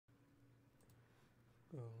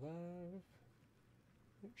Go live.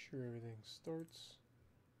 Make sure everything starts.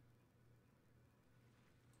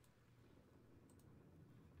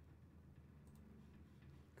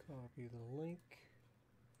 Copy the link.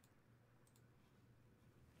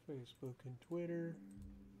 Facebook and Twitter.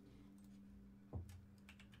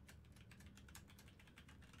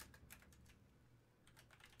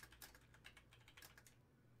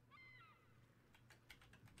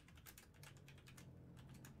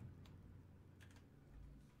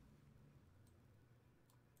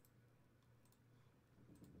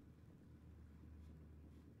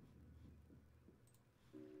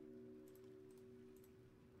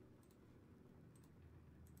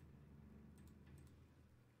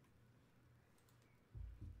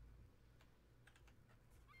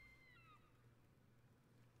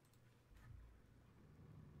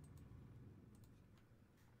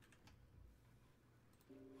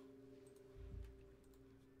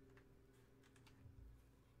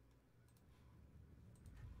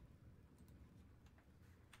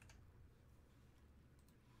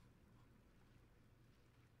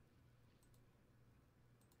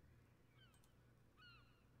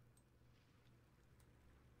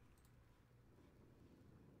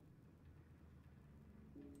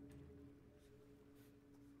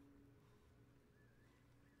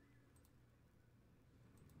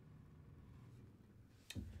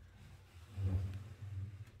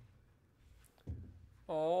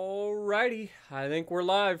 Alrighty, I think we're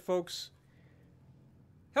live, folks.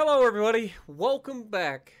 Hello, everybody. Welcome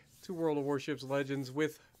back to World of Warships Legends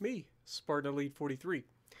with me, Spartan Elite 43.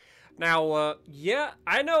 Now, yeah,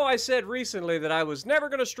 I know I said recently that I was never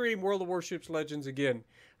going to stream World of Warships Legends again.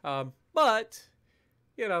 But,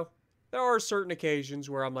 you know, there are certain occasions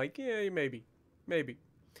where I'm like, yeah, maybe.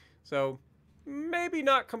 So, maybe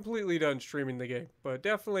not completely done streaming the game, but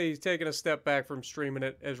definitely taking a step back from streaming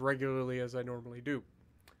it as regularly as I normally do.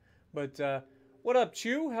 But, what up,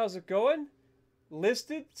 Chew? How's it going?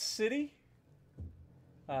 Listed City,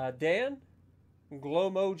 Dan,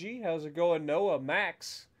 Glowmoji, how's it going? Noah,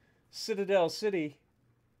 Max, Citadel City.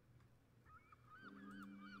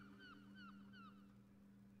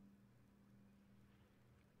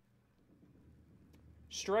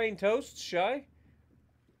 Strain Toast, Shy.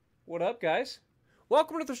 What up, guys?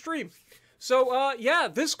 Welcome to the stream. So, yeah,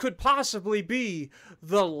 this could possibly be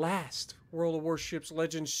the last World of Warships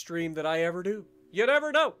Legends stream that I ever do. You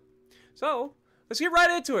never know. So, let's get right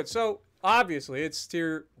into it. So, obviously, it's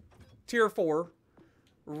tier 4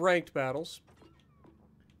 ranked battles.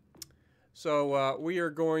 So, we are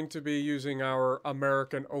going to be using our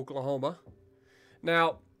American Oklahoma.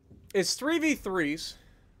 Now, it's 3v3s.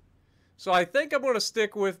 So, I think I'm going to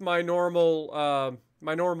stick with my normal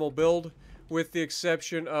build, with the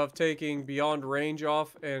exception of taking Beyond Range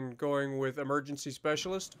off and going with Emergency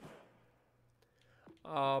Specialist.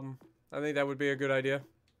 I think that would be a good idea.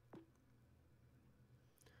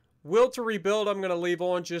 Will to Rebuild I'm going to leave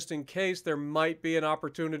on just in case there might be an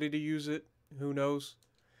opportunity to use it. Who knows?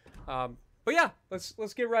 But yeah,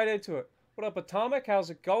 let's get right into it. What up, Atomic? How's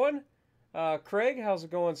it going? Craig, how's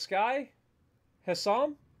it going? Sky?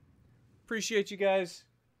 Hassam? Appreciate you guys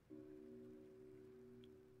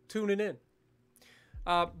tuning in.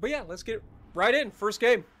 But yeah, let's get right in. First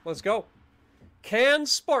game. Let's go. Can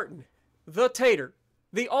Spartan, the Tater,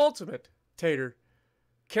 the ultimate Tater,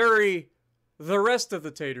 carry the rest of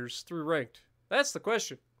the Taters through ranked? That's the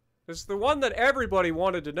question. It's the one that everybody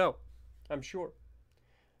wanted to know, I'm sure.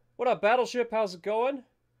 What up, Battleship? How's it going?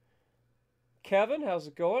 Kevin, how's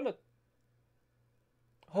it going?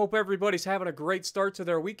 Hope everybody's having a great start to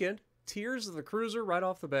their weekend. Tears of the Cruiser right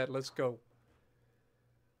off the bat. Let's go.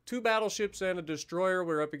 2 battleships and a destroyer.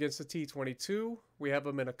 We're up against the T-22. We have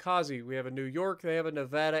a Minakazi. We have a New York. They have a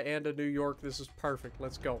Nevada and a New York. This is perfect.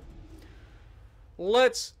 Let's go.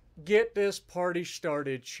 Let's get this party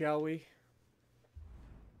started, shall we?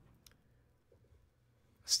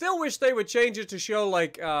 Still wish they would change it to show,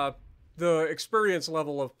 like, the experience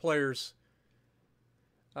level of players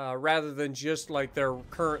rather than just, like, their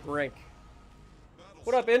current rank.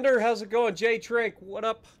 What up, Ender? How's it going? Jay Trank, what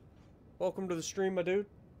up? Welcome to the stream, my dude.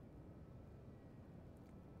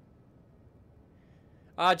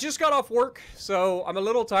 Just got off work, so I'm a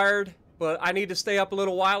little tired, but I need to stay up a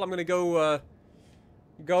little while. I'm going to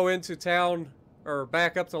go into town, or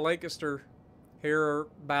back up to Lancaster here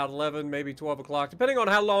about 11, maybe 12 o'clock, depending on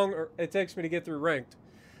how long it takes me to get through ranked.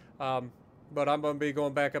 But I'm going to be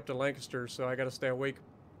going back up to Lancaster, so I got to stay awake.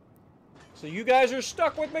 So you guys are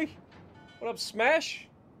stuck with me? What up, Smash?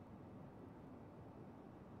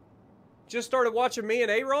 Just started watching me and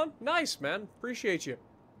Aaron? Nice, man. Appreciate you.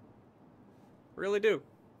 Really do.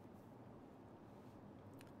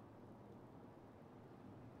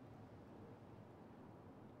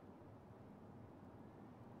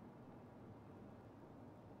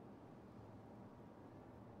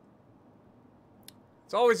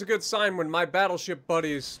 It's always a good sign when my battleship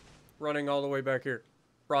buddy is running all the way back here.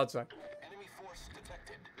 Broadside. Enemy force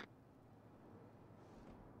detected.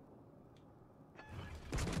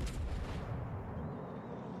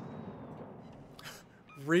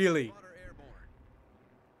 Really?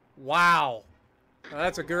 Wow.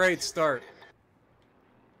 That's a great start.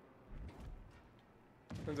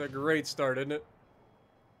 That's a great start, isn't it?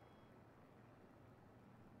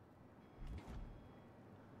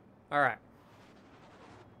 All right.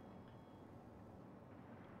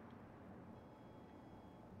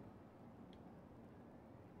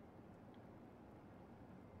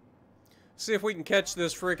 See if we can catch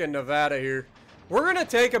this freaking Nevada here. We're going to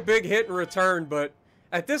take a big hit in return, but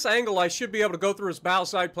at this angle, I should be able to go through his bow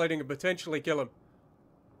side plating and potentially kill him.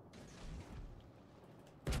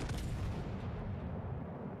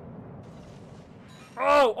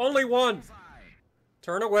 Oh, only one.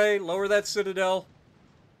 Turn away, lower that citadel.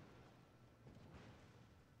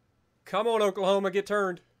 Come on, Oklahoma, get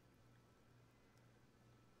turned.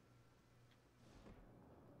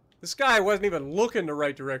 This guy wasn't even looking the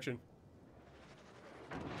right direction.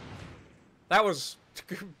 That was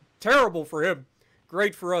terrible for him.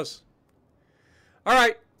 Great for us. All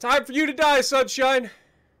right, time for you to die, sunshine.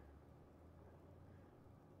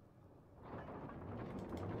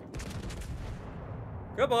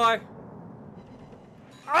 Goodbye.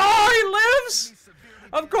 Oh, he lives?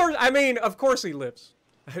 Of course, I mean, of course he lives.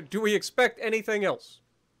 Do we expect anything else?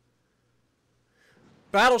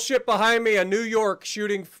 Battleship behind me, a New York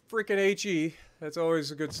shooting freaking HE. That's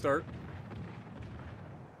always a good start.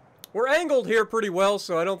 We're angled here pretty well,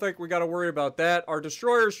 so I don't think we got to worry about that. Our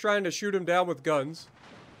destroyer's trying to shoot him down with guns.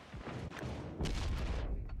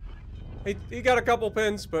 He got a couple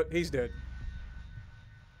pins, but he's dead.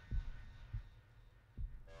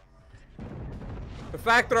 The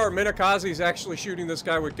fact that our Minakaze's actually shooting this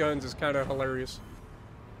guy with guns is kind of hilarious.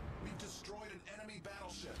 We've destroyed an enemy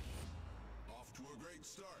battleship. Off to a great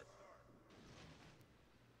start.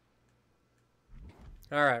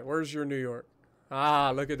 All right, where's your New York?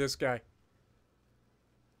 Ah, look at this guy.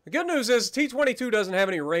 The good news is T-22 doesn't have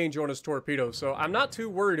any range on his torpedoes, so I'm not too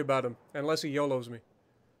worried about him, unless he YOLOs me.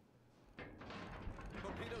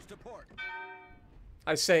 Torpedoes to port.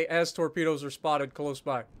 I say as torpedoes are spotted close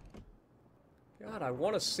by. God, I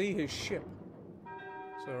want to see his ship.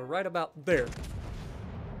 So right about there.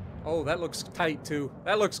 Oh, that looks tight too.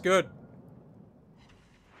 That looks good.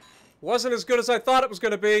 Wasn't as good as I thought it was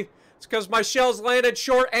going to be. It's because my shells landed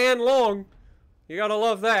short and long. You gotta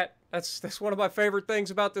love that. That's one of my favorite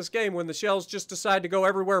things about this game, when the shells just decide to go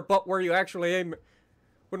everywhere but where you actually aim.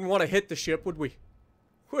 Wouldn't want to hit the ship, would we?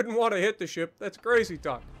 Wouldn't want to hit the ship. That's crazy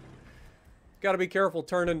talk. Gotta be careful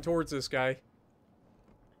turning towards this guy.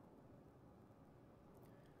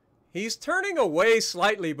 He's turning away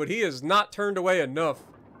slightly, but he is not turned away enough.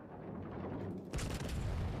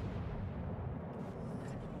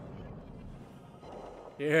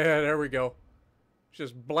 Yeah, there we go.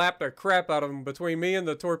 Just blapped the crap out of him between me and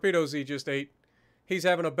the torpedoes he just ate. He's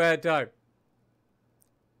having a bad time.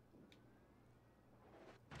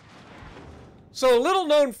 So a little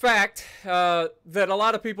known fact that a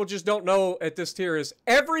lot of people just don't know at this tier is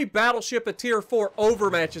every battleship at tier 4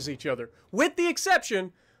 overmatches each other, with the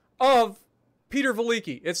exception of Peter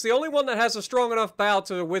Veliki. It's the only one that has a strong enough bow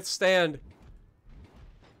to withstand.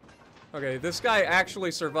 Okay, this guy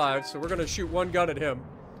actually survived, so we're going to shoot one gun at him.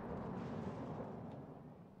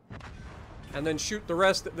 And then shoot the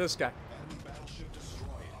rest at this guy. Enemy battleship destroyed.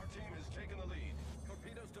 Our team has taken the lead.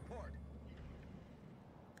 Torpedoes to port.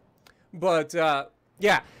 But,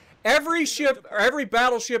 yeah. Every ship, or every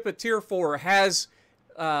battleship at tier 4 has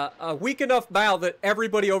a weak enough bow that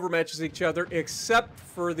everybody overmatches each other, except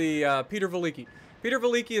for the Peter Veliki. Peter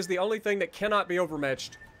Veliki is the only thing that cannot be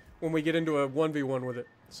overmatched when we get into a 1v1 with it.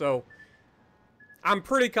 So, I'm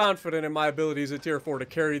pretty confident in my abilities at tier 4 to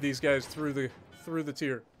carry these guys through the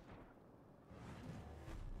tier.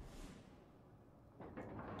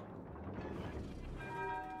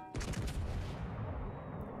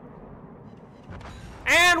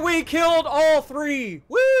 And we killed all three!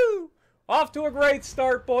 Woo! Off to a great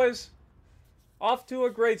start, boys. Off to a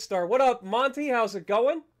great start. What up, Monty? How's it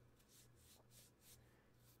going?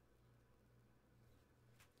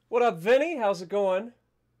 What up, Vinny? How's it going?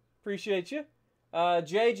 Appreciate you.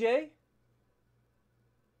 JJ.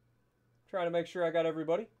 Trying to make sure I got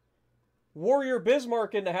everybody. Warrior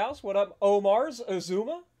Bismarck in the house. What up, Omar's?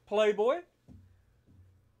 Azuma? Playboy?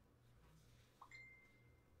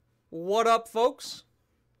 What up, folks?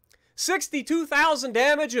 62,000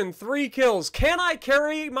 damage and 3 kills. Can I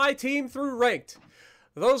carry my team through ranked?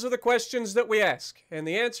 Those are the questions that we ask. And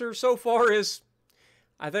the answer so far is,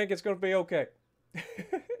 I think it's going to be okay.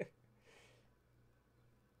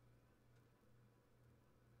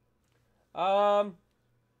 um,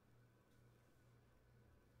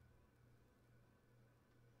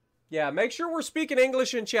 yeah, make sure we're speaking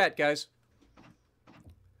English in chat, guys.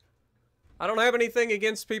 I don't have anything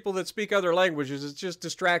against people that speak other languages. It's just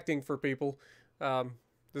distracting for people.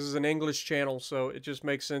 This is an English channel, so it just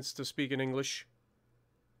makes sense to speak in English.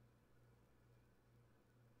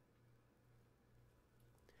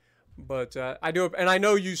 But I do, and I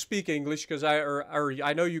know you speak English because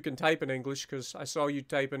I know you can type in English because I saw you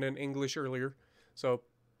typing in English earlier. So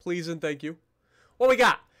please and thank you. What we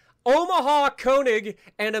got? Omaha, Koenig,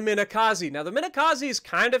 and a Minakaze. Now the Minakaze is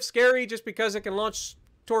kind of scary just because it can launch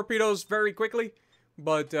torpedoes very quickly,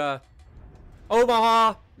 but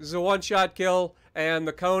Omaha is a one-shot kill, and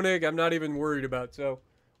the Koenig I'm not even worried about. So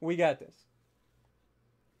we got this.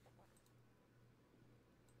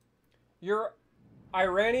 You're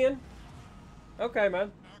Iranian? Okay,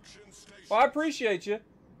 man. Well, I appreciate you.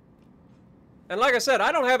 And like I said,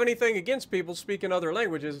 I don't have anything against people speaking other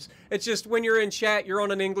languages. It's just when you're in chat, you're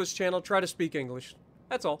on an English channel, try to speak English.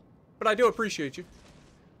 That's all. But I do appreciate you.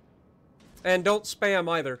 And don't spam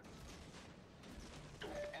either.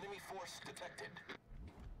 Enemy force detected.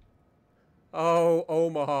 Oh,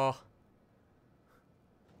 Omaha.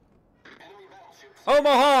 Enemy battleships.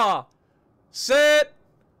 Omaha! Sit!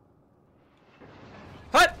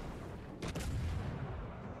 Hut!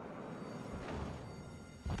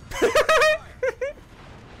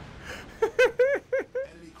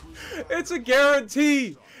 It's a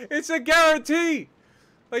guarantee. It's a guarantee.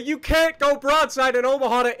 Like, you can't go broadside in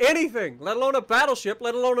Omaha to anything, let alone a battleship,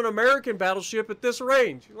 let alone an American battleship at this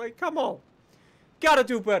range. Like, come on. Gotta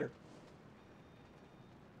do better.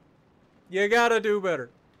 You gotta do better.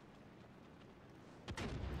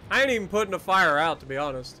 I ain't even putting a fire out, to be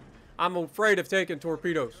honest. I'm afraid of taking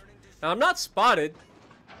torpedoes. Now, I'm not spotted,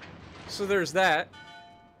 so there's that.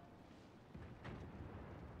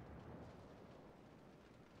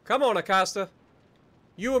 Come on, Acosta.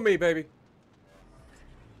 You and me, baby.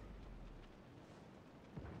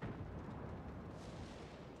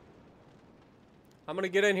 I'm gonna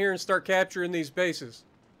get in here and start capturing these bases.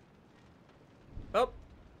 Oh.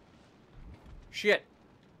 Shit.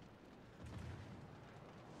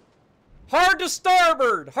 Hard to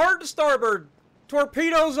starboard! Hard to starboard!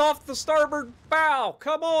 Torpedoes off the starboard bow!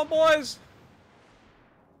 Come on, boys!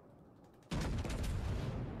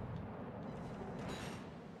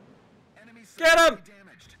 Get him!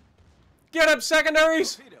 Get him,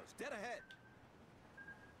 secondaries! Torpedoes dead ahead.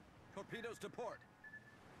 Torpedoes to port.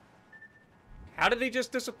 How did he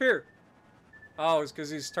just disappear? Oh, it's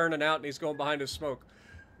because he's turning out and he's going behind his smoke.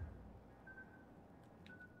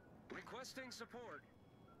 Requesting support.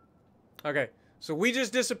 Okay, so we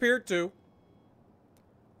just disappeared too.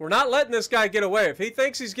 We're not letting this guy get away. If he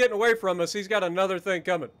thinks he's getting away from us, he's got another thing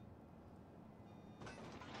coming.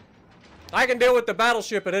 I can deal with the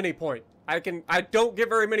battleship at any point. I don't get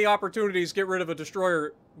very many opportunities to get rid of a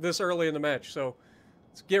destroyer this early in the match, so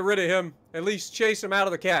let's get rid of him. At least chase him out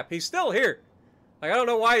of the cap. He's still here. Like, I don't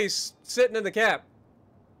know why he's sitting in the cap.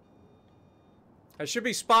 I should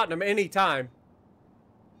be spotting him any time.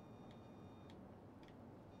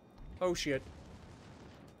 Oh, shit.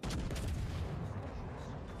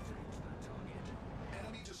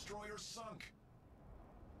 Enemy destroyer sunk.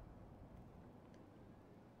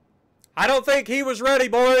 I don't think he was ready,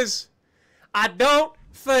 boys. I don't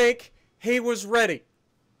think he was ready.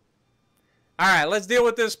 Alright, let's deal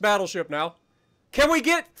with this battleship now. Can we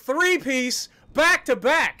get three-piece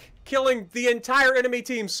back-to-back, killing the entire enemy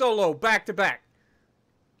team solo back-to-back?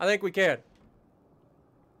 I think we can.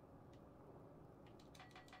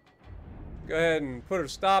 Go ahead and put a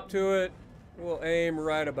stop to it. We'll aim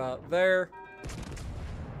right about there.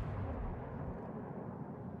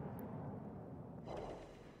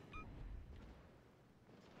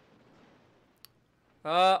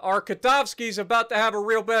 Our Kotovsky's about to have a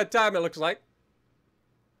real bad time, it looks like.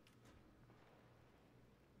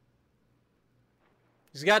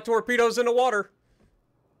 He's got torpedoes in the water.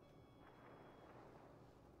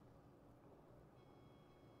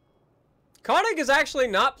 Koenig is actually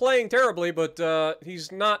not playing terribly, but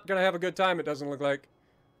he's not going to have a good time, it doesn't look like.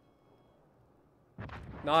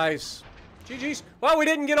 Nice. GG's. Well, we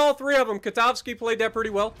didn't get all three of them. Kotovsky played that pretty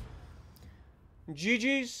well.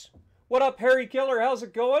 GG's. What up, Harry Killer? How's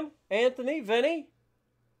it going? Anthony, Vinny,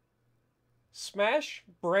 Smash,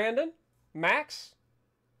 Brandon, Max,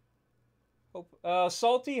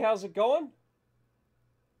 Salty, how's it going?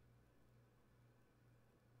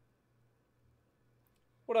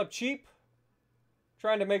 What up, Cheap?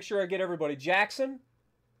 Trying to make sure I get everybody. Jackson.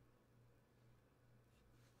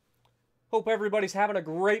 Hope everybody's having a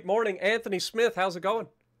great morning. Anthony Smith, how's it going?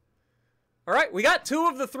 All right, we got 2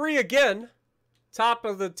 of the 3 again. Top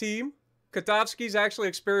of the team. Kotovsky's actually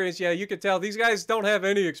experienced. Yeah, you can tell. These guys don't have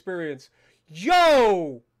any experience.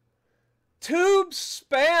 Yo! Tube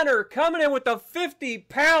Spanner coming in with the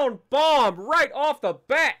 50-pound bomb right off the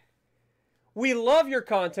bat. We love your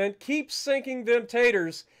content. Keep sinking them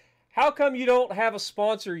taters. How come you don't have a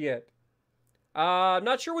sponsor yet? I'm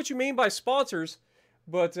not sure what you mean by sponsors,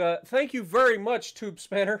 but thank you very much, Tube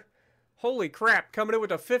Spanner. Holy crap, coming in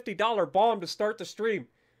with a $50 bomb to start the stream.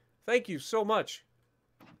 Thank you so much.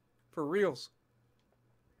 For reals.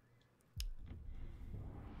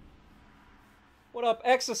 What up,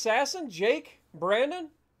 Ex-Assassin, Jake, Brandon,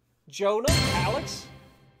 Jonah, Alex?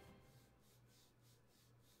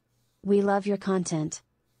 We love your content.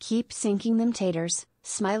 Keep sinking them taters.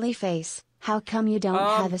 Smiley face. How come you don't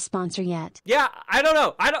have a sponsor yet? Yeah, I don't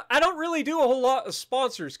know. I don't really do a whole lot of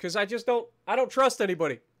sponsors because I don't trust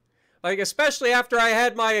anybody. Like, especially after I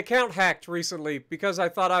had my account hacked recently because I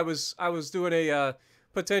thought I was doing a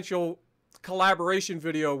potential collaboration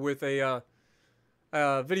video with a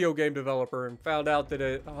video game developer and found out that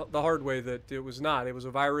the hard way that it was not. It was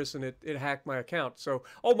a virus and it hacked my account. So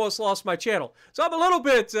almost lost my channel. So I'm a little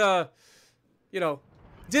bit, you know,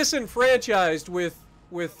 disenfranchised with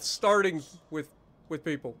starting with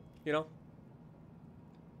people, you know.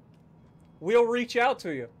 We'll reach out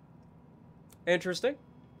to you. Interesting.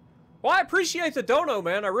 Well, I appreciate the dono,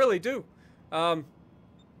 man. I really do. I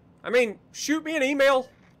mean, shoot me an email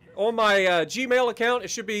on my Gmail account. It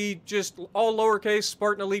should be just all lowercase,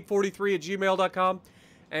 SpartanElite43@gmail.com.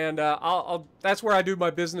 And that's where I do my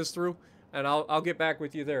business through. And I'll get back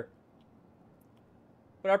with you there.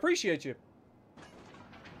 But I appreciate you.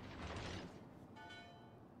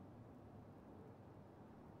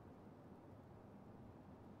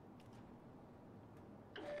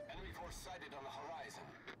 Enemy force sighted on the horizon.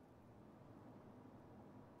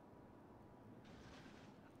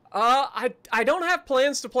 I don't have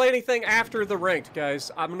plans to play anything after the ranked,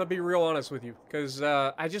 guys. I'm gonna be real honest with you, because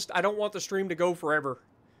I don't want the stream to go forever.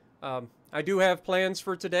 I do have plans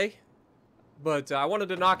for today, but I wanted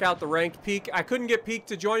to knock out the ranked. Peak. I couldn't get Peak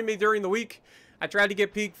to join me during the week. I tried to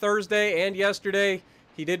get Peak Thursday and yesterday.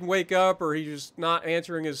 He didn't wake up, or he just not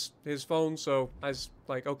answering his phone. So I was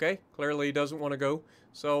like, okay, clearly he doesn't want to go.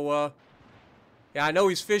 So yeah, I know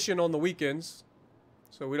he's fishing on the weekends,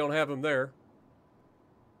 so we don't have him there.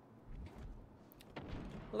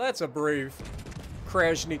 Well, that's a brave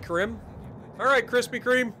Krasny Krim. Alright, Krispy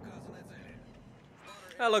Kreme.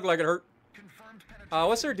 That looked like it hurt.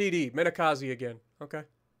 What's their DD? Minakazi again. Okay.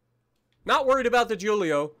 Not worried about the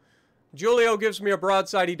Julio. Julio gives me a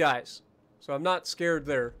broadside, he dies. So I'm not scared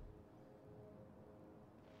there.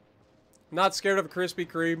 Not scared of a Krispy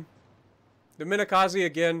Kreme. The Minakazi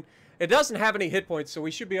again. It doesn't have any hit points, so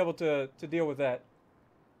we should be able to deal with that.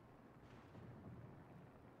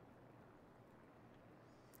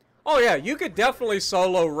 Oh yeah, you could definitely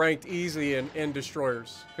solo ranked easy in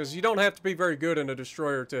destroyers, because you don't have to be very good in a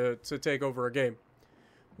destroyer to take over a game.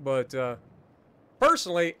 But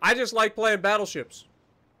personally, I just like playing battleships.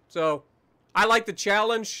 So I like the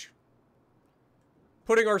challenge,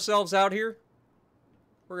 putting ourselves out here.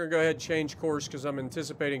 We're gonna go ahead and change course because I'm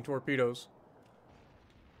anticipating torpedoes.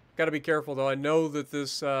 Got to be careful though. I know that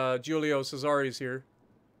this Giulio Cesare is here.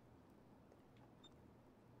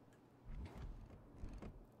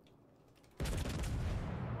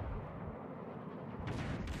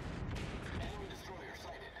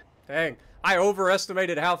 Dang, I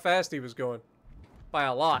overestimated how fast he was going. By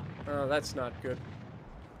a lot. That's not good.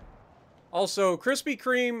 Also, Krispy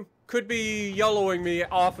Kreme could be yellowing me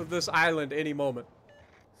off of this island any moment.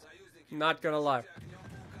 Not gonna lie.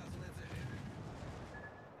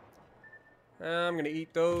 I'm gonna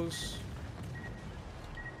eat those.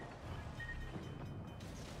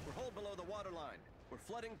 We're hull below the waterline. We're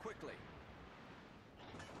flooding quickly.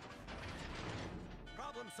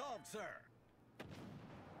 Problem solved, sir.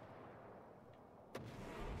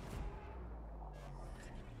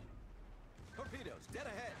 Torpedoes, dead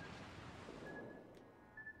ahead.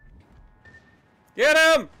 Get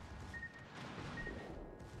him!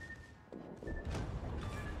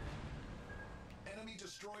 Enemy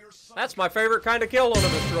destroyer sunk. That's my favorite kind of kill on a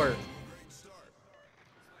destroyer. Great start.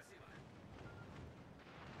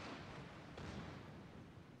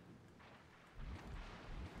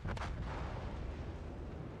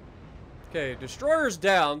 Okay, destroyer's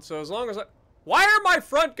down, so as long as I... Why are my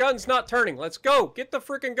front guns not turning? Let's go. Get the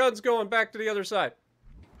freaking guns going back to the other side.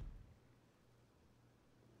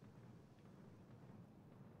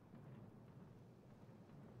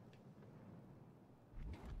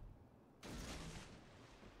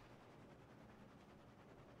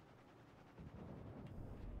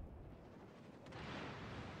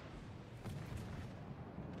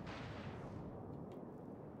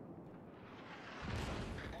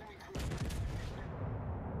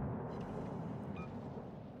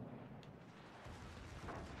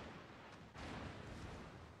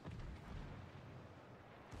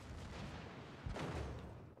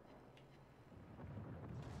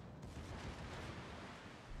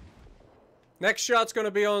 Next shot's going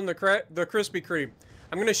to be on the Krispy Kreme.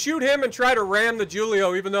 I'm going to shoot him and try to ram the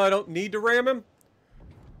Julio, even though I don't need to ram him.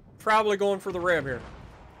 Probably going for the ram here.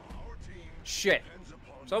 Shit.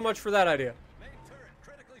 So much for that idea. Main turret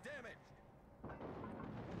critically damaged.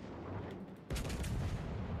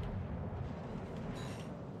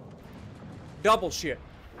 Double shit.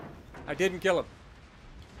 I didn't kill him.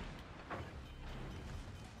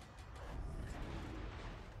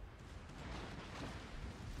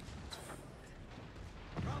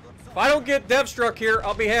 If I don't get dev struck here,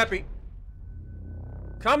 I'll be happy.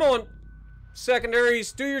 Come on,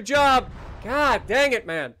 secondaries, do your job. God dang it,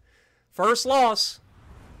 man. First loss.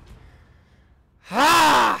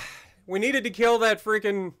 Ha! We needed to kill that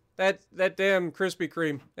freaking, that damn Krispy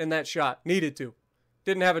Kreme in that shot. Needed to.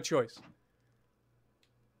 Didn't have a choice.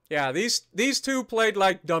 Yeah, these two played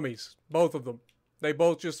like dummies. Both of them. They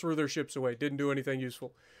both just threw their ships away. Didn't do anything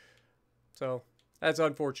useful. So, that's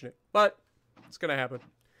unfortunate. But, it's going to happen.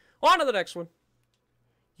 On to the next one.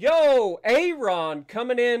 Yo, Aaron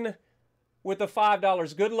coming in with the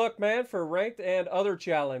 $5. Good luck, man, for ranked and other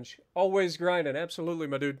challenge. Always grinding. Absolutely,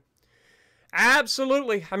 my dude.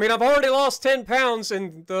 Absolutely. I mean, I've already lost 10 pounds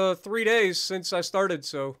in the 3 days since I started,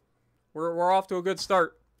 so we're off to a good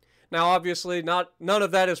start. Now, obviously, none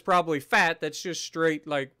of that is probably fat. That's just straight,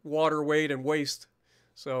 like, water weight and waste.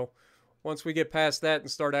 So, once we get past that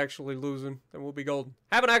and start actually losing, then we'll be golden.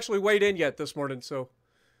 Haven't actually weighed in yet this morning, so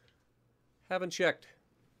haven't checked.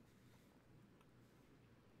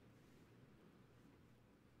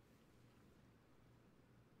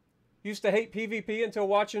 Used to hate PvP until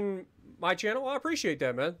watching my channel. Well, I appreciate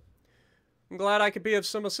that, man. I'm glad I could be of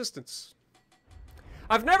some assistance.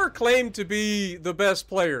 I've never claimed to be the best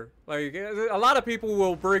player. Like, a lot of people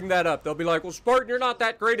will bring that up. They'll be like, well, Spartan, you're not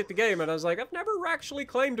that great at the game. And I was like, I've never actually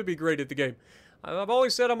claimed to be great at the game. I've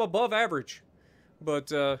always said I'm above average.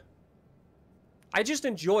 But, I just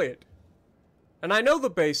enjoy it. And I know the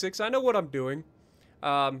basics. I know what I'm doing.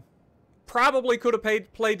 Probably could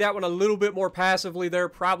have played that one a little bit more passively there.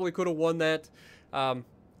 Probably could have won that.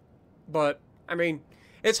 But, I mean,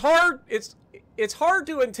 it's hard. It's hard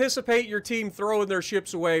to anticipate your team throwing their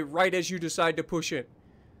ships away right as you decide to push in.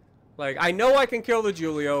 Like, I know I can kill the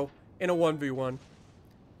Julio in a 1v1.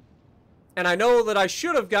 And I know that I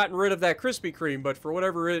should have gotten rid of that Krispy Kreme, but for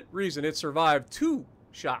whatever reason, it survived 2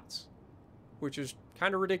 shots. Which is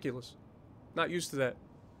kind of ridiculous. Not used to that.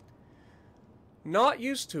 Not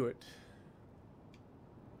used to it.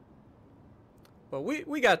 But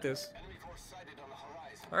we got this.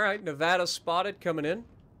 Alright, Nevada spotted coming in.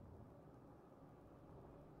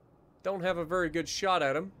 Don't have a very good shot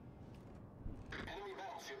at him.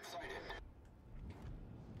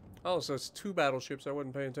 Oh, so it's 2 battleships. I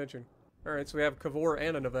wasn't paying attention. Alright, so we have Kavor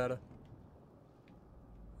and a Nevada.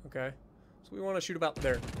 Okay. So we want to shoot about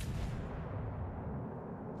there.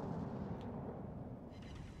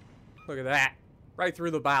 Look at that. Right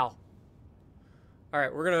through the bow.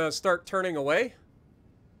 Alright, we're going to start turning away.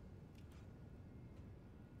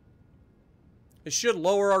 It should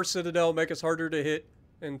lower our citadel, make us harder to hit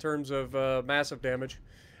in terms of massive damage.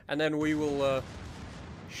 And then we will...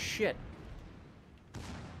 Shit.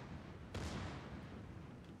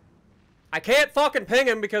 I can't fucking ping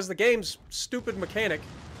him because the game's stupid mechanic.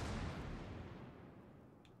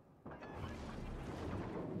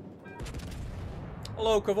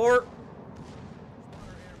 Hello, Kavor.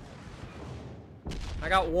 I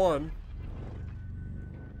got 1.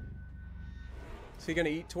 Is he gonna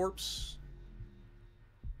eat torps?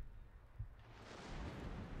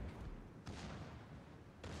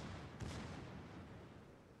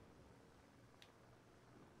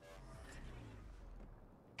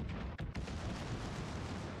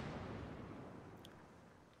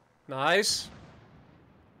 Nice.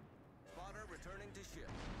 Spotter returning to ship.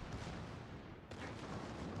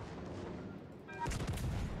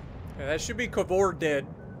 Okay, that should be Kavor dead.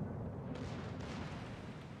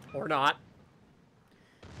 Or not.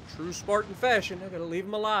 True Spartan fashion, I gotta leave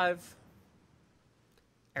him alive.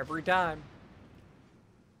 Every time.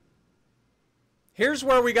 Here's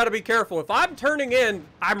where we gotta be careful. If I'm turning in,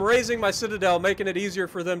 I'm raising my citadel, making it easier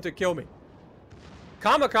for them to kill me.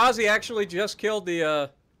 Kamikaze actually just killed the,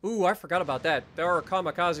 Ooh, I forgot about that. There are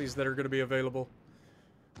kamikazes that are going to be available.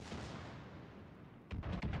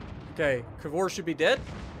 Okay, Kavor should be dead.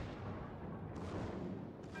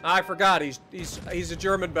 I forgot. He's a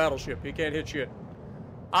German battleship. He can't hit shit.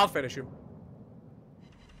 I'll finish him.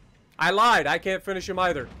 I lied. I can't finish him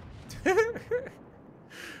either.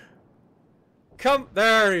 Come.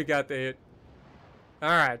 There, you got the hit.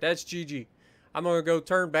 Alright, that's GG. I'm going to go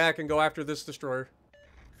turn back and go after this destroyer.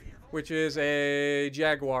 Which is a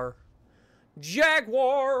Jaguar.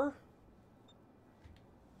 Jaguar!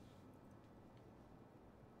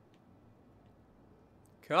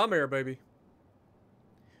 Come here, baby.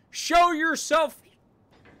 Show yourself.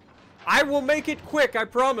 I will make it quick, I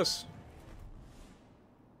promise.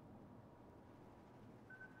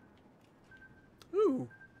 Ooh.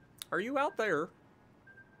 Are you out there?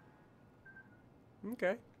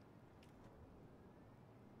 Okay.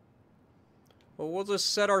 Well, we'll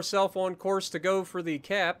just set ourselves on course to go for the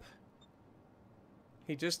cap.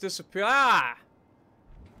 He just disappeared. Ah!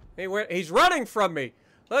 He's running from me.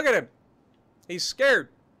 Look at him. He's scared.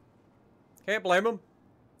 Can't blame him.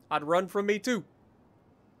 I'd run from me too.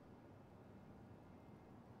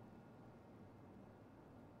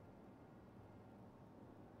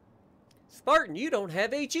 Spartan, you don't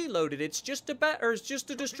have HE loaded. It's just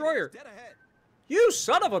a destroyer. Dead ahead. You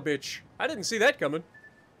son of a bitch. I didn't see that coming.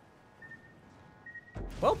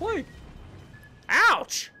 Well played.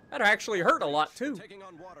 Ouch! That actually hurt a lot too. Taking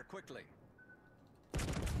on water quickly.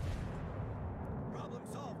 Problem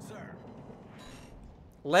solved, sir.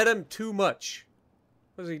 Let him too much.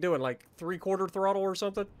 What is he doing? Like 3/4 throttle or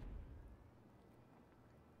something?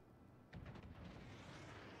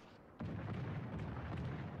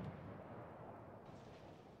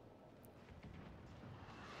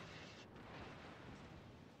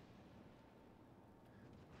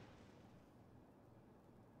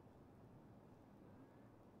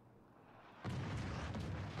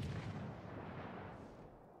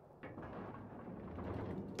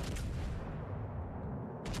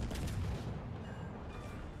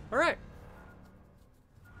 Alright.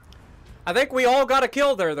 I think we all got a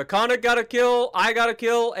kill there. The Koenig got a kill, I got a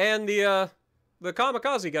kill, and the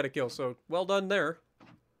Kamikaze got a kill. So, well done there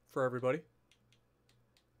for everybody.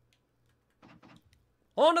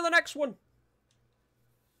 On to the next one.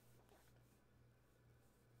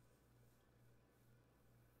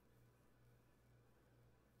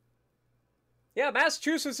 Yeah,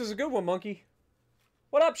 Massachusetts is a good one, Monkey.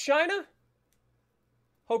 What up, Shina?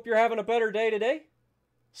 Hope you're having a better day today.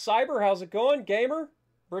 Cyber, how's it going? Gamer,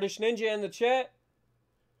 British Ninja in the chat.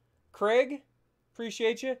 Craig,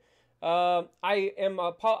 appreciate you. I'm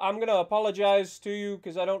gonna apologize to you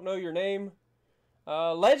because I don't know your name.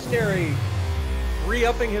 Legendary,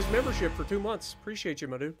 re-upping his membership for 2 months. Appreciate you,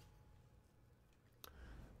 my dude.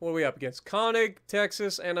 What are we up against? Koenig,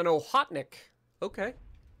 Texas, and an Ohotnik. Okay.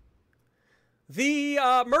 The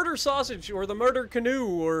murder sausage, or the murder canoe,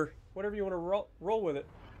 or whatever you want to roll with it.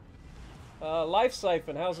 Life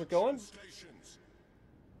Siphon, how's it going?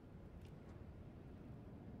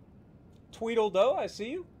 Tweedledoe, I see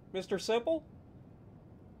you. Mr. Simple.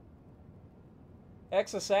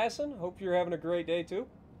 Ex-Assassin, hope you're having a great day too.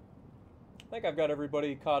 I think I've got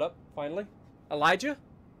everybody caught up, finally. Elijah.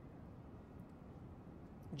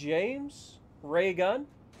 James. Ray Gun.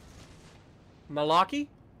 Malaki.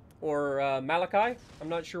 Or Malachi. I'm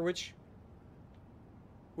not sure which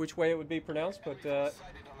way it would be pronounced, but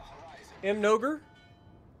M. Noger.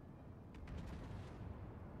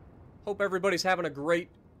 Hope everybody's having a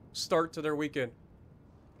great start to their weekend.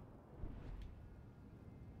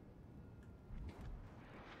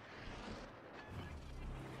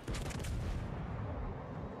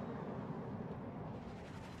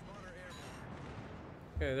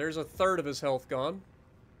 Okay, there's a third of his health gone.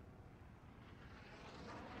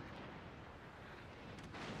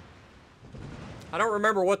 I don't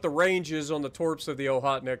remember what the range is on the torps of the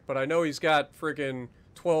Ohotnik, but I know he's got freaking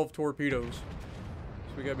 12 torpedoes. So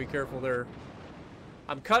we gotta be careful there.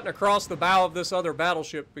 I'm cutting across the bow of this other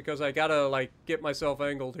battleship because I gotta, like, get myself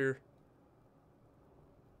angled here.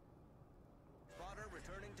 Spotter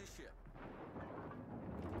returning to ship.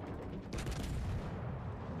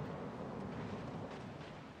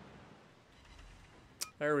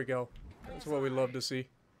 There we go. That's what we love to see.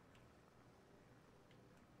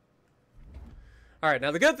 Alright,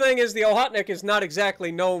 now the good thing is the Ohotnik is not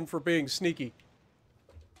exactly known for being sneaky.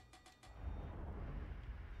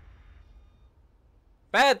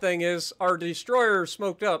 Bad thing is, our destroyer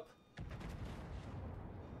smoked up.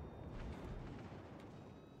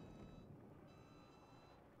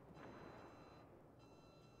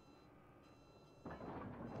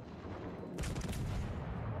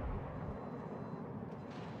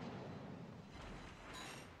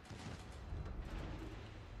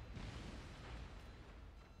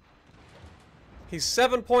 He's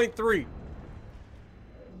 7.3.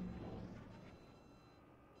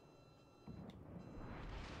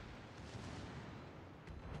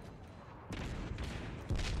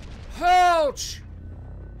 Ouch!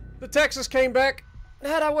 The Texas came back.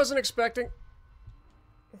 That I wasn't expecting.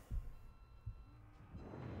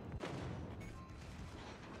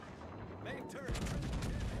 Main turret.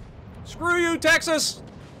 Screw you, Texas!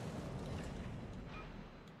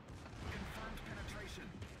 Confirmed penetration.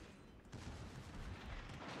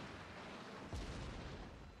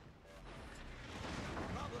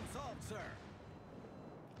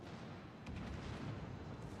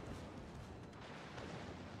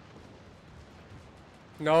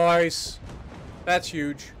 Nice. That's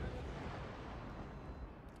huge.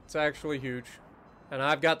 It's actually huge. And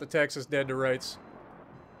I've got the Texas dead to rights.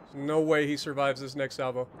 There's no way he survives this next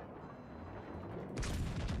salvo.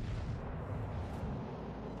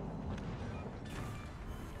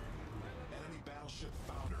 Enemy battleship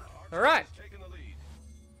founder. All right. Taking the lead.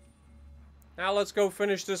 Now let's go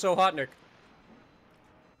finish this Ohotnik.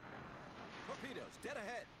 Torpedoes, dead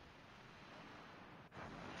ahead.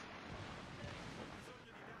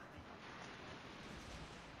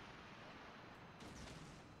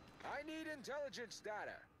 I need intelligence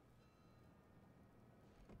data.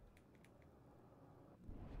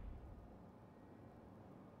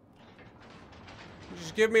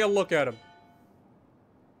 Just give me a look at him.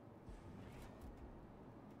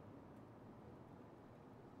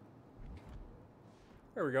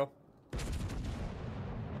 There we go.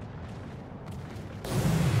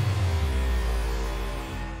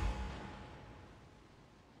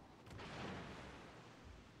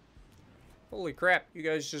 Holy crap, you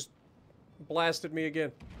guys just blasted me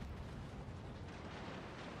again.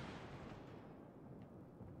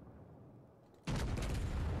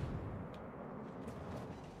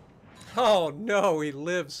 Oh no, he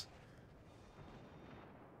lives.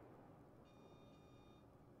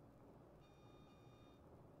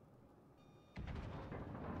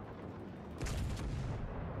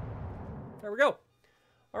 There we go.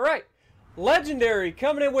 All right. Legendary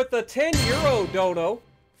coming in with the 10 euro dono.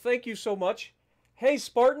 Thank you so much. Hey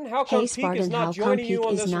Spartan, how come Hey Peak Spartan, is not how come joining you Peak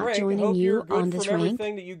on is this not rank? joining Hope you're you good on this from rank?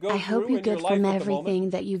 everything that you go I hope through you're in your good life from at the moment. everything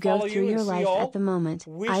that you go Follow through you your and see life all. at the moment.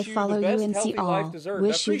 Wish I you the follow best you and see healthy life all. deserved.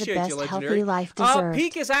 Wish I you the appreciate best Legendary. healthy life deserved.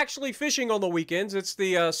 Peak is actually fishing on the weekends. It's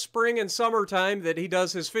the spring and summer time that he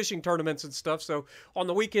does his fishing tournaments and stuff. So on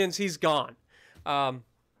the weekends he's gone.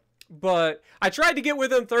 But I tried to get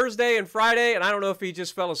with him Thursday and Friday, and I don't know if he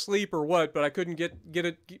just fell asleep or what. But I couldn't get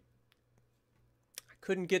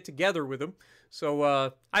together with him.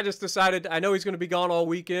 So I just decided, I know he's going to be gone all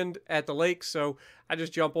weekend at the lake, so I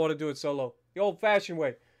just jump on and do it solo. The old-fashioned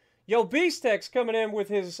way. Yo, Beastex coming in with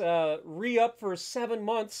his re-up for 7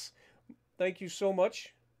 months. Thank you so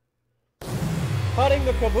much. Cutting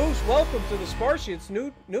the Caboose, welcome to the Spartians,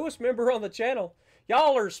 newest member on the channel.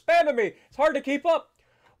 Y'all are spamming me. It's hard to keep up.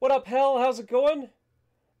 What up, Hell? How's it going?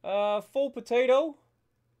 Full Potato.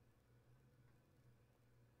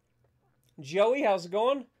 Joey, how's it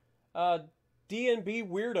going? DNB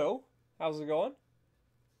Weirdo, how's it going?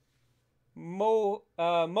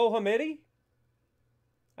 Mohamedi,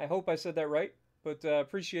 I hope I said that right, but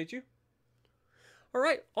appreciate you. All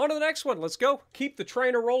right, on to the next one. Let's go. Keep the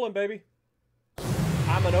trainer rolling, baby.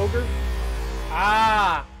 I'm an ogre.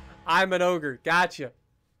 Ah, I'm an ogre. Gotcha.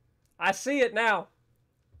 I see it now.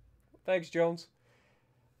 Thanks, Jones.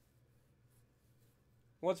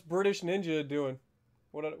 What's British Ninja doing?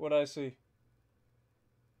 What I see?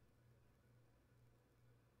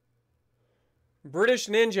 British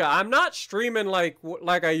Ninja. I'm not streaming like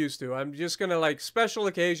I used to. I'm just gonna, like, special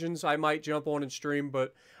occasions I might jump on and stream,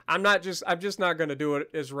 but I'm just not gonna do it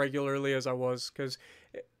as regularly as I was, because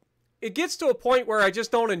it gets to a point where I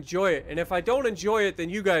just don't enjoy it, and if I don't enjoy it, then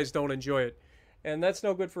you guys don't enjoy it, and that's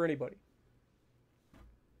no good for anybody.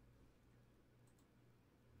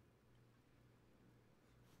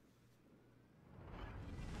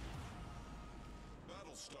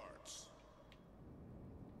 Battle starts.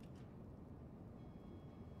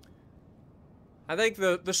 I think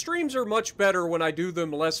the streams are much better when I do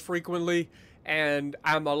them less frequently, and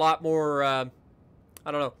I'm a lot more, I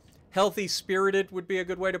don't know, healthy-spirited would be a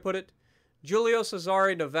good way to put it. Julio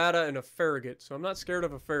Cesare, Nevada, and a Farragut. So I'm not scared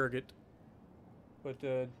of a Farragut. But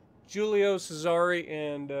Julio Cesare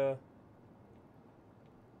and... Enemy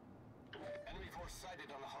force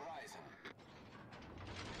sighted on the horizon.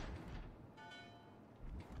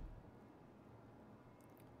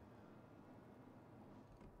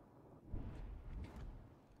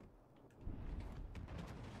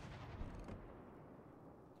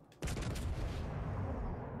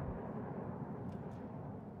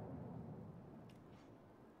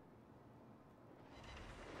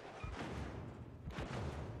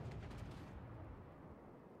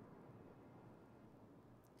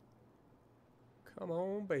 Come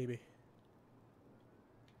on, baby.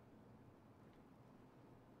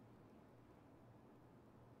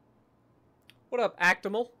 What up,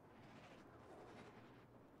 Actimal?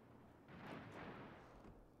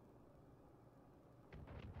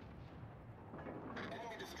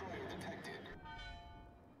 Enemy destroyer detected.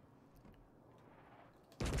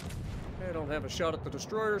 I don't have a shot at the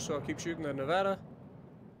destroyer, so I'll keep shooting the Nevada.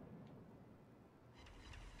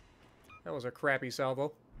 That was a crappy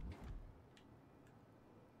salvo.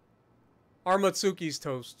 Armatsuki's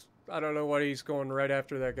toast. I don't know why he's going right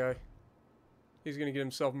after that guy. He's gonna get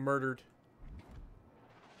himself murdered.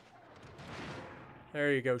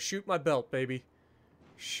 There you go. Shoot my belt, baby.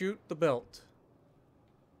 Shoot the belt.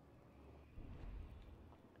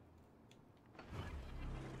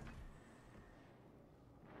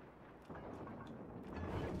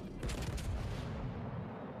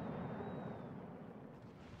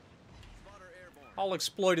 I'll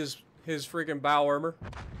exploit his freaking bow armor.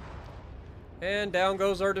 And down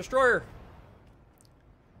goes our destroyer.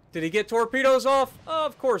 Did he get torpedoes off?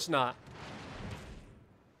 Of course not.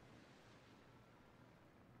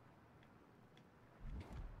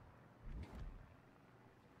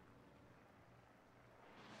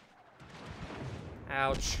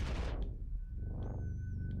 Ouch.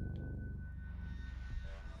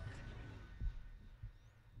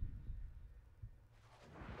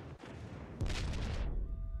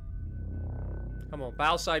 Come on,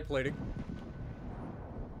 bow side plating.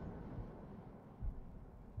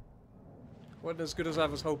 Wasn't as good as I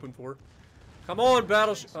was hoping for. Come on,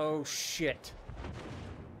 battleship. Oh, shit.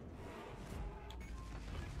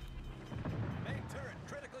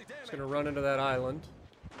 Just gonna run into that island.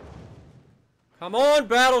 Come on,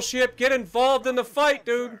 battleship. Get involved in the fight,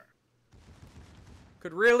 dude.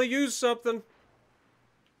 Could really use something.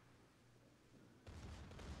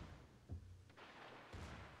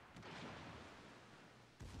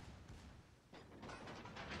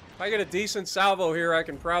 If I get a decent salvo here, I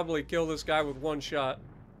can probably kill this guy with one shot.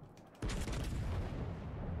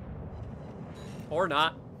 Or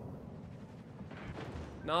not.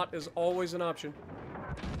 Not is always an option.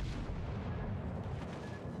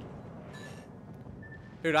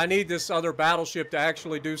 Dude, I need this other battleship to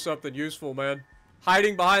actually do something useful, man.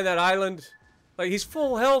 Hiding behind that island. Like, he's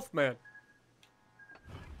full health, man.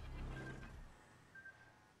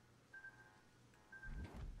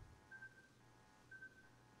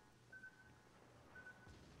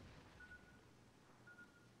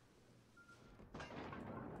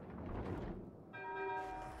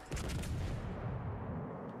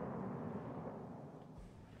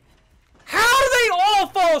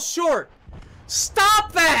 Fall short.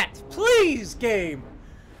 Stop that, please, game.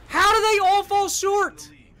 How do they all fall short?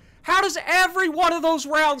 How does every one of those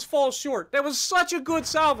rounds fall short? That was such a good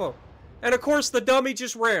salvo. And of course the dummy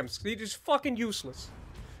just rams. He's just fucking useless.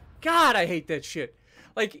 God, I hate that shit.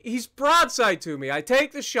 Like, he's broadside to me. I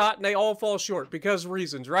take the shot and they all fall short because of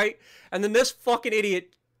reasons, right? And then this fucking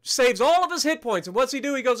idiot saves all of his hit points. And what's he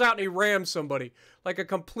do? He goes out and he rams somebody like a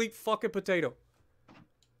complete fucking potato.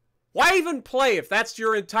 Why even play if that's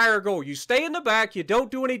your entire goal? You stay in the back, you don't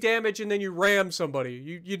do any damage, and then you ram somebody.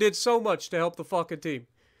 You did so much to help the fucking team.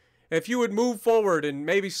 If you would move forward and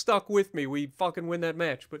maybe stuck with me, we'd fucking win that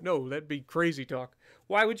match. But no, that'd be crazy talk.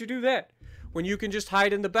 Why would you do that? When you can just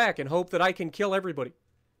hide in the back and hope that I can kill everybody.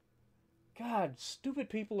 God, stupid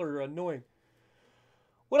people are annoying.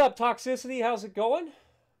 What up, Toxicity? How's it going?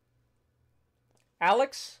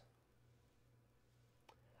 Alex?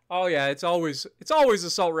 Oh yeah, it's always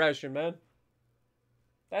assault ration, man.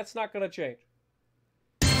 That's not gonna change.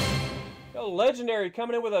 Yo, Legendary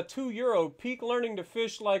coming in with a €2. Peak learning to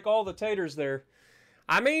fish like all the taters there.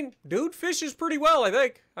 I mean, dude fishes pretty well, I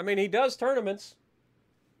think. I mean, he does tournaments.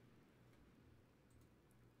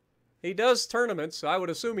 He does tournaments, so I would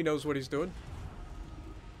assume he knows what he's doing.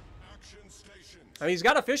 I mean, he's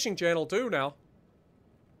got a fishing channel too now.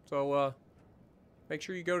 So, make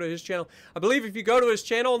sure you go to his channel. I believe if you go to his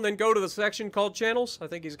channel and then go to the section called channels, I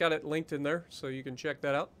think he's got it linked in there, so you can check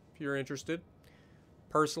that out if you're interested.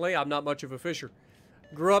 Personally, I'm not much of a fisher.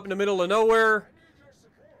 Grew up in the middle of nowhere.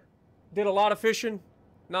 Did a lot of fishing.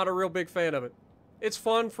 Not a real big fan of it. It's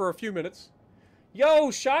fun for a few minutes. Yo,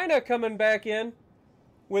 Shina coming back in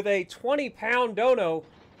with a 20-pound dono.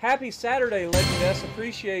 Happy Saturday, Legend S.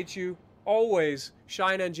 Appreciate you always,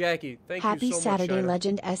 Shina and Jackie. Thank you so much, Happy Saturday, Shina.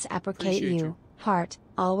 Legend S. Appreciate you. Heart,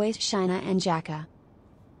 always Shina and Jacka.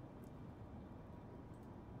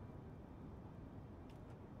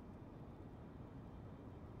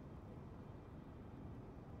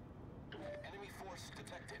 Enemy force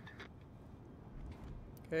detected.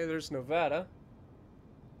 Okay, there's Nevada.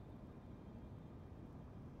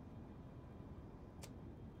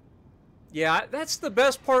 Yeah, that's the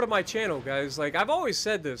best part of my channel, guys. Like, I've always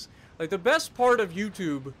said this. Like, the best part of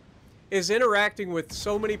YouTube is interacting with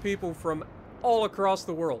so many people from all across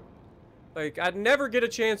the world. Like, I'd never get a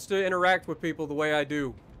chance to interact with people the way I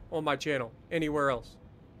do on my channel anywhere else.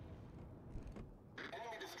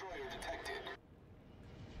 Enemy destroyer detected.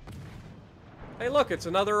 Hey, look, it's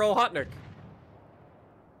another Ohotnik.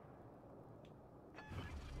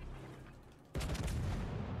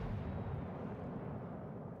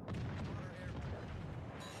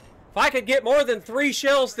 I could get more than 3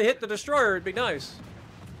 shells to hit the destroyer, it'd be nice.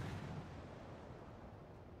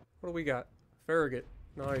 What do we got? Farragut.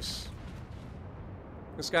 Nice.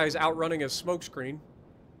 This guy's outrunning a smoke screen.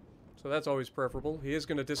 So that's always preferable. He is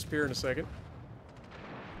going to disappear in a second.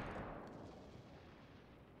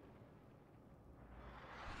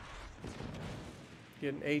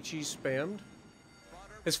 Getting HE spammed.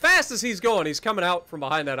 As fast as he's going, he's coming out from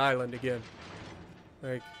behind that island again.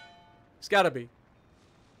 Like, he's got to be.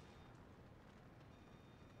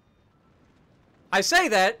 I say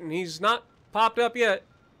that, and he's not popped up yet.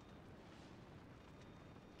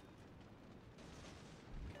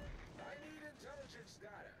 I need intelligence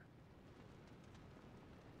data.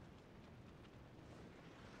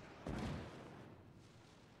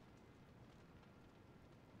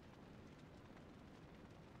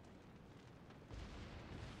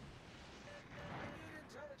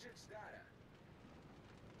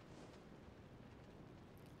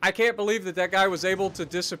 I can't believe that that guy was able to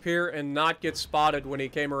disappear and not get spotted when he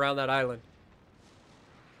came around that island.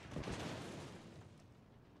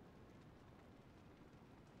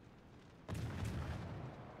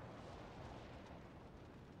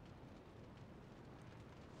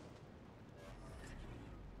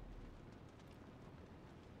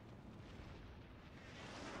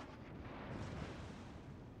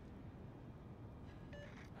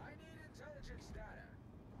 I need intelligence data.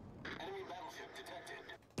 Enemy battleship detected.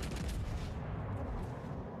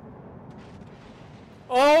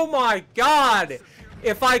 Oh my god!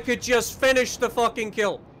 If I could just finish the fucking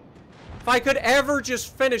kill. If I could ever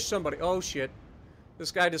just finish somebody. Oh shit.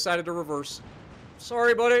 This guy decided to reverse.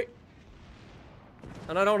 Sorry, buddy.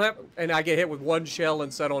 And I don't have... And I get hit with 1 shell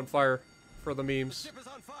and set on fire for the memes. Ship is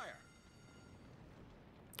on fire.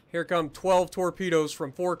 Here come 12 torpedoes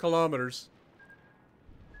from 4 kilometers.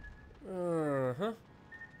 Uh-huh.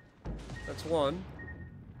 That's 1.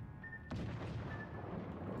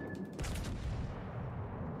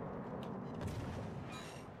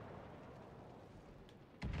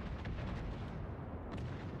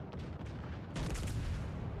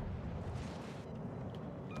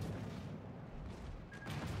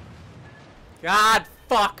 God,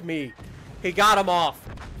 fuck me. He got him off.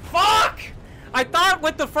 Fuck! I thought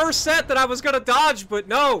with the first set that I was gonna dodge, but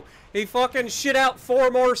no. He fucking shit out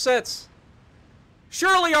 4 more sets.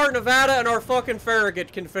 Surely our Nevada and our fucking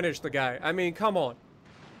Farragut can finish the guy. I mean, come on.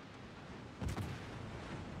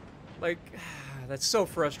 Like, that's so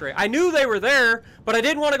frustrating. I knew they were there, but I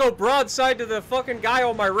didn't want to go broadside to the fucking guy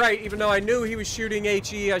on my right, even though I knew he was shooting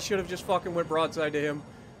HE. I should have just fucking went broadside to him.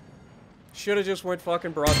 Should have just went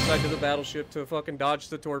fucking broadside to the battleship to fucking dodge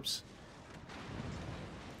the torps.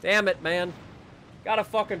 Damn it, man. Gotta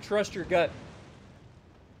fucking trust your gut.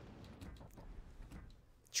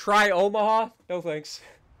 Try Omaha? No thanks.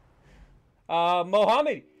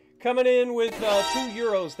 Mohammed coming in with 2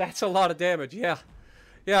 euros. That's a lot of damage, yeah.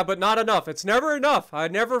 Yeah, but not enough. It's never enough. I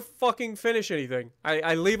never fucking finish anything.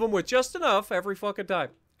 I leave them with just enough every fucking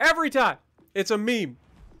time. Every time. It's a meme.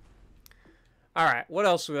 Alright, what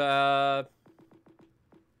else? Could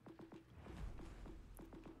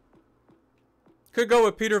go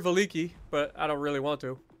with Peter Veliki, but I don't really want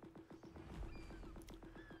to.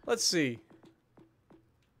 Let's see.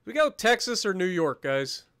 We go Texas or New York,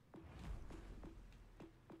 guys?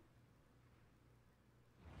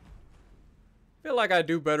 I feel like I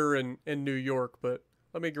do better in New York, but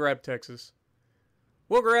let me grab Texas.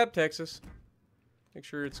 We'll grab Texas. Make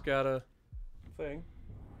sure it's got a thing.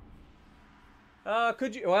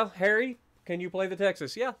 Could you... Well, Harry, can you play the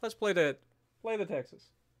Texas? Yeah, let's play the Texas.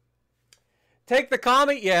 Take the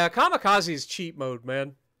Kami. Yeah, Kamikaze is cheat mode,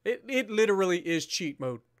 man. It literally is cheat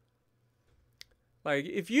mode. Like,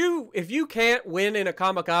 if you can't win in a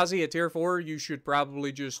Kamikaze at Tier 4, you should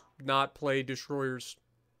probably just not play destroyers.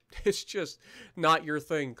 It's just not your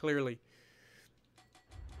thing, clearly.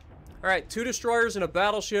 Alright, 2 destroyers and a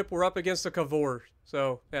battleship. We're up against a Cavour.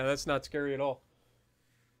 So, yeah, that's not scary at all.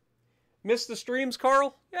 Miss the streams,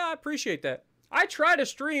 Carl? Yeah, I appreciate that. I try to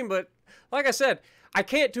stream, but like I said, I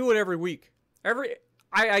can't do it every week.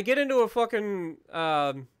 I get into a fucking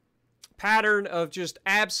pattern of just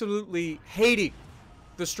absolutely hating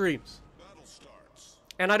the streams.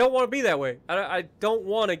 And I don't want to be that way. I don't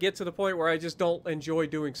want to get to the point where I just don't enjoy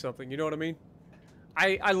doing something. You know what I mean?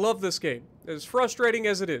 I love this game. As frustrating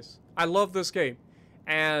as it is, I love this game.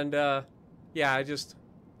 And, yeah,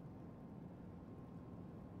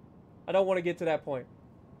 I don't want to get to that point.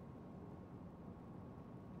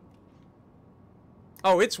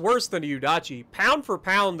 Oh, it's worse than a Udachi. Pound for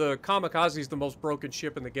pound, the Kamikaze is the most broken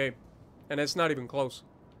ship in the game. And it's not even close.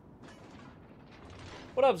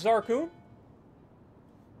 What up, Zarkun?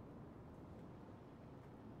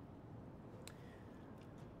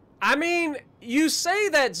 I mean, you say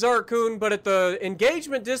that, Zarkun, but at the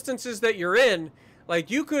engagement distances that you're in,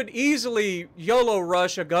 like, you could easily YOLO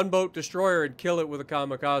rush a gunboat destroyer and kill it with a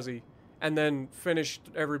kamikaze, and then finish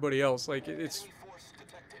everybody else. Like, it's...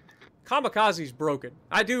 Kamikaze's broken.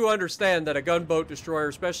 I do understand that a gunboat destroyer,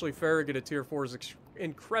 especially Farragut at Tier 4, is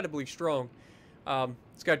incredibly strong.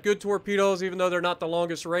 It's got good torpedoes, even though they're not the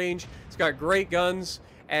longest range. It's got great guns,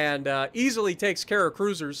 and easily takes care of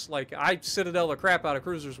cruisers. Like, I Citadel the crap out of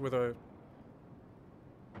cruisers with a...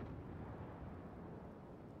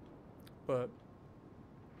 But...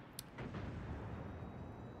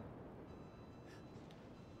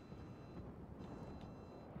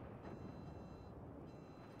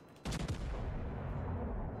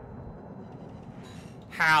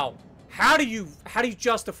 How? How do you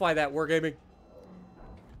justify that, Wargaming?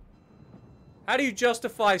 How do you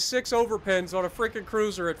justify 6 overpins on a freaking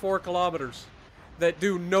cruiser at 4 kilometers that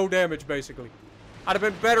do no damage, basically? I'd have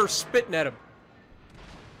been better spitting at him.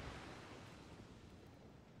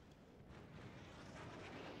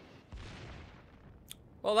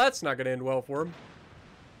 Well, that's not going to end well for him.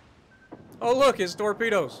 Oh, look, his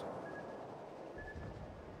torpedoes.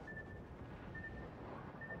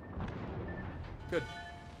 Good.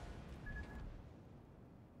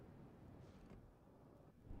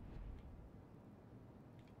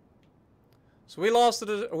 So we lost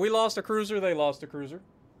a cruiser, they lost a cruiser.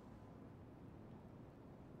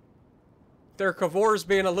 Their Kavor's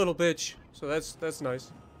being a little bitch, so that's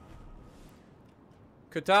nice.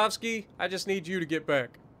 Kotovsky, I just need you to get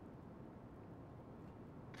back.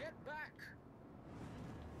 Get back!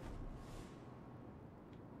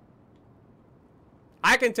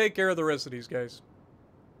 I can take care of the rest of these guys,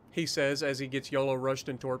 he says as he gets YOLO rushed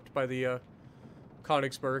and torped by the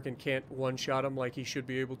Königsberg and can't one-shot him like he should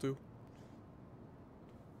be able to.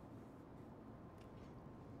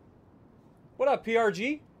 What up,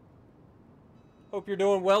 PRG? Hope you're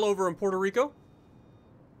doing well over in Puerto Rico.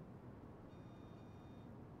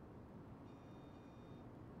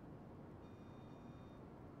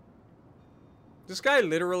 This guy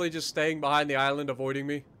literally just staying behind the island, avoiding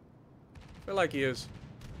me. I feel like he is.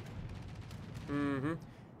 Mm-hmm.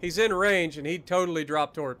 He's in range, and he'd totally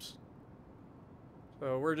drop torps.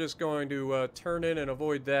 So we're just going to turn in and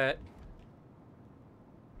avoid that.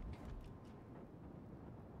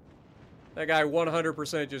 That guy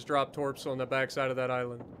 100% just dropped torps on the backside of that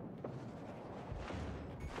island.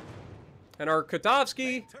 And our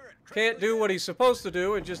Kotovsky can't do what he's supposed to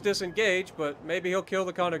do and just disengage, but maybe he'll kill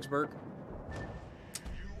the Königsberg.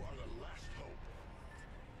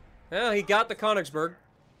 Well, he got the Königsberg.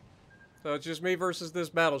 So it's just me versus this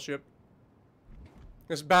battleship.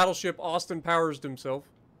 This battleship Austin Powers himself.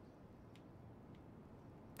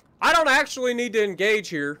 I don't actually need to engage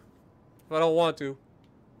here if I don't want to.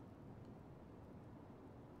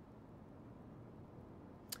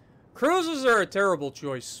 Cruises are a terrible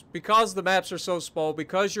choice because the maps are so small,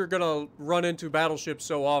 because you're going to run into battleships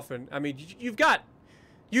so often. I mean, you've got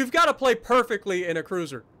to play perfectly in a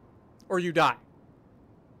cruiser or you die.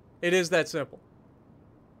 It is that simple.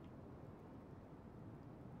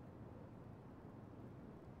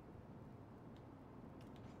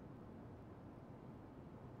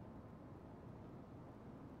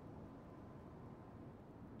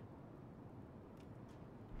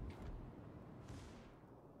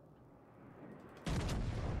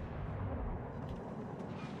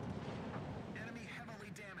 Enemy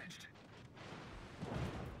heavily damaged.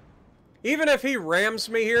 Even if he rams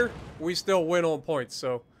me here, we still win on points,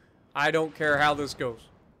 so I don't care how this goes.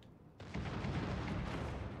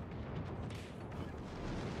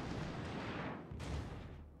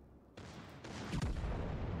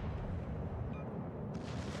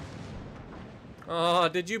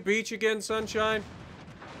 Did you beach again, Sunshine?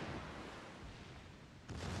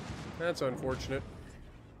 That's unfortunate.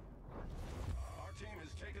 Our team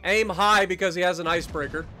has taken Aim high because he has an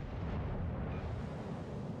icebreaker.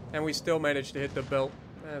 And we still managed to hit the belt.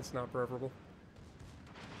 That's not preferable.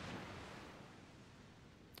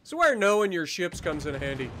 So where knowing your ships comes in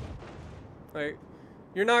handy. Like,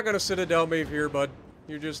 you're not going to Citadel me here, bud.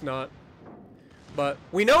 You're just not. But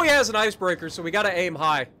we know he has an icebreaker, so we got to aim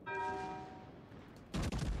high.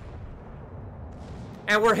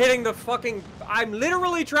 And we're hitting the fucking... I'm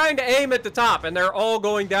literally trying to aim at the top, and they're all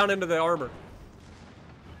going down into the armor.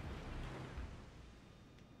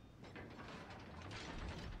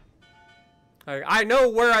 I know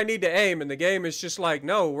where I need to aim, and the game is just like,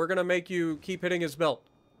 no, we're going to make you keep hitting his belt.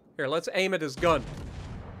 Here, let's aim at his gun.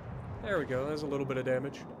 There we go. There's a little bit of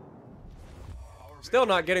damage. Still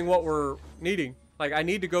not getting what we're needing. Like, I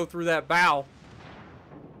need to go through that bow.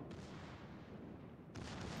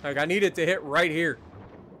 Like, I need it to hit right here.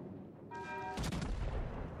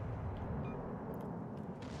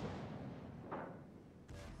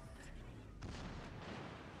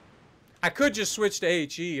 I could just switch to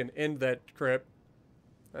AHE and end that crap.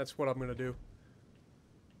 That's what I'm going to do.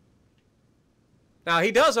 Now,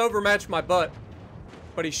 he does overmatch my butt,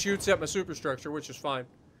 but he shoots at my superstructure, which is fine.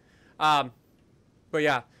 But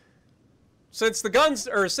yeah, since the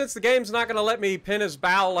game's not going to let me pin his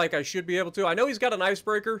bow like I should be able to, I know he's got an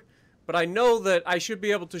icebreaker, but I know that I should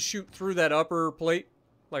be able to shoot through that upper plate,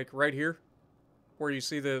 like right here, where you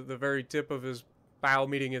see the very tip of his bow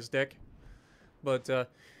meeting his deck. But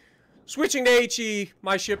switching to HE,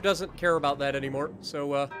 my ship doesn't care about that anymore,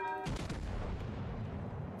 so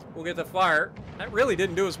we'll get the fire. That really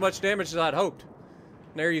didn't do as much damage as I'd hoped.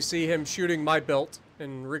 And there you see him shooting my belt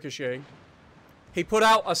and ricocheting. He put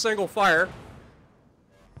out a single fire.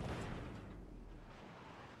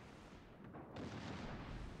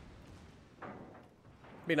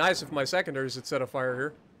 Be nice if my secondaries had set a fire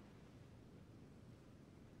here.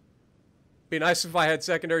 Be nice if I had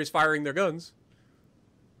secondaries firing their guns.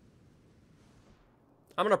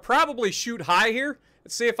 I'm going to probably shoot high here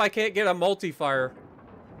and see if I can't get a multi-fire.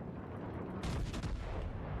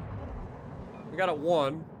 We got a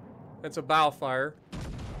 1. That's a bow fire.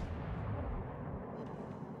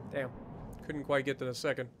 Damn. Couldn't quite get to the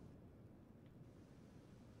second.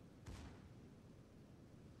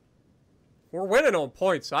 We're winning on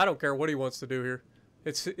points. I don't care what he wants to do here.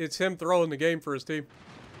 It's him throwing the game for his team.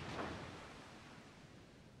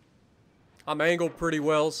 I'm angled pretty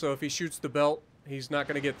well, so if he shoots the belt, he's not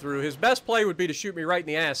going to get through. His best play would be to shoot me right in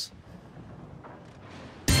the ass.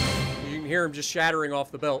 You can hear him just shattering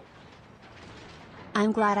off the belt.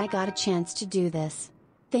 I'm glad I got a chance to do this.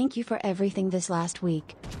 Thank you for everything this last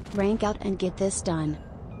week. Rank out and get this done.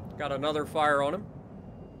 Got another fire on him.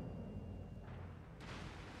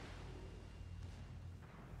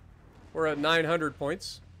 We're at 900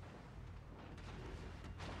 points.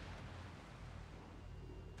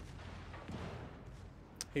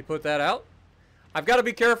 He put that out. I've got to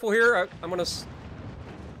be careful here. I'm going to...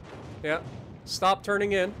 Yeah. Stop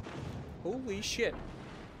turning in. Holy shit.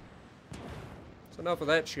 That's enough of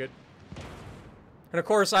that shit. And of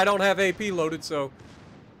course, I don't have AP loaded, so...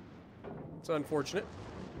 It's unfortunate.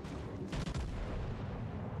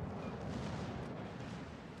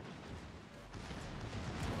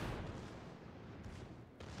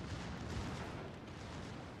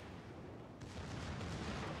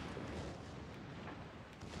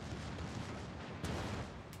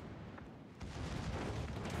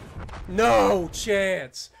 No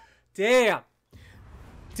chance. Damn.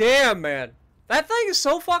 Damn, man. That thing is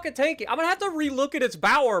so fucking tanky. I'm gonna have to relook at its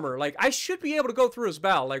bow armor. Like, I should be able to go through his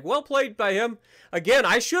bow. Like, well played by him. Again,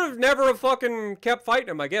 I should have never have fucking kept fighting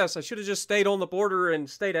him, I guess. I should have just stayed on the border and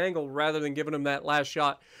stayed angled rather than giving him that last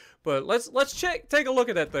shot. But let's take a look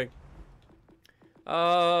at that thing.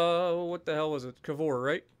 What the hell was it? Cavor,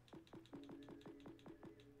 right?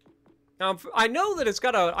 Now, I know that it's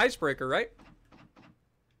got an icebreaker, right?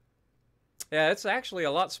 Yeah, it's actually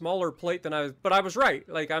a lot smaller plate than but I was right.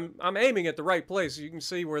 Like, I'm aiming at the right place. You can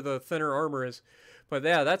see where the thinner armor is. But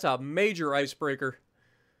yeah, that's a major icebreaker.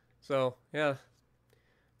 So, yeah.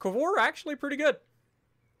 Cavor actually pretty good.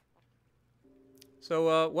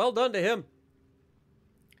 So, well done to him.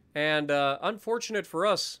 And, unfortunate for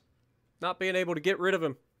us, not being able to get rid of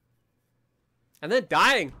him. And then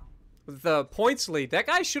dying with the points lead. That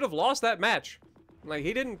guy should have lost that match. Like,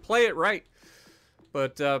 he didn't play it right.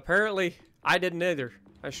 But, apparently... I didn't either.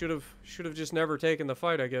 I should have just never taken the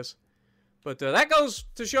fight, I guess. But that goes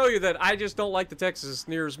to show you that I just don't like the Texas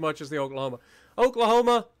near as much as the Oklahoma.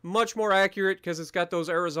 Oklahoma, much more accurate because it's got those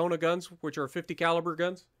Arizona guns, which are 50 caliber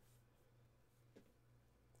guns.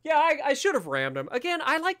 Yeah, I should have rammed him. Again,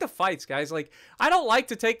 I like the fights, guys. Like, I don't like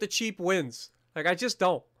to take the cheap wins. Like, I just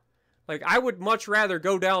don't. Like, I would much rather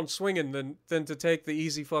go down swinging than to take the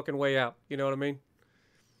easy fucking way out. You know what I mean?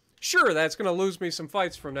 Sure, that's going to lose me some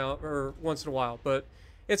fights from now, or once in a while, but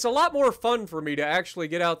it's a lot more fun for me to actually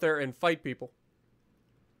get out there and fight people.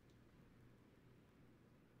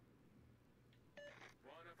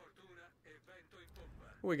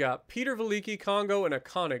 We got Peter Veliki, Congo, and a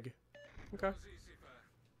Koenig. Okay.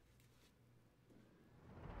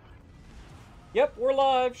 Yep, we're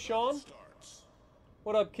live, Sean.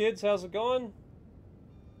 What up, kids? How's it going?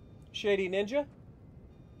 Shady Ninja.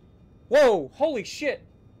 Whoa, holy shit.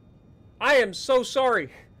 I am so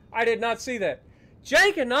sorry. I did not see that.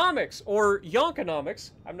 Jankonomics or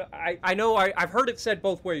Yonkonomics. I know I've heard it said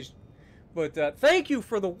both ways. But thank you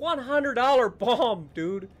for the $100 bomb,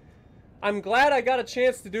 dude. I'm glad I got a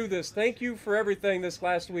chance to do this. Thank you for everything this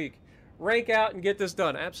last week. Rank out and get this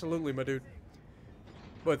done. Absolutely, my dude.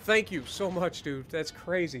 But thank you so much, dude. That's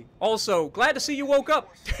crazy. Also, glad to see you woke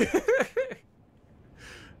up.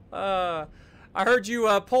 I heard you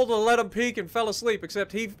pulled a let him peek and fell asleep,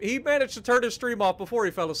 except he managed to turn his stream off before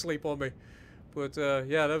he fell asleep on me. But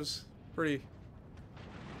yeah, that was pretty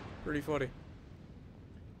funny.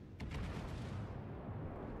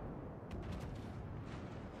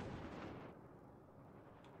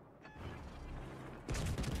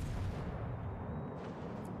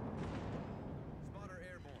 Spotter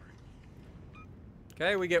airborne.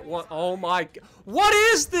 Okay, we get one. Oh my. What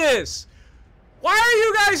is this? Why are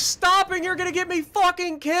you guys stopping? You're gonna get me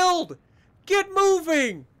fucking killed. Get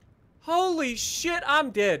moving. Holy shit, I'm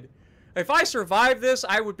dead. If I survive this,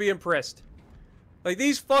 I would be impressed. Like,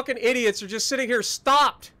 these fucking idiots are just sitting here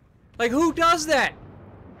stopped. Like, who does that?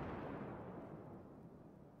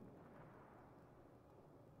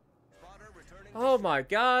 Spotter returning. Oh my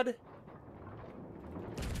god.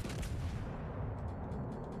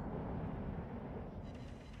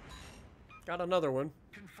 Got another one.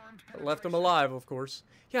 Confirmed Left him alive, of course.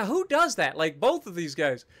 Yeah, who does that? Like, both of these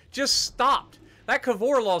guys just stopped. That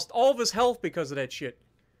Kavor lost all of his health because of that shit.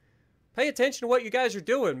 Pay attention to what you guys are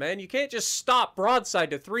doing, man. You can't just stop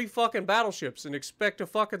broadside to 3 fucking battleships and expect to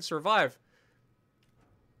fucking survive.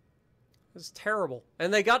 This is terrible.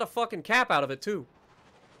 And they got a fucking cap out of it, too.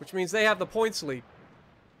 Which means they have the points lead.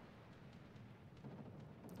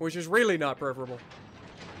 Which is really not preferable.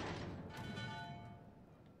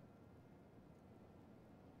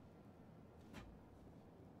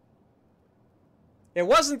 It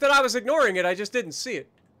wasn't that I was ignoring it, I just didn't see it.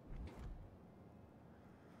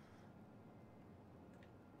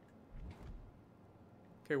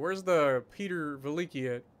 Okay, where's the Peter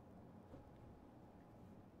Veliki at?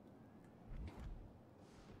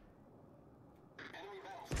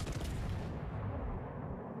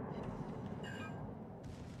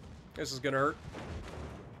 This is gonna hurt.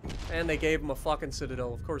 And they gave him a fucking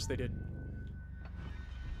citadel. Of course they did.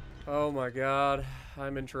 Oh my god.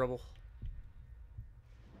 I'm in trouble.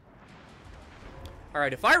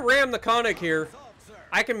 Alright, if I ram the Conic here,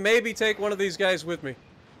 I can maybe take one of these guys with me.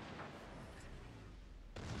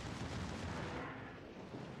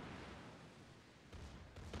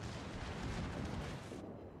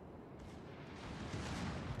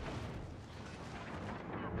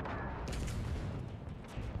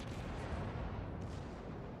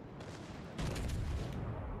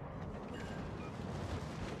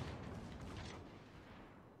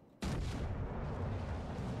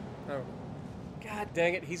 Oh. God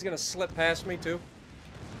dang it, he's gonna slip past me too.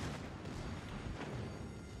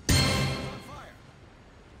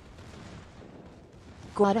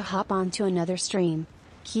 Gotta hop onto another stream.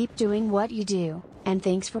 Keep doing what you do, and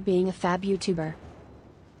thanks for being a fab YouTuber.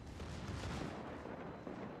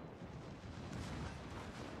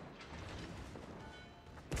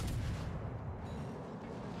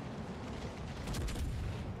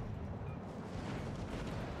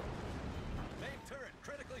 Main turret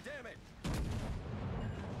critically damaged.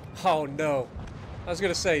 Oh no. I was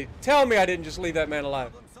gonna say, tell me I didn't just leave that man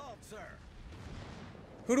alive. Problem solved, sir.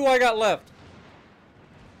 Who do I got left?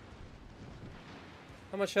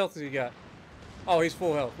 How much health has he got? Oh, he's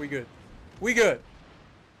full health. We good. We good.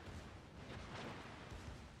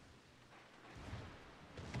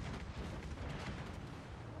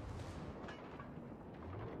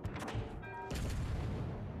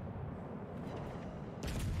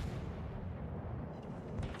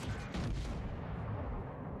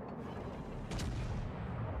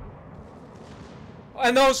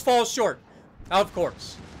 And those fall short. Of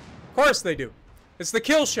course. Of course they do. It's the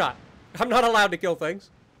kill shot. I'm not allowed to kill things.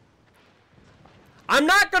 I'm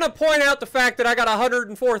not going to point out the fact that I got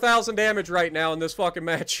 104,000 damage right now in this fucking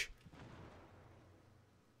match.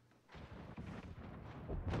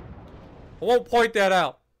 I won't point that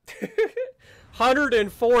out.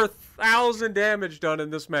 104,000 damage done in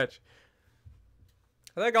this match.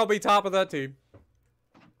 I think I'll be top of that team.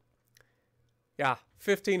 Yeah,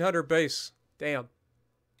 1,500 base. Damn.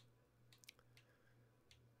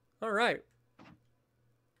 All right.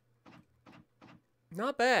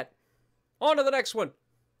 Not bad. On to the next one.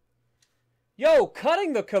 Yo,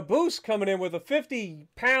 cutting the caboose coming in with a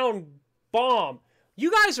 50-pound bomb. You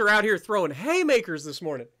guys are out here throwing haymakers this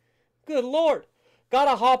morning. Good lord.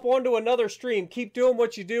 Gotta hop onto another stream. Keep doing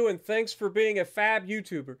what you do, and thanks for being a fab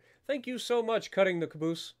YouTuber. Thank you so much, cutting the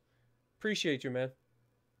caboose. Appreciate you, man.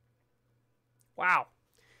 Wow.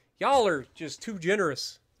 Y'all are just too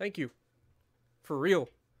generous. Thank you. For real.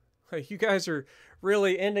 You guys are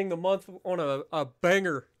really ending the month on a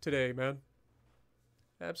banger today, man.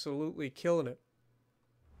 Absolutely killing it.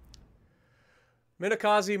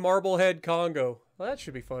 Minakazi, Marblehead, Congo. Well, that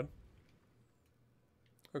should be fun.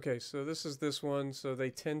 Okay, so this is this one, so they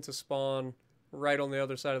tend to spawn right on the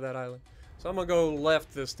other side of that island. So I'm going to go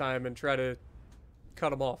left this time and try to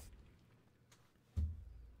cut him off.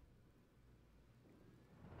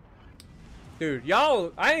 Dude,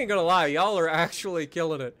 y'all, I ain't gonna lie, y'all are actually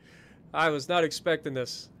killing it. I was not expecting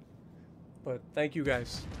this. But thank you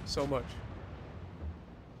guys so much.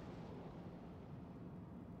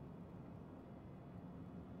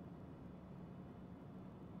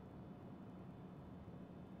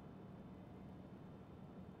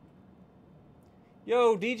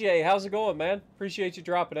 Yo, DJ, how's it going, man? Appreciate you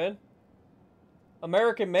dropping in.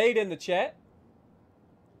 American Made in the chat.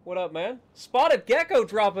 What up, man? Spotted Gecko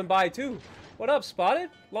dropping by, too. What up, Spotted?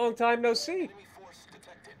 Long time no see. Enemy force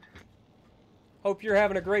detected. Hope you're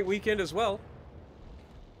having a great weekend as well.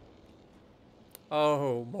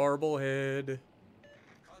 Oh, Marblehead.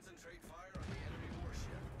 Concentrate fire on the enemy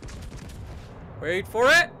warship. Wait for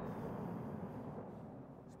it.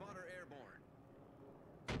 Spotter airborne.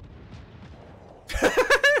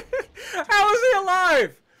 How is he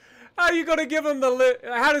alive? How are you gonna give him the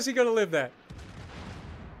how is he gonna live that?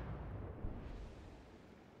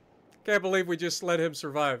 Can't believe we just let him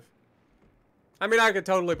survive. I mean, I could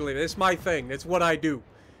totally believe it. It's my thing. It's what I do.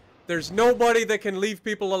 There's nobody that can leave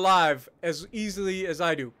people alive as easily as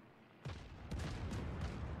I do.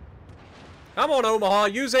 Come on, Omaha.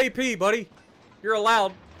 Use AP, buddy. You're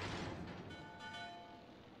allowed.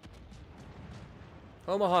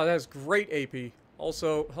 Omaha has great AP.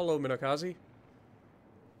 Also, hello, Minakazi.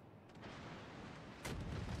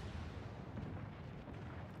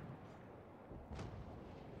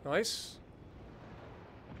 Nice.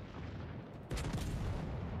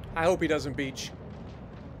 I hope he doesn't beach.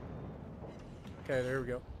 Okay, there we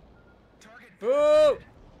go. Boo!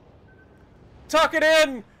 Tuck it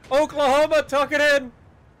in! Oklahoma, tuck it in!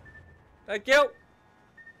 Thank you!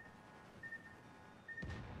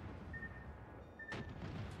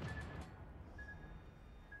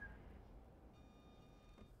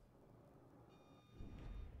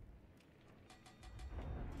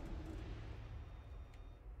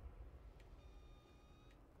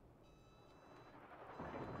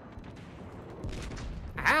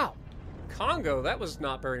 Ow! Congo, that was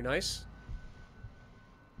not very nice.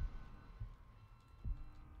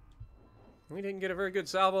 We didn't get a very good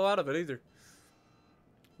salvo out of it either.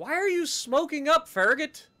 Why are you smoking up,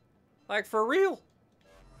 Farragut? Like, for real?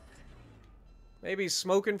 Maybe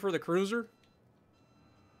smoking for the cruiser?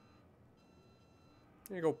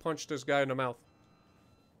 I'm gonna go punch this guy in the mouth.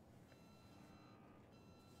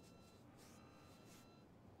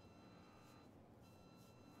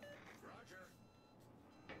 Roger.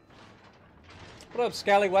 What up,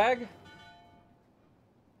 Scallywag?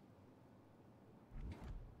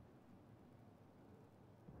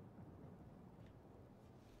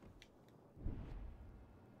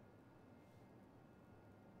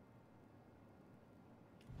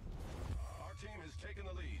 Our team has taken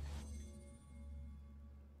the lead.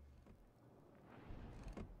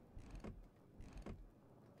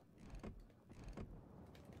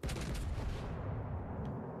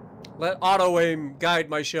 Let auto-aim guide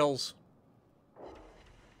my shells.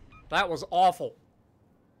 That was awful.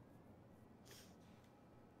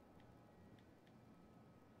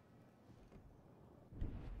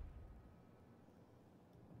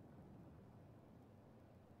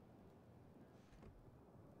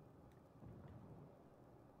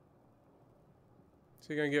 Is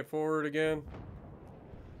he gonna get forward again?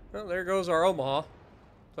 Well, there goes our Omaha.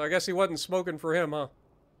 So I guess he wasn't smoking for him, huh?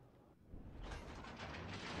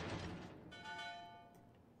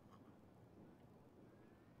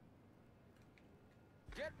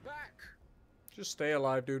 Get back. Just stay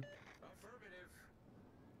alive, dude. Affirmative.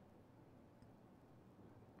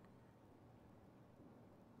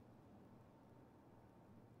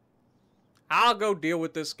 I'll go deal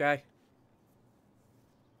with this guy.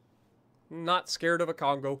 Not scared of a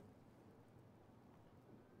Congo.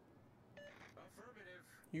 Affirmative.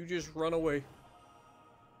 You just run away.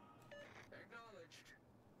 Acknowledged.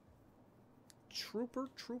 Trooper,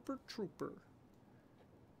 trooper, trooper.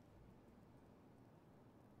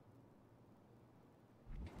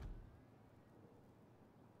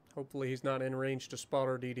 Hopefully he's not in range to spot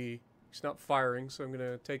our DD. He's not firing, so I'm going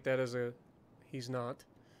to take that as a he's not.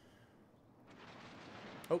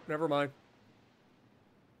 Oh, never mind.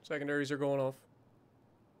 Secondaries are going off.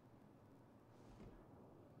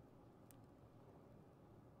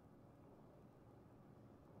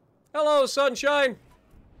 Hello, sunshine!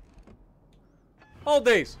 Hold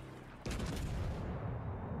these.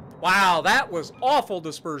 Wow, that was awful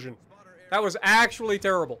dispersion. That was actually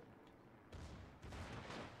terrible.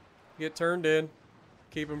 Get turned in.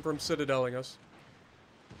 Keep him from citadeling us.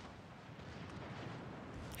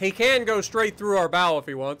 He can go straight through our bow if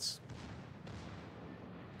he wants.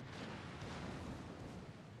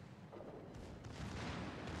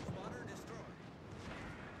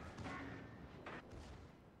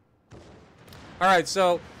 Alright,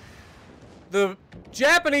 so the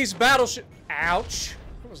Japanese battleship... Ouch.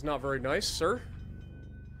 That was not very nice, sir.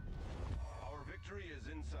 Our victory is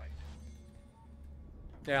in sight.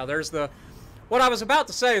 Yeah, there's the... What I was about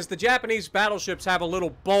to say is the Japanese battleships have a little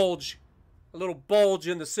bulge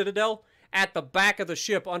in the citadel at the back of the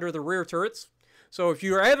ship under the rear turrets. So if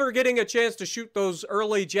you're ever getting a chance to shoot those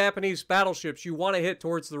early Japanese battleships, you want to hit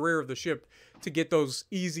towards the rear of the ship to get those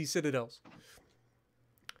easy citadels.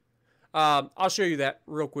 I'll show you that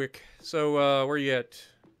real quick. So, where you at?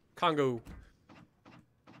 Congo.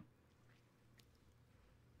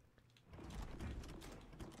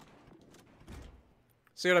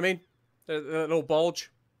 See what I mean? The little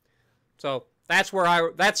bulge. So that's where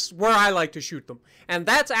I like to shoot them, and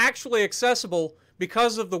that's actually accessible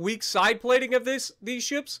because of the weak side plating of these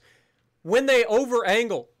ships. When they over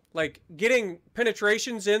angle, like getting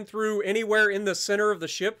penetrations in through anywhere in the center of the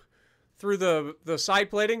ship through the side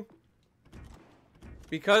plating,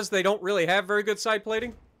 because they don't really have very good side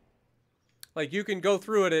plating. Like you can go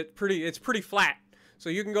through it at it's pretty flat, so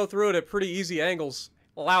you can go through it at pretty easy angles,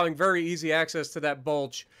 allowing very easy access to that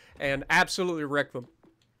bulge and absolutely wreck them.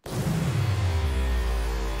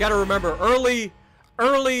 Got to remember, early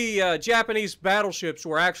Japanese battleships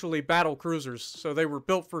were actually battle cruisers, so they were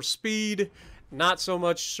built for speed, not so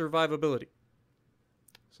much survivability.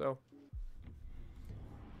 So,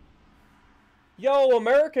 yo,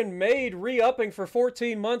 American Made re-upping for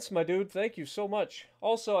 14 months, my dude. Thank you so much.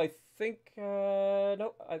 Also, I think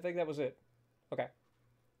no, I think that was it. Okay.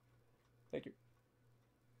 Thank you.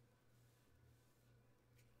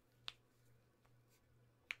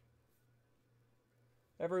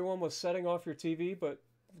 Everyone was setting off your TV, but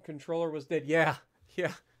the controller was dead. Yeah,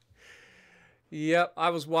 yeah. Yep,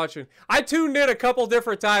 I was watching. I tuned in a couple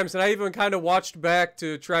different times, and I even kind of watched back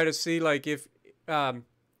to try to see like if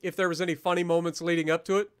there was any funny moments leading up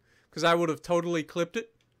to it, because I would have totally clipped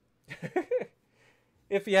it.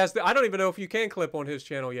 If he has I don't even know if you can clip on his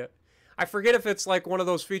channel yet. I forget if it's like one of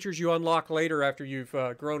those features you unlock later after you've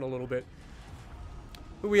grown a little bit.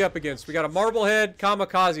 Who we up against? We got a Marblehead,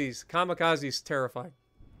 Kamikazes. Kamikazes terrifying.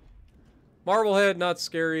 Marblehead, not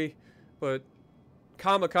scary, but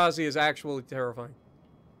Kamikaze is actually terrifying.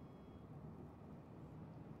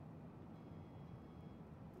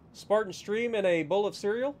 Spartan stream and a bowl of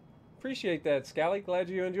cereal? Appreciate that, Scally. Glad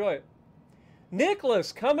you enjoy it.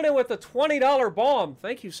 Nicholas coming in with a $20 bomb.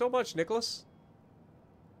 Thank you so much, Nicholas.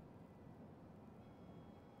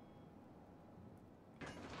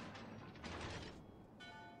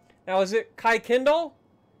 Now, is it Kuykendall?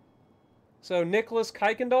 So, Nicholas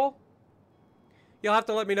Kuykendall? You'll have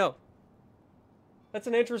to let me know. That's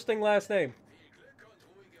an interesting last name.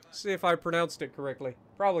 See if I pronounced it correctly.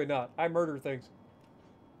 Probably not. I murder things.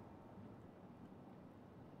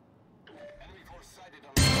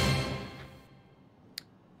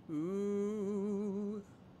 Ooh.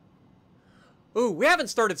 Ooh, we haven't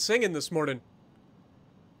started singing this morning.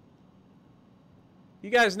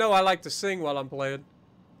 You guys know I like to sing while I'm playing.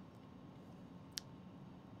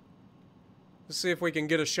 Let's see if we can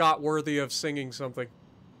get a shot worthy of singing something.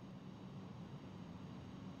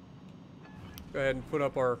 Go ahead and put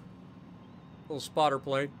up our little spotter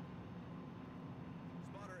plane.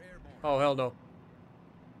 Spotter airborne. Oh, hell no.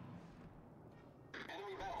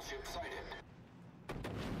 Enemy battleship sighted.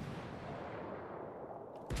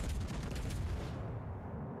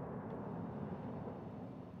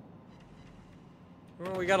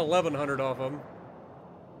 Well, we got 1,100 off of them.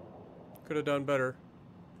 Could have done better.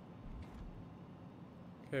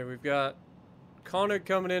 Okay, we've got Koenig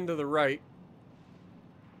coming in to the right.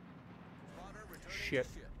 Spotter returning Shit.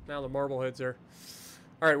 to ship. Now the Marblehead's there.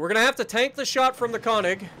 Alright, we're going to have to tank the shot from the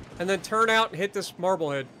Koenig and then turn out and hit this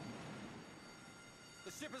Marblehead.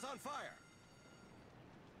 The ship is on fire.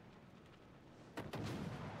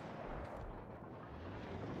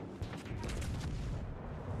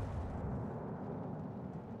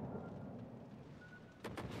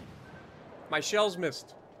 My shells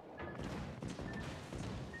missed.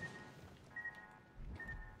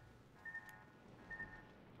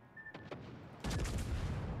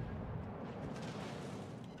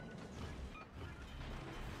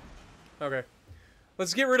 Okay.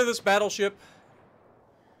 Let's get rid of this battleship.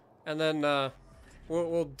 And then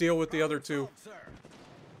we'll deal with the other two. Sir.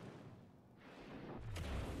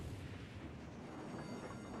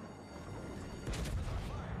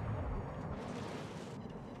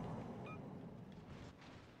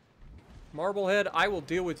 Marblehead, I will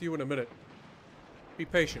deal with you in a minute. Be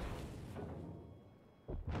patient.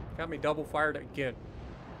 Got me double fired again.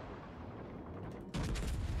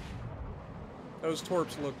 Those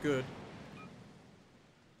torps look good.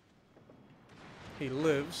 He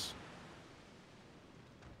lives.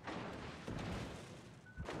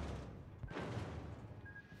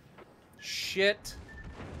 shit.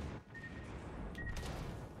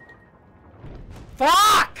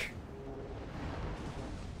 Fuck!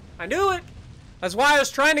 I knew it. That's why I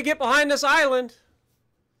was trying to get behind this island.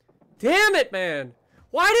 Damn it, man.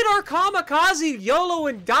 Why did our kamikaze YOLO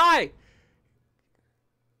and die?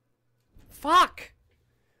 Fuck.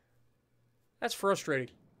 That's frustrating.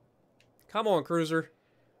 Come on, cruiser.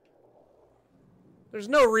 There's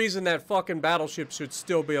no reason that fucking battleship should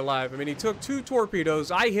still be alive. I mean, he took 2 torpedoes.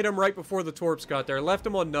 I hit him right before the torps got there. Left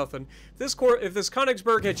him on nothing. If this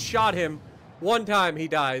Königsberg had shot him one time, he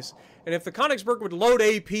dies. And if the Königsberg would load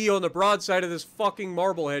AP on the broadside of this fucking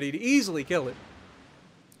Marblehead, he'd easily kill it.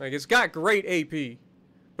 Like, it's got great AP.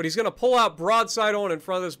 But he's going to pull out broadside on in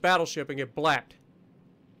front of this battleship and get blacked.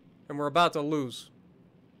 And we're about to lose.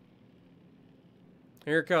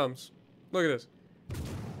 Here it comes. Look at this.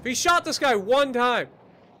 If he shot this guy one time,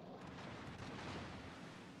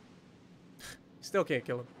 still can't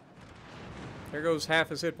kill him. There goes half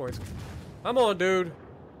his hit points. Come on, dude.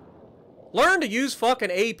 Learn to use fucking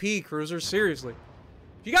AP, cruisers. Seriously.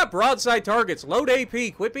 If you got broadside targets, load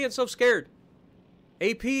AP. Quit being so scared.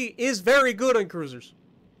 AP is very good on cruisers.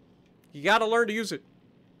 You gotta learn to use it.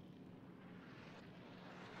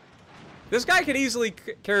 This guy could easily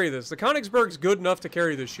carry this. The Königsberg's good enough to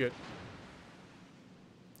carry this shit.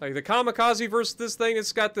 Like, the kamikaze versus this thing,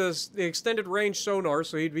 it's got the extended range sonar,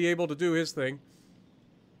 so he'd be able to do his thing.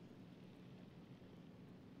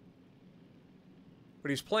 But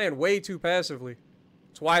he's playing way too passively.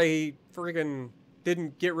 That's why he freaking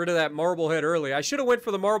didn't get rid of that Marblehead early. I should have went for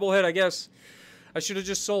the Marblehead, I guess. I should have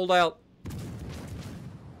just sold out.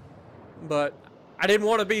 But I didn't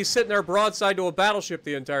want to be sitting there broadside to a battleship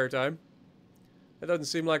the entire time. That doesn't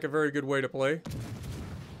seem like a very good way to play.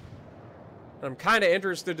 I'm kind of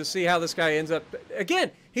interested to see how this guy ends up.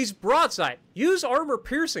 Again, he's broadside. Use armor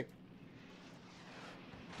piercing.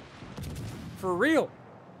 For real.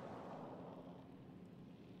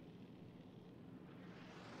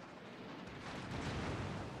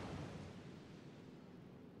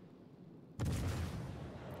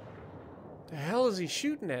 The hell is he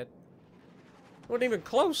shooting at? Wasn't even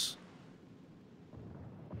close.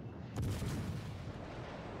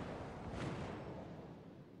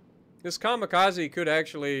 This kamikaze could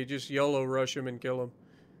actually just YOLO rush him and kill him.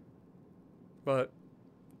 But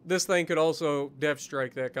this thing could also def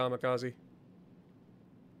strike that kamikaze.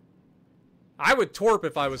 I would torp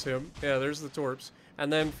if I was him. Yeah, there's the torps.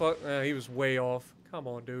 And then fuck, he was way off. Come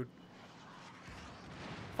on, dude.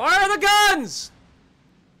 Fire the guns!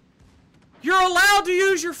 You're allowed to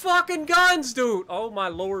use your fucking guns, dude! Oh my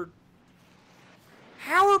lord.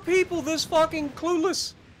 How are people this fucking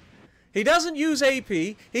clueless? He doesn't use AP.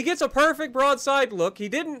 He gets a perfect broadside look. He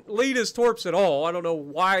didn't lead his torps at all. I don't know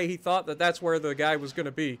why he thought that that's where the guy was going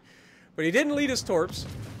to be. But he didn't lead his torps.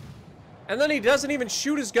 And then he doesn't even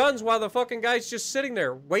shoot his guns while the fucking guy's just sitting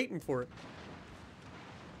there waiting for it.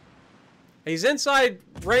 He's inside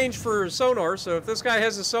range for sonar, so if this guy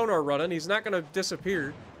has a sonar running, he's not going to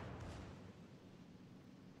disappear.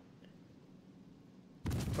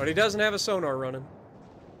 But he doesn't have a sonar running.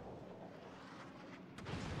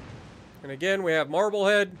 And again, we have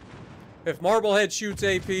Marblehead. If Marblehead shoots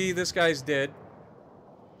AP, this guy's dead.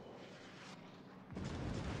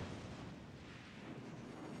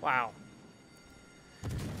 Wow.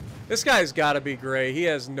 This guy's gotta be gray. He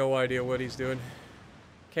has no idea what he's doing.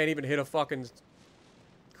 Can't even hit a fucking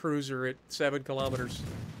cruiser at 7 kilometers.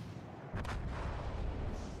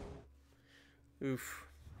 Oof.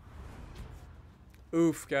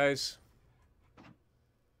 Oof, guys.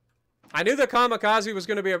 I knew the kamikaze was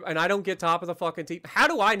going to be and I don't get top of the fucking team. How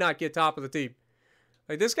do I not get top of the team?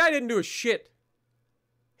 Like, this guy didn't do a shit.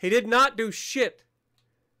 He did not do shit.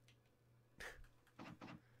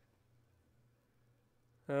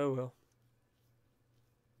 Oh, well.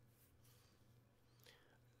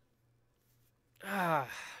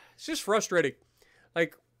 It's just frustrating.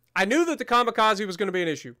 Like, I knew that the kamikaze was going to be an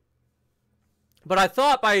issue. But I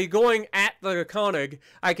thought by going at the König,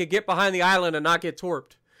 I could get behind the island and not get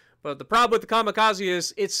torped. But the problem with the kamikaze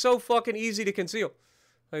is it's so fucking easy to conceal.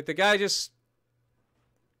 Like, the guy just...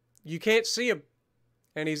 You can't see him.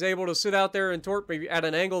 And he's able to sit out there and torp me at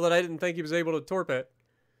an angle that I didn't think he was able to torp at.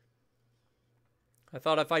 I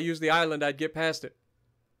thought if I used the island, I'd get past it.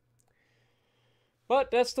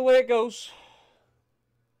 But that's the way it goes.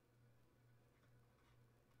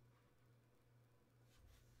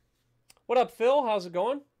 What up, Phil? How's it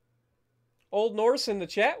going? Old Norse in the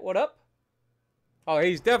chat, what up? Oh,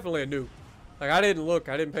 he's definitely a noob. Like, I didn't look,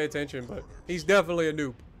 I didn't pay attention, but he's definitely a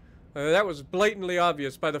noob. That was blatantly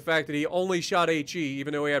obvious by the fact that he only shot HE,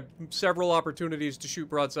 even though he had several opportunities to shoot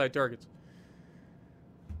broadside targets.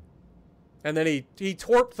 And then he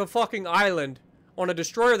torped the fucking island on a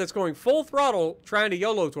destroyer that's going full throttle trying to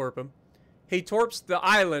YOLO torp him. He torps the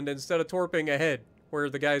island instead of torping ahead where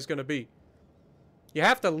the guy's going to be. You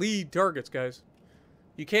have to lead targets, guys.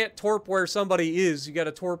 You can't torp where somebody is. You got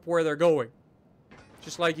to torp where they're going.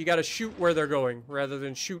 Just like you got to shoot where they're going rather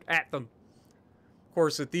than shoot at them. Of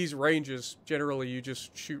course, at these ranges, generally you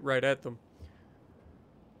just shoot right at them.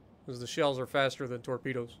 Because the shells are faster than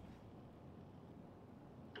torpedoes.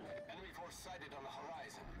 Enemy force sighted on the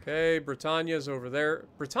horizon. Okay, Britannia's over there.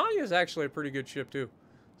 Britannia's actually a pretty good ship, too.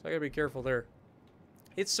 So I gotta be careful there.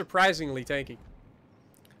 It's surprisingly tanky.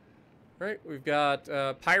 Right, we've got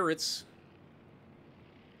pirates.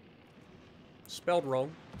 Spelled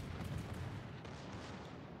wrong.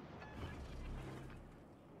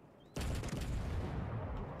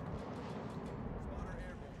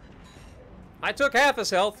 I took half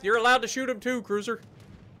his health. You're allowed to shoot him too, cruiser.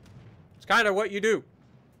 It's kind of what you do.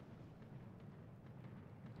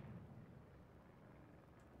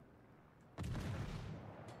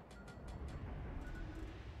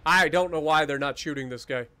 I don't know why they're not shooting this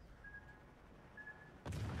guy.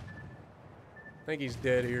 I think he's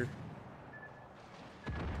dead here.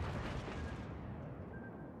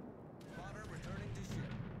 Spotter returning to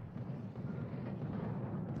ship.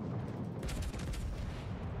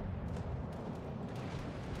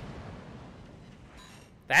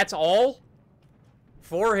 That's all?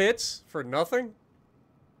 4 hits for nothing?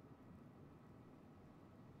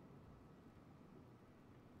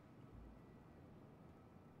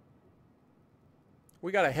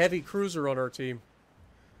 We got a heavy cruiser on our team.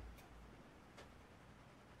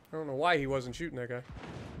 I don't know why he wasn't shooting that guy.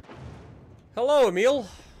 Hello, Emil.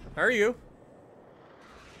 How are you?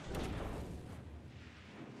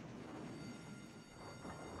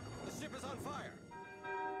 The ship is on fire.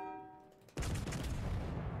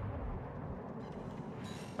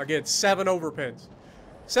 Again, 7 overpins.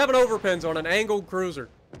 7 overpins on an angled cruiser.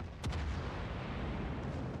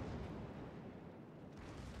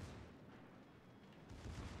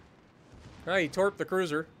 Ah, he torped the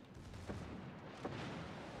cruiser.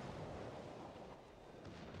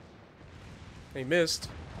 He missed.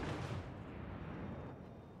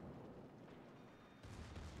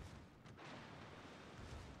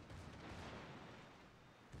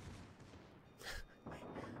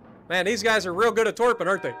 Man, these guys are real good at torping,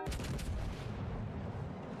 aren't they?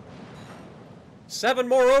 7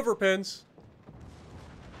 more overpins.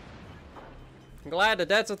 I'm glad that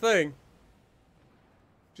that's a thing.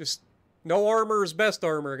 Just no armor is best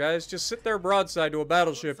armor, guys. Just sit there broadside to a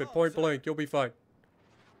battleship at point blank. You'll be fine.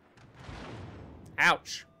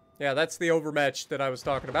 Ouch. Yeah, that's the overmatch that I was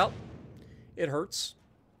talking about. It hurts.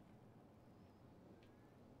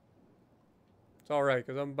 It's alright,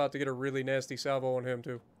 because I'm about to get a really nasty salvo on him,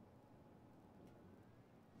 too.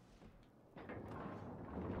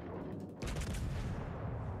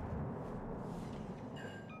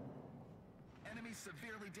 Enemy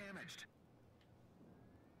severely damaged.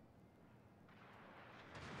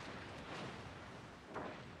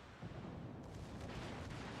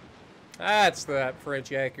 That's that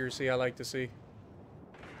French accuracy I like to see.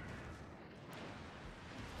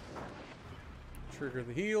 Trigger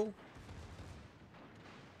the heel.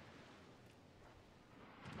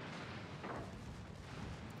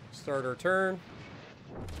 Start our turn.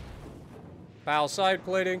 Bow side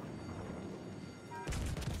plating.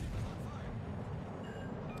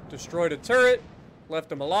 Destroyed a turret.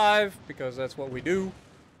 Left him alive because that's what we do.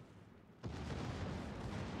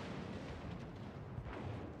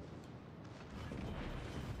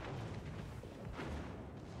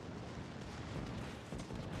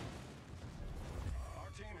 Our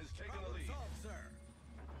team is taking the lead. Sir.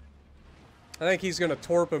 I think he's gonna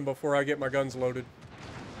torp him before I get my guns loaded.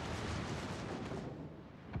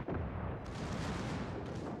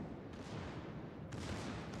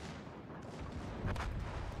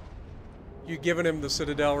 You giving him the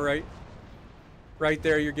Citadel, right? Right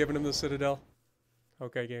there, you're giving him the Citadel.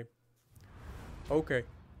 Okay, game. Okay.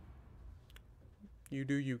 You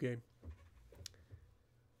do you, game.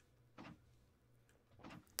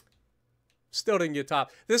 Still didn't get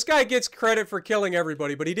top. This guy gets credit for killing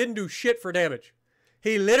everybody, but he didn't do shit for damage.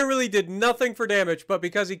 He literally did nothing for damage, but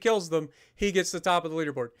because he kills them, he gets the top of the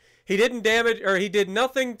leaderboard. He didn't damage, or he did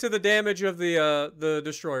nothing to the damage of the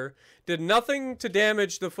destroyer. Did nothing to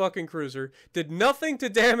damage the fucking cruiser. Did nothing to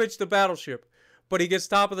damage the battleship. But he gets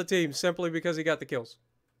top of the team simply because he got the kills.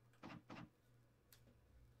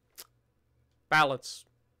 Balance.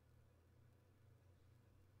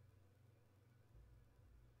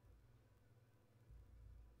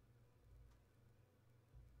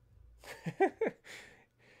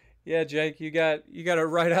 Yeah, Jake, you got to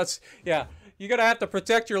right out. Yeah, you gotta have to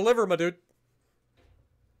protect your liver, my dude.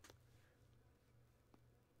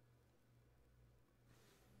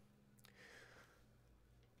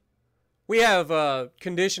 We have a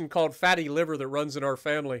condition called fatty liver that runs in our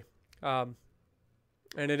family, and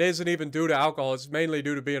it isn't even due to alcohol. It's mainly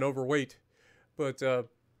due to being overweight. But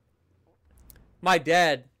my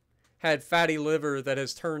dad had fatty liver that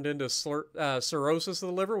has turned into cirrhosis of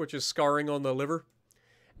the liver, which is scarring on the liver.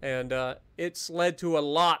 And it's led to a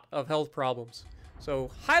lot of health problems. So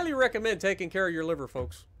highly recommend taking care of your liver,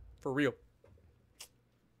 folks. For real.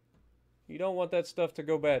 You don't want that stuff to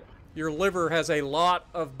go bad. Your liver has a lot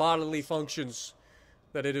of bodily functions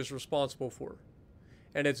that it is responsible for.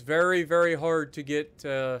 And it's very, very hard to get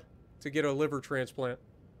a liver transplant.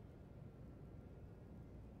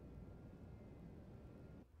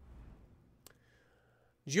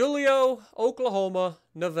 Julio, Oklahoma,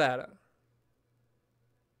 Nevada.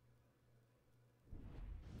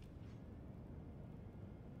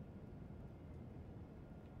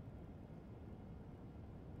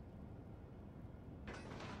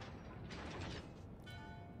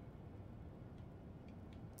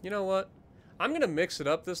 You know what? I'm going to mix it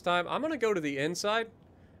up this time. I'm going to go to the inside.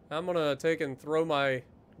 I'm going to take and throw my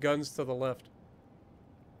guns to the left.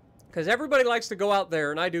 Because everybody likes to go out there,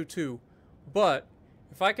 and I do too. But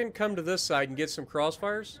if I can come to this side and get some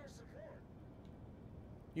crossfires...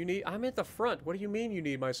 I'm at the front. What do you mean you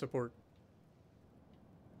need my support?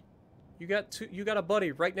 You got a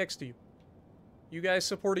buddy right next to you. You guys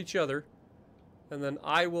support each other. And then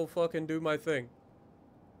I will fucking do my thing.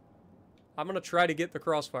 I'm going to try to get the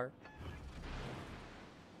crossfire.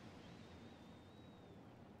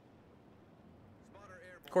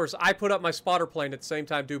 Of course, I put up my spotter plane at the same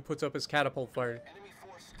time dude puts up his catapult fire. Enemy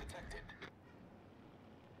force detected.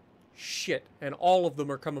 Shit. And all of them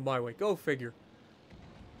are coming my way. Go figure.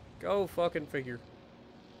 Go fucking figure.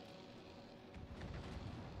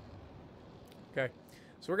 Okay.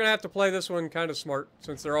 So we're going to have to play this one kind of smart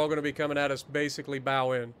since they're all going to be coming at us basically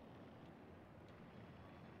bow in.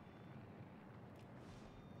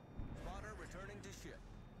 Spotter returning to ship.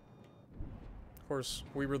 Of course,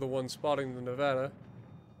 we were the ones spotting the Nevada.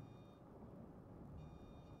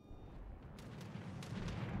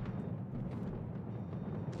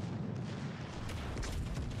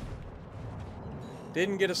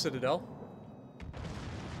 Didn't get a Citadel.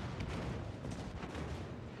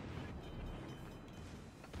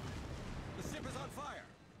 The ship is on fire.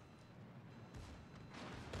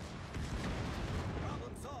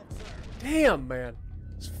 Problem solved, sir. Damn, man.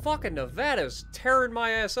 This fucking Nevada's tearing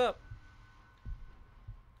my ass up.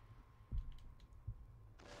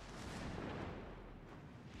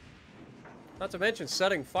 Not to mention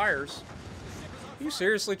setting fires. Are you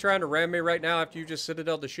seriously trying to ram me right now after you just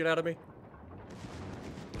Citadel'd the shit out of me?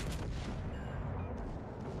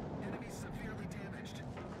 Enemy severely damaged.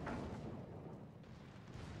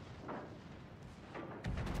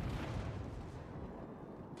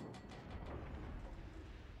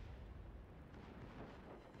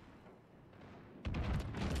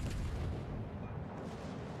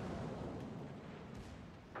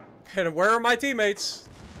 And where are my teammates?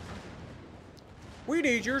 We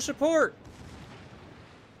need your support.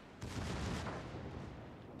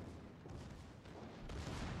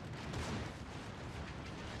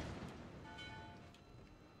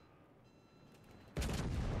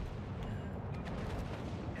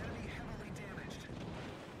 Enemy heavily damaged.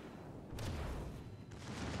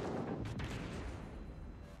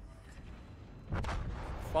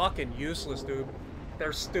 Fucking useless, dude.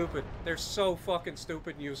 They're stupid. They're so fucking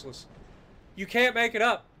stupid and useless. You can't make it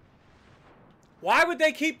up. Why would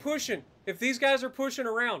they keep pushing? If these guys are pushing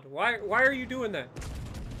around, why are you doing that?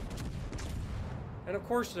 And of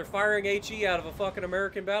course they're firing HE out of a fucking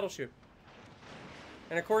American battleship.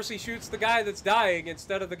 And of course he shoots the guy that's dying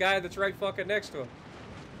instead of the guy that's right fucking next to him.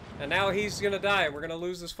 And now he's gonna die and we're gonna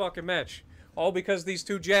lose this fucking match. All because these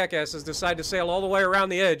two jackasses decide to sail all the way around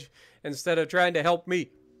the edge instead of trying to help me.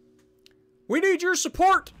 We need your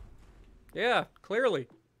support! Yeah, clearly.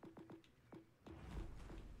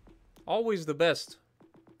 Always the best.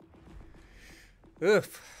 Ugh.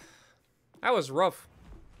 That was rough.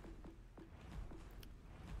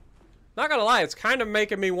 Not gonna lie, it's kind of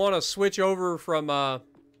making me want to switch over from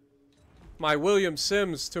my William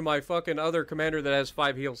Sims to my fucking other commander that has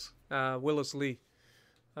 5 heals. Willis Lee.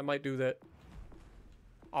 I might do that.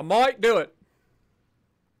 I might do it.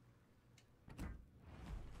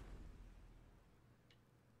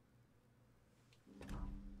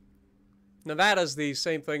 Nevada's the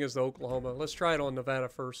same thing as the Oklahoma. Let's try it on Nevada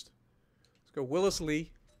first. Let's go Willis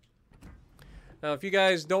Lee. Now, if you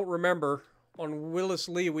guys don't remember, on Willis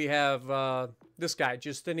Lee, we have this guy,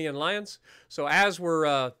 Justinian Lyons. So as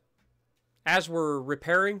we're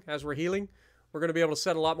repairing, as we're healing, we're going to be able to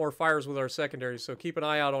set a lot more fires with our secondaries. So keep an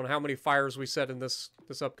eye out on how many fires we set in this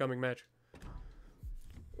upcoming match.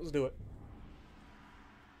 Let's do it.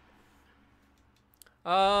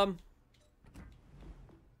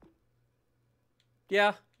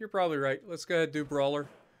 Yeah, you're probably right. Let's go ahead and do Brawler.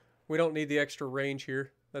 We don't need the extra range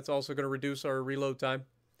here. That's also going to reduce our reload time.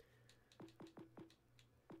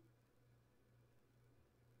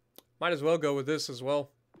 Might as well go with this as well.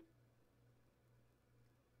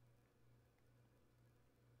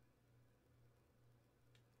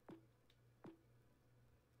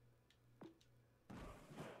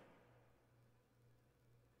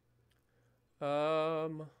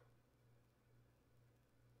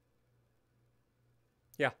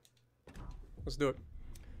 Yeah. Let's do it.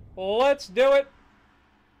 Let's do it.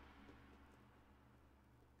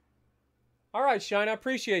 All right, Shine, I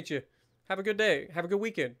appreciate you. Have a good day. Have a good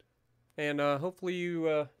weekend. And hopefully you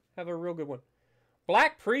have a real good one.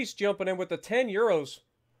 Black Priest jumping in with the 10 euros.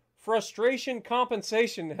 Frustration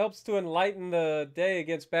compensation helps to enlighten the day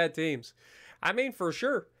against bad teams. I mean, for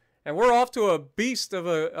sure. And we're off to a beast of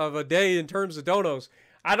a day in terms of donos.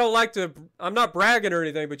 I don't like to, I'm not bragging or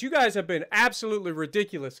anything, but you guys have been absolutely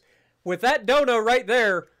ridiculous. With that dono right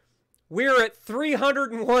there, we're at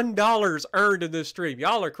 $301 earned in this stream.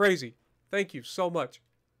 Y'all are crazy. Thank you so much.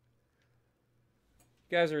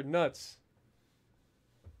 You guys are nuts.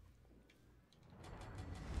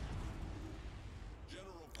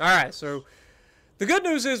 All right, so the good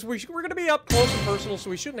news is we're going to be up close and personal, so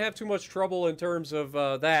we shouldn't have too much trouble in terms of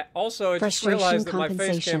that. Also, I just realized that my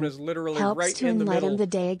face cam is literally right in the middle the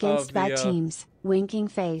day against bad teams. Winking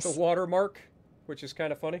face. The watermark, which is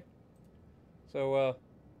kind of funny. So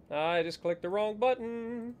I just clicked the wrong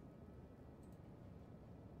button.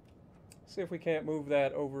 See if we can't move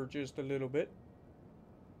that over just a little bit.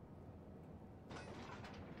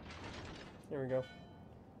 There we go.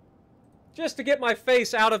 Just to get my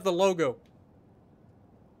face out of the logo.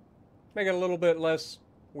 Make it a little bit less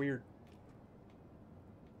weird.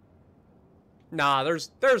 Nah,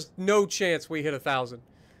 there's no chance we hit 1,000.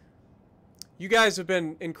 You guys have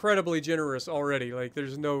been incredibly generous already. Like,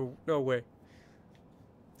 there's no way.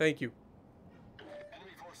 Thank you.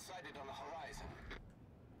 Enemy force sighted on the horizon.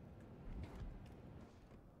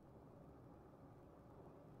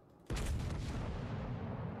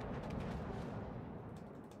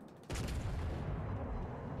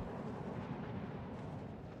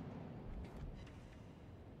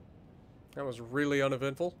 That was really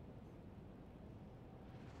uneventful.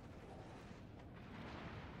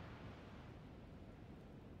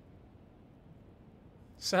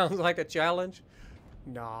 Sounds like a challenge?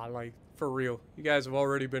 Nah, like, for real. You guys have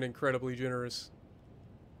already been incredibly generous.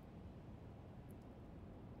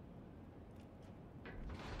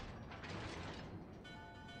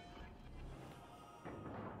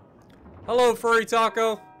 Hello, Furry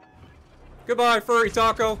Taco. Goodbye, Furry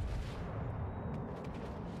Taco.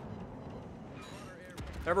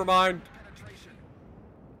 Never mind.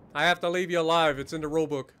 I have to leave you alive. It's in the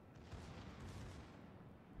rulebook.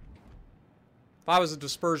 If I was a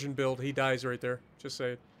dispersion build, he dies right there. Just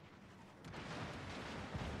say it.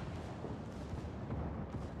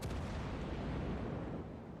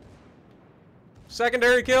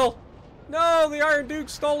 Secondary kill. No, the Iron Duke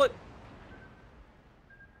stole it.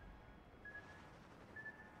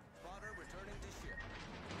 Spotter returning to ship.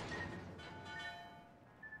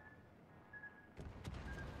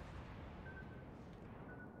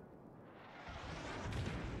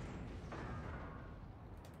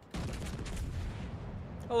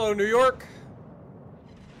 Hello, New York.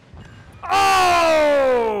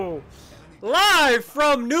 Oh! Live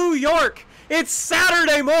from New York. It's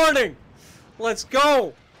Saturday morning. Let's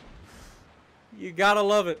go. You gotta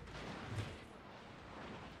love it.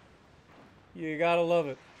 You gotta love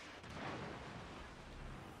it.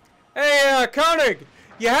 Hey, Koenig,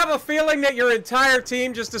 you have a feeling that your entire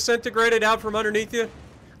team just disintegrated out from underneath you?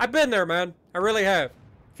 I've been there, man. I really have.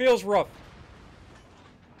 Feels rough.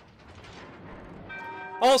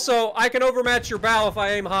 Also, I can overmatch your bow if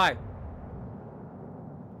I aim high.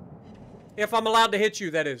 If I'm allowed to hit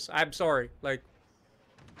you, that is. I'm sorry. Like,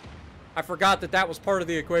 I forgot that that was part of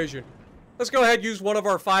the equation. Let's go ahead and use one of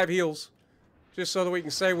our 5 heals. Just so that we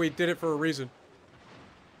can say we did it for a reason.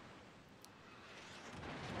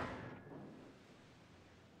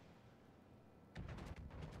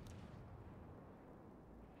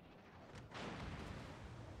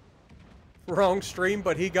 Wrong stream,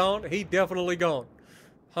 but he gone. He definitely gone.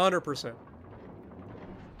 100%.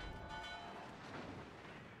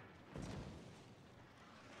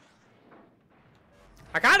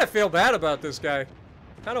 I kind of feel bad about this guy.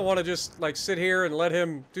 Kind of want to just, like, sit here and let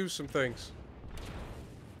him do some things.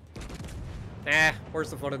 Nah,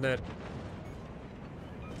 where's the fun in that?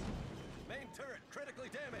 Main turret critically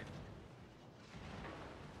damaged.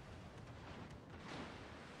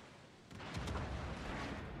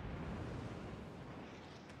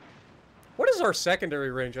 What is our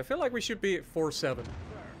secondary range? I feel like we should be at 4-7. The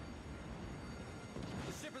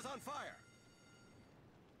ship is on fire.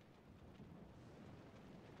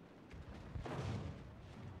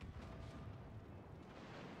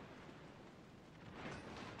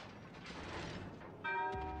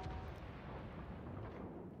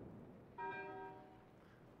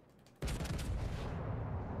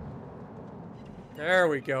 There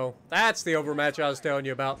we go. That's the overmatch I was telling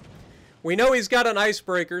you about. We know he's got an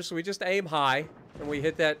icebreaker, so we just aim high, and we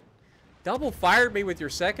hit that. Double fired me with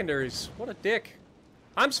your secondaries. What a dick.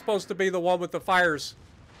 I'm supposed to be the one with the fires.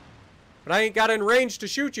 But I ain't got in range to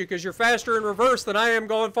shoot you because you're faster in reverse than I am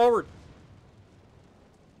going forward.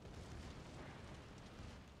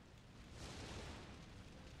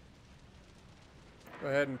 Go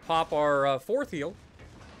ahead and pop our fourth heal.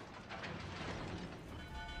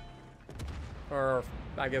 Or,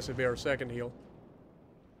 I guess it'd be our second heal.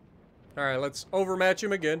 Alright, let's overmatch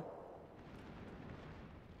him again.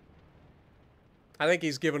 I think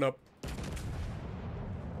he's given up.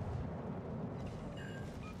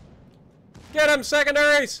 Get him,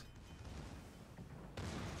 secondaries!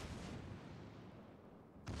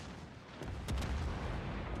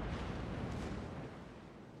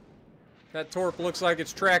 That torp looks like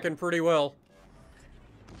it's tracking pretty well.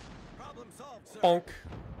 Problem solved, sir. Bonk.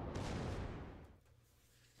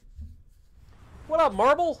 What up,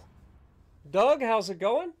 Marble? Doug, how's it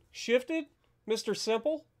going? Shifted? Mr.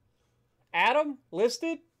 Simple? Adam?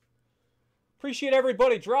 Listed? Appreciate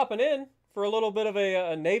everybody dropping in for a little bit of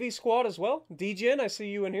a Navy squad as well. DJin, I see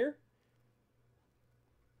you in here.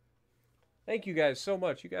 Thank you guys so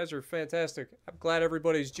much. You guys are fantastic. I'm glad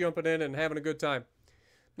everybody's jumping in and having a good time.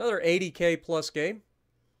 Another 80K plus game.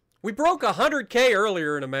 We broke 100K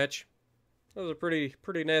earlier in a match. That was a pretty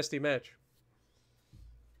nasty match.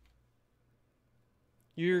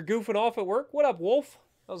 You're goofing off at work? What up, Wolf?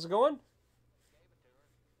 How's it going?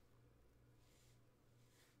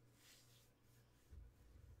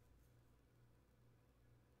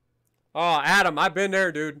 Oh, Adam, I've been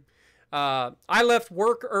there, dude. I left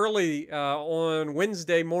work early on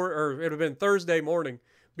Wednesday morning, or it would have been Thursday morning,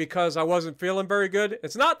 because I wasn't feeling very good.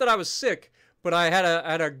 It's not that I was sick, but I had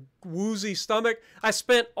a woozy stomach. I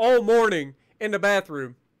spent all morning in the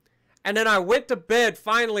bathroom, and then I went to bed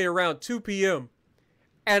finally around 2 p.m.,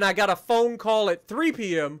 and I got a phone call at 3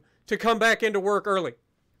 p.m. to come back into work early.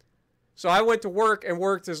 So I went to work and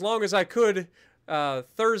worked as long as I could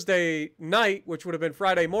Thursday night, which would have been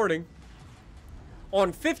Friday morning,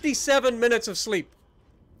 on 57 minutes of sleep.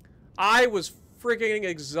 I was freaking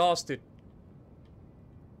exhausted.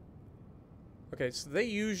 Okay, so they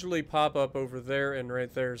usually pop up over there and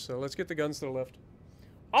right there, so let's get the guns to the left.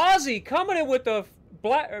 Ozzy coming in with the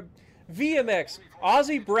black... VMX.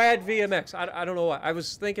 Aussie Brad VMX. I don't know why. I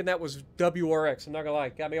was thinking that was WRX. I'm not gonna lie.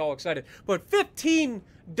 Got me all excited. But $15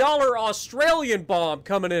 Australian bomb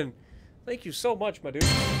coming in. Thank you so much, my dude.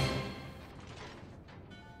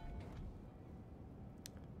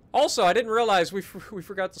 Also, I didn't realize we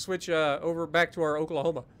forgot to switch over back to our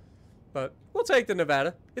Oklahoma. But we'll take the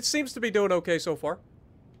Nevada. It seems to be doing okay so far.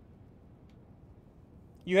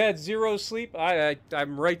 You had 0 sleep?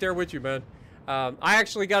 I'm right there with you, man. I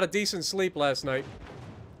actually got a decent sleep last night.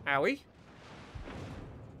 Owie.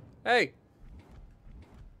 Hey.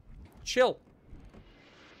 Chill.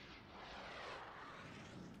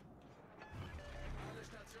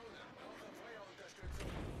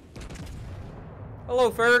 Hello,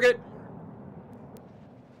 Farragut.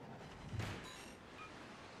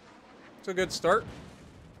 It's a good start.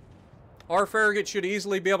 Our Farragut should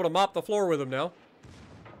easily be able to mop the floor with him now.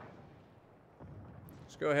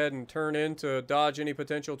 Go ahead and turn in to dodge any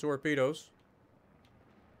potential torpedoes.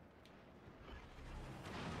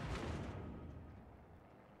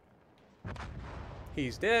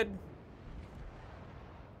 He's dead.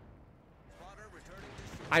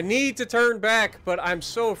 I need to turn back, but I'm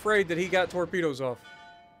so afraid that he got torpedoes off.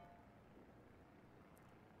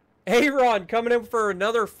 Aaron coming in for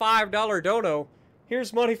another $5 dono.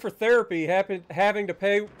 Here's money for therapy, having to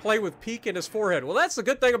play with Peak in his forehead. Well, that's the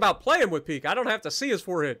good thing about playing with Peak. I don't have to see his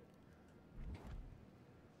forehead.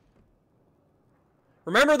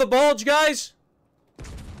 Remember the bulge, guys?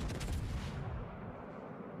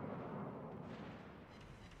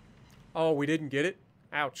 Oh, we didn't get it?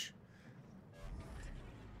 Ouch.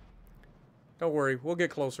 Don't worry, we'll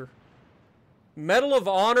get closer. Medal of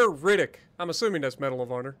Honor Riddick. I'm assuming that's Medal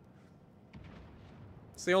of Honor.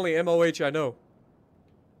 It's the only MOH I know.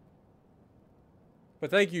 But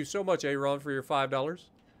thank you so much, Aaron, for your $5.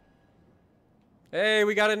 Hey,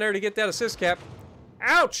 we got in there to get that assist cap.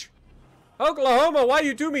 Ouch! Oklahoma, why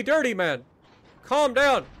you do me dirty, man? Calm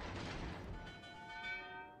down.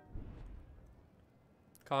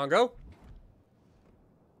 Congo.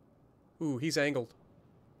 Ooh, he's angled.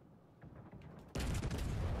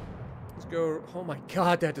 Let's go. Oh my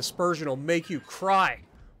god, that dispersion will make you cry.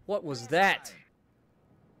 What was that?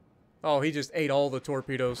 Oh, he just ate all the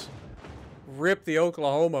torpedoes. Rip the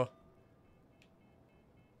Oklahoma.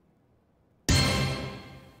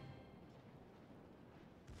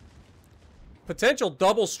 Potential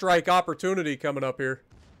double strike opportunity coming up here.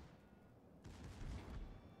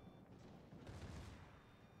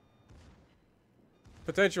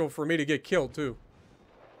 Potential for me to get killed too.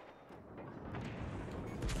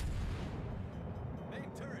 Main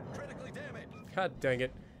turret critically damaged. God dang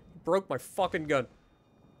it. Broke my fucking gun.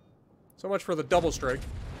 So much for the double strike.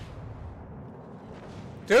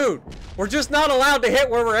 Dude, we're just not allowed to hit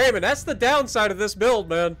where we're aiming. That's the downside of this build,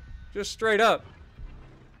 man. Just straight up.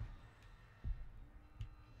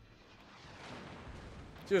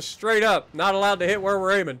 Just straight up. Not allowed to hit where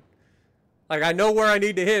we're aiming. Like, I know where I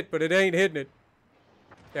need to hit, but it ain't hitting it.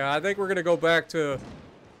 Yeah, I think we're going to go back to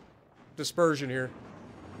dispersion here.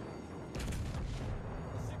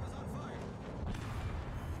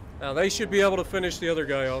 Now, they should be able to finish the other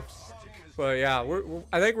guy off. But, yeah,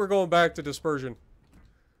 I think we're going back to dispersion.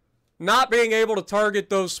 Not being able to target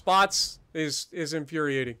those spots is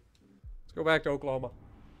infuriating. Let's go back to Oklahoma.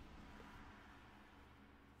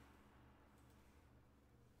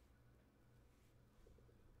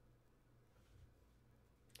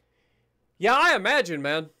 Yeah, I imagine,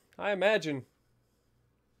 man. I imagine.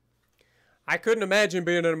 I couldn't imagine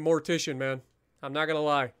being a mortician, man. I'm not going to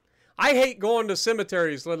lie. I hate going to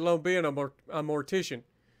cemeteries, let alone being a mortician.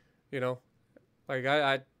 You know? Like,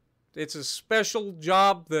 it's a special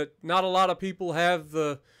job that not a lot of people have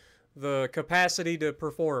the capacity to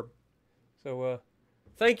perform. So,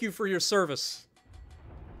 thank you for your service.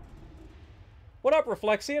 What up,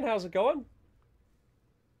 Reflexion? How's it going?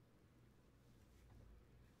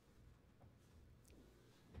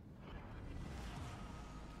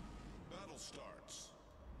 Battle starts.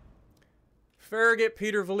 Farragut,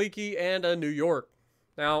 Peter Veliki, and a New York.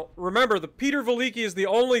 Now, remember, the Peter Veliki is the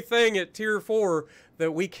only thing at Tier 4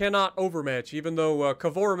 that we cannot overmatch, even though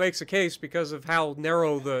Kavor makes a case because of how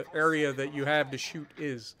narrow the area that you have to shoot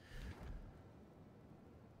is.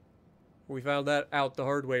 We found that out the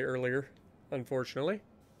hard way earlier, unfortunately.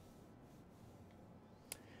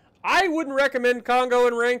 I wouldn't recommend Congo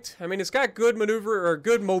in ranked. I mean, it's got good maneuver or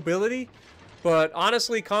good mobility, but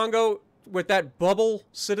honestly, Congo, with that bubble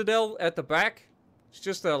citadel at the back, it's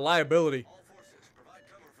just a liability. All forces provide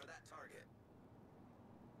cover for that target.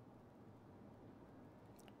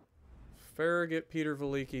 Farragut, Peter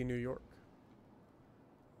Veliki, New York.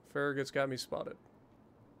 Farragut's got me spotted.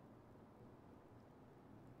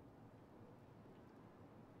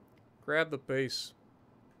 Grab the base.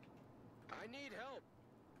 I need help.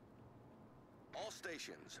 All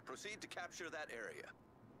stations, proceed to capture that area.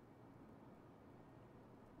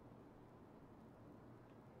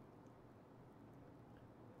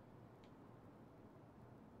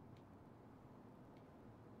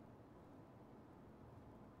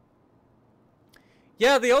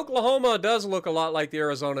 Yeah, the Oklahoma does look a lot like the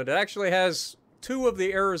Arizona. It actually has two of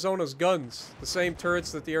the Arizona's guns, the same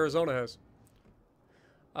turrets that the Arizona has.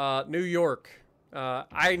 New York.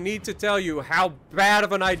 I need to tell you how bad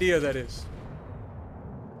of an idea that is.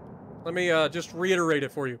 Let me just reiterate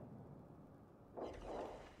it for you.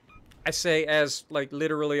 I say as, like,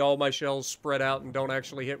 literally all my shells spread out and don't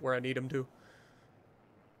actually hit where I need them to.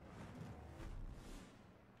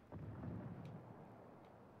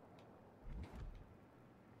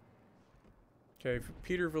 Okay,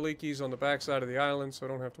 Peter Veliki's on the backside of the island, so I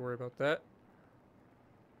don't have to worry about that.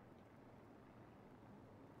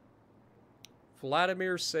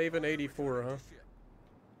 Vladimir Savin 84, huh?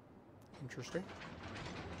 Interesting.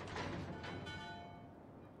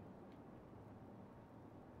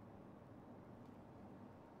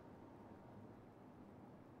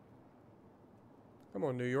 Come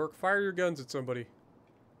on, New York. Fire your guns at somebody.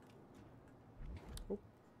 Oh,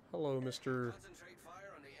 hello, Mr. Concentrate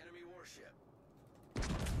fire on the enemy warship.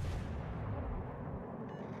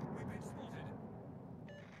 We've been spotted.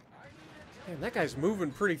 I need Man, that guy's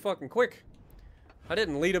moving pretty fucking quick. I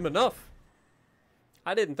didn't lead him enough.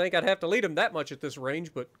 I didn't think I'd have to lead him that much at this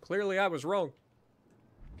range, but clearly I was wrong.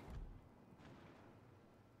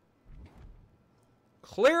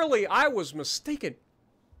 Clearly, I was mistaken.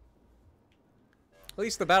 At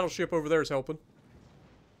least the battleship over there is helping.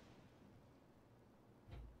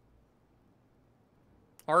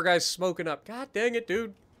 Our guy's smoking up. God dang it,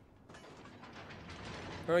 dude.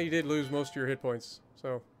 Well, you did lose most of your hit points,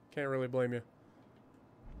 so can't really blame you.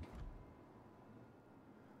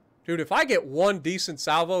 Dude, if I get one decent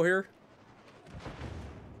salvo here,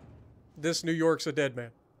 this New York's a dead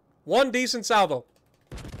man. One decent salvo.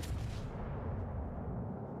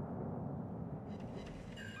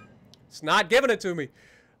 It's not giving it to me.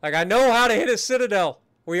 Like, I know how to hit a citadel.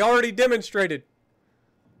 We already demonstrated.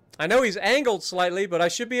 I know he's angled slightly, but I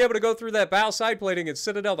should be able to go through that bow side plating and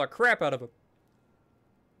citadel the crap out of him.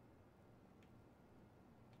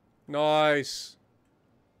 Nice.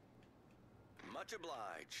 Much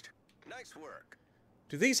obliged. Nice work.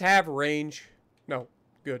 Do these have range? No.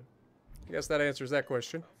 Good. I guess that answers that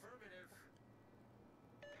question.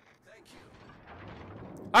 Thank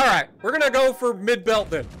you. Alright, we're gonna go for mid-belt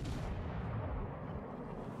then.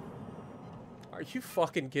 Are you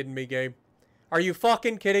fucking kidding me, game? Are you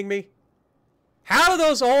fucking kidding me? How do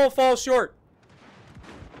those all fall short?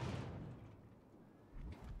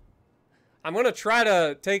 I'm gonna try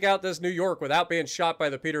to take out this New York without being shot by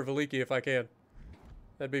the Peter Veliki if I can.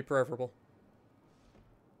 That'd be preferable.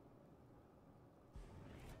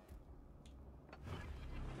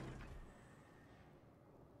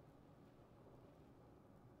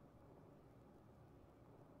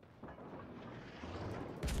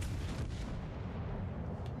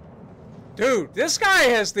 Dude, this guy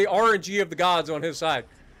has the RNG of the gods on his side.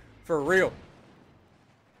 For real.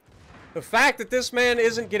 The fact that this man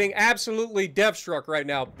isn't getting absolutely death-struck right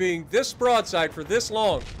now, being this broadside for this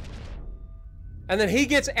long, and then he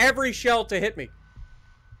gets every shell to hit me.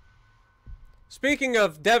 Speaking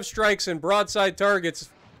of dev strikes and broadside targets,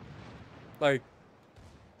 like...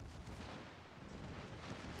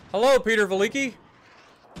 Hello, Peter Veliki.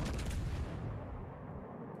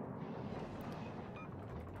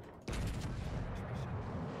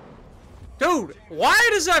 Dude, why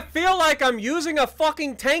does that feel like I'm using a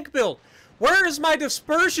fucking tank build? Where is my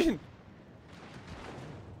dispersion?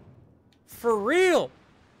 For real.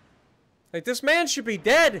 Like, this man should be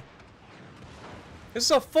dead. This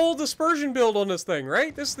is a full dispersion build on this thing,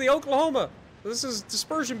 right? This is the Oklahoma. This is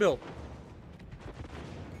dispersion build.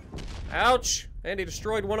 Ouch. And he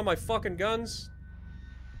destroyed one of my fucking guns.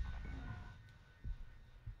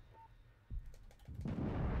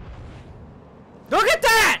 Look at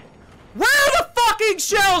that! Where are the fucking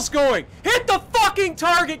shells going? Hit the fucking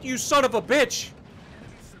target, you son of a bitch!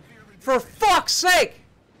 For fuck's sake!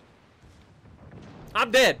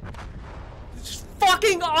 I'm dead. It's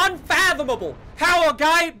fucking unfathomable how a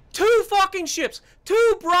guy, two fucking ships,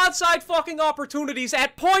 two broadside fucking opportunities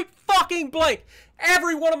at point fucking blank,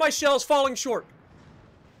 every one of my shells falling short.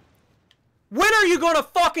 When are you gonna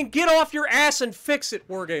fucking get off your ass and fix it,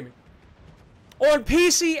 Wargaming? On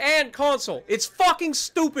PC and console. It's fucking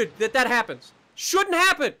stupid that that happens. Shouldn't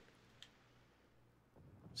happen.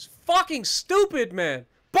 It's fucking stupid, man.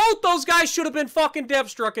 Both those guys should have been fucking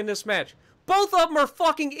dev-struck in this match. Both of them are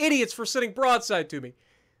fucking idiots for sitting broadside to me.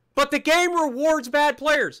 But the game rewards bad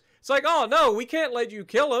players. It's like, oh no, we can't let you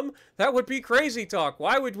kill him. That would be crazy talk.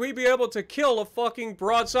 Why would we be able to kill a fucking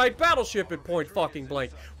broadside battleship at point fucking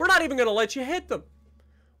blank? We're not even gonna let you hit them.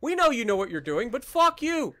 We know you know what you're doing, but fuck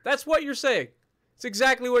you. That's what you're saying. It's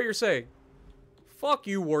exactly what you're saying. Fuck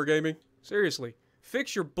you, Wargaming. Seriously.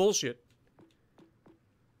 Fix your bullshit.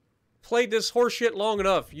 Played this horseshit long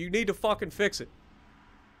enough. You need to fucking fix it.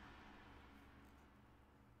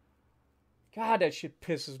 God, that shit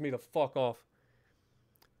pisses me the fuck off.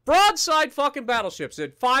 Broadside fucking battleships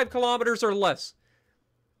at 5 kilometers or less.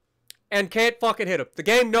 And can't fucking hit them. The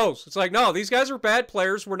game knows. It's like, no, these guys are bad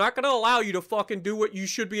players. We're not going to allow you to fucking do what you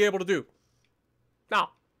should be able to do. No,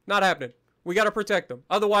 not happening. We gotta protect them.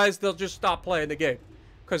 Otherwise, they'll just stop playing the game.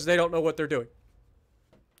 Because they don't know what they're doing.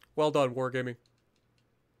 Well done, Wargaming.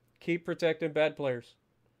 Keep protecting bad players.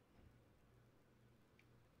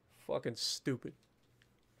 Fucking stupid.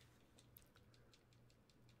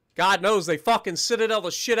 God knows they fucking citadel the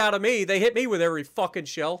shit out of me. They hit me with every fucking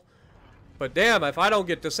shell. But damn, if I don't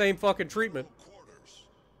get the same fucking treatment.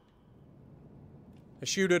 I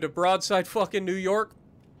shoot at a broadside fucking New York.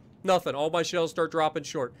 Nothing. All my shells start dropping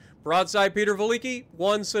short. Broadside Peter Veliki,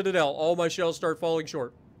 1 citadel. All my shells start falling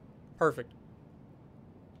short. Perfect.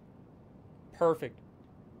 Perfect.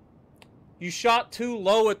 You shot too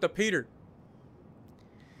low at the Peter.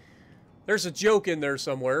 There's a joke in there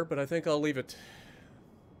somewhere, but I think I'll leave it.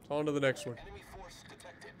 On to the next one. Enemy force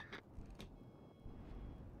detected.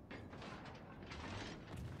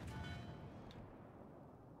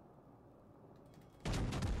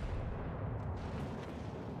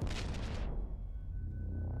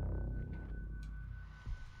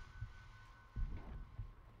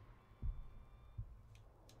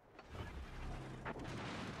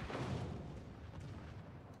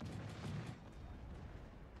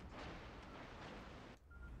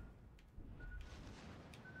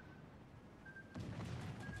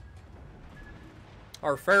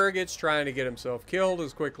 Our Farragut's trying to get himself killed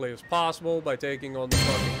as quickly as possible by taking on the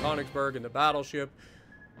fucking Königsberg and the battleship.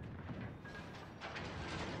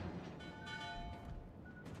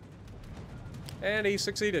 And he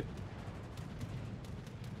succeeded.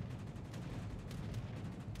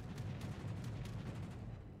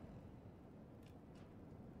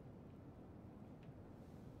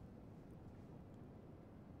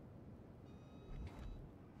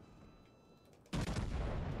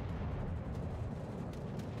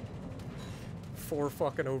 Four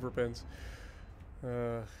fucking overpins.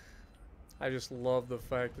 I just love the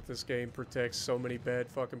fact that this game protects so many bad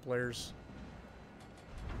fucking players.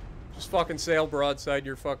 Just fucking sail broadside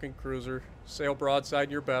your fucking cruiser. Sail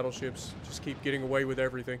broadside your battleships. Just keep getting away with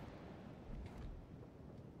everything.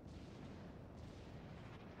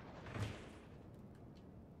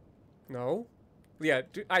 No? Yeah,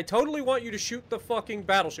 I totally want you to shoot the fucking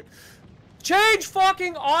battleship. Change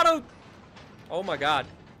fucking auto... Oh my god.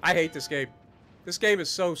 I hate this game. This game is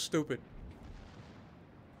so stupid.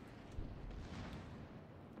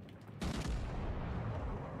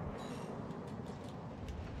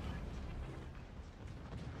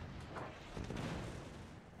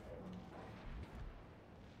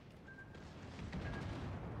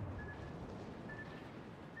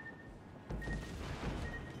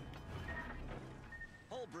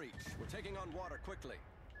 Hull breach. We're taking on water quickly.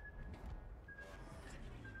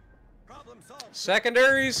 Problem solved.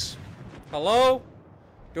 Secondaries? Hello?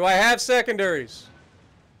 Do I have secondaries?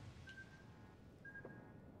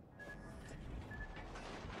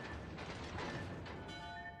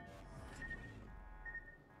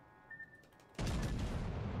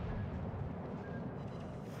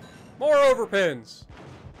 More overpins.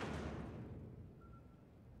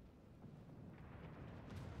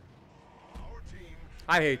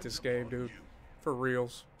 I hate this game, dude. For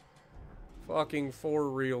reals. Fucking for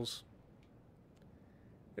reals.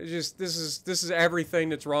 It's just, this is everything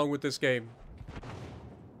that's wrong with this game.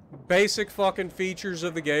 Basic fucking features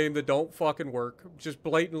of the game that don't fucking work. Just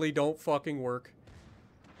blatantly don't fucking work.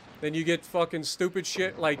 Then you get fucking stupid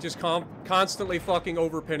shit like just constantly fucking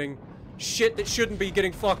overpinning. Shit that shouldn't be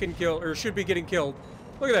getting fucking killed, or should be getting killed.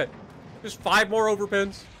 Look at that. Just 5 more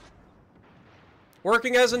overpins.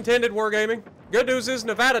 Working as intended, Wargaming. Good news is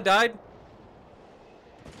Nevada died.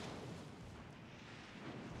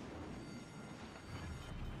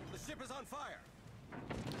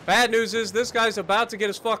 Bad news is this guy's about to get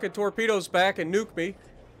his fucking torpedoes back and nuke me.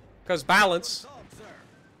 Because balance.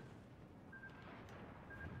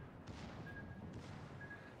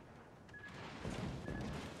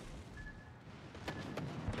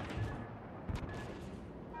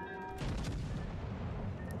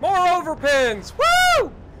 More overpins!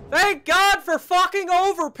 Woo! Thank God for fucking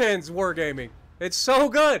overpins, Wargaming. It's so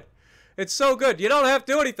good. It's so good. You don't have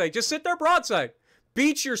to do anything. Just sit there broadside.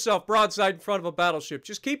 Beach yourself broadside in front of a battleship.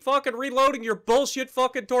 Just keep fucking reloading your bullshit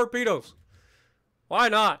fucking torpedoes. Why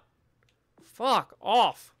not? Fuck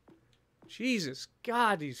off. Jesus.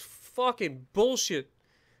 God, these fucking bullshit.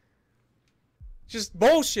 Just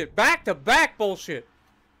bullshit. Back to back bullshit.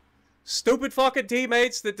 Stupid fucking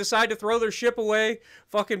teammates that decide to throw their ship away.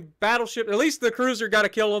 Fucking battleship. At least the cruiser got a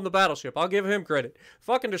kill on the battleship. I'll give him credit.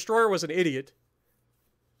 Fucking destroyer was an idiot.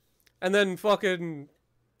 And then fucking...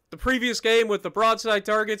 the previous game with the broadside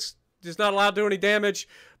targets is not allowed to do any damage.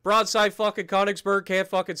 Broadside fucking Königsberg can't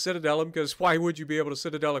fucking Citadel him, because why would you be able to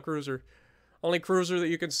Citadel a cruiser? Only cruiser that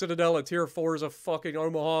you can Citadel at tier 4 is a fucking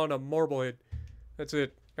Omaha and a Marblehead. That's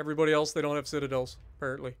it. Everybody else, they don't have Citadels,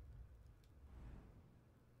 apparently.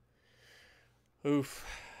 Oof.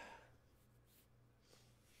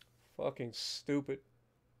 Fucking stupid.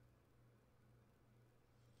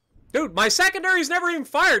 Dude, my secondary's never even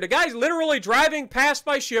fired. The guy's literally driving past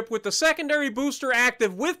my ship with the secondary booster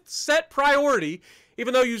active with set priority,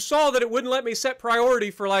 even though you saw that it wouldn't let me set priority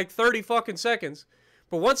for like 30 fucking seconds.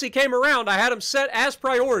 But once he came around, I had him set as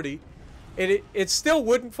priority, and it still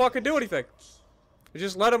wouldn't fucking do anything. It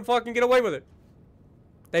just let him fucking get away with it.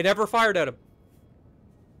 They never fired at him.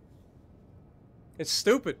 It's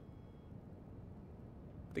stupid.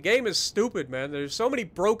 The game is stupid, man. There's so many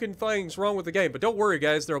broken things wrong with the game. But don't worry,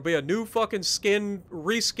 guys. There'll be a new fucking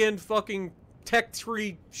reskinned fucking Tech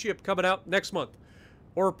 3 ship coming out next month.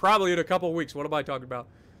 Or probably in a couple of weeks. What am I talking about?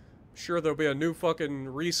 I'm sure there'll be a new fucking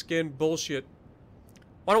reskinned bullshit.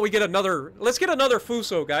 Why don't we get another... let's get another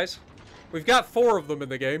Fuso, guys. We've got 4 of them in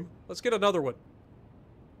the game. Let's get another one.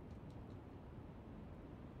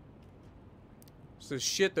 It's this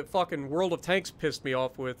shit that fucking World of Tanks pissed me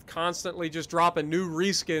off with. Constantly just dropping new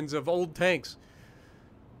reskins of old tanks.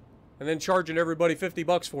 And then charging everybody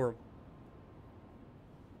 $50 for them.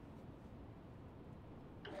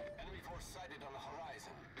 Enemy force sighted on the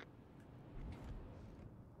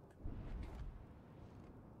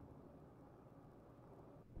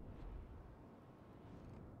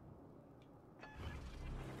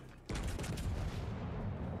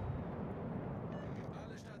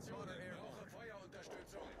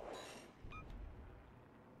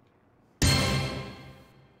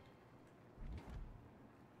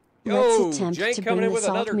Let's attempt Jake to coming bring in the with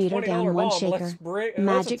salt another meter $20 down one bomb. shaker. Let's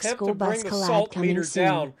Magic attempt school to bus bring the collab salt coming meter soon.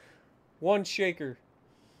 down one shaker.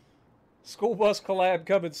 School bus collab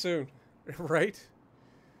coming soon. Right?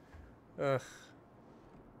 Ugh.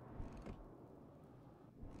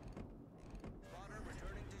 Spotter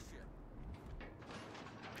returning to ship.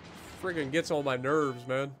 Friggin' gets on my nerves,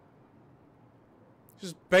 man.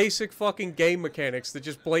 Just basic fucking game mechanics that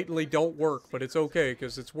just blatantly don't work, but it's okay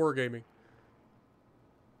because it's wargaming.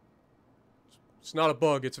 It's not a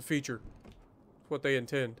bug, it's a feature. It's what they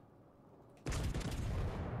intend.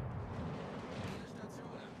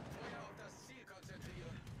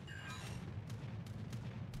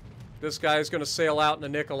 This guy is going to sail out in a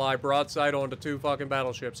Nikolai broadside onto 2 fucking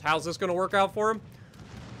battleships. How's this going to work out for him?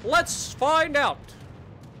 Let's find out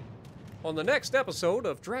on the next episode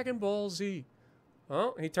of Dragon Ball Z.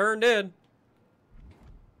 Oh, he turned in.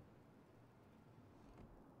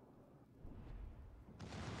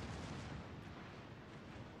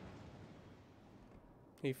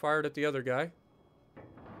 He fired at the other guy.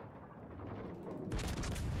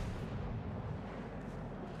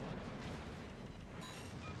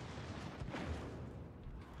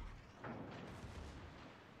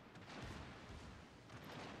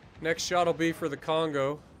 Next shot will be for the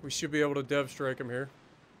Congo. We should be able to dev strike him here.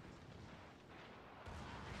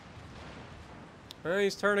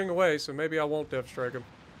 He's turning away, so maybe I won't dev strike him.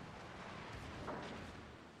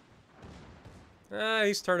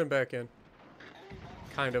 He's turning back in.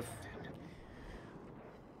 Kind of.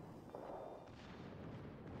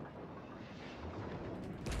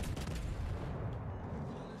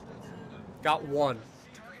 Got one.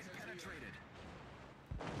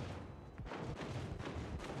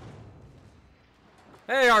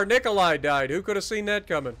 Hey, our Nikolai died. Who could have seen that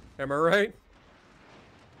coming? Am I right?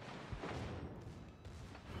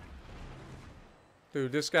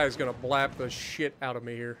 Dude, this guy's gonna blap the shit out of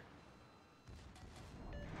me here.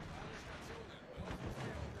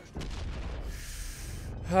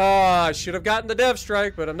 I should have gotten the dev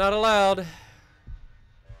strike, but I'm not allowed.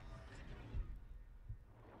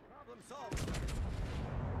 Problem solved.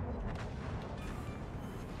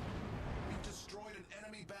 We destroyed an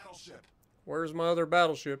enemy battleship. Where's my other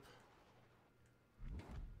battleship?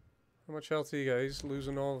 How much health he got? He's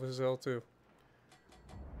losing all of his health too.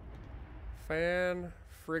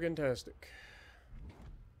 Fan-friggin-tastic.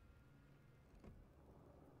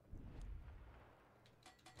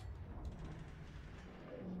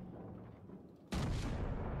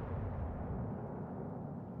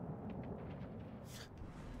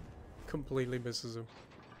 Completely misses him.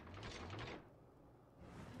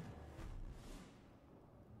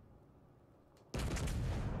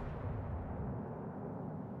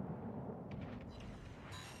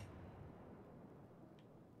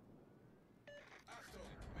 Achtung,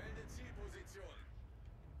 melde Zielposition.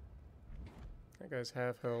 That guy's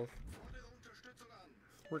half health. Fordere Unterstützung an.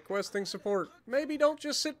 Requesting support. Maybe don't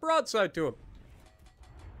just sit broadside to him.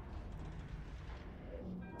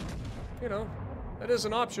 You know, that is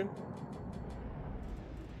an option.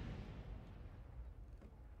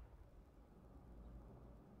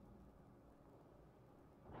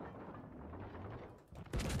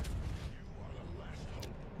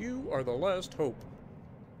 You are the last hope.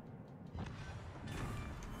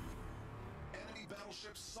 Enemy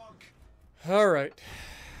battleship sunk. Alright.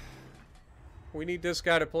 We need this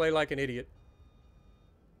guy to play like an idiot.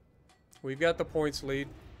 We've got the points lead.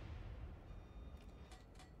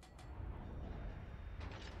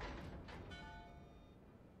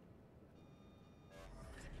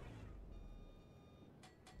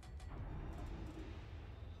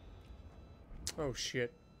 Oh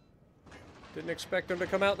shit. Didn't expect him to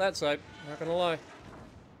come out that side, not gonna lie.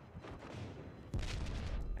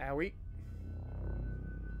 Owie.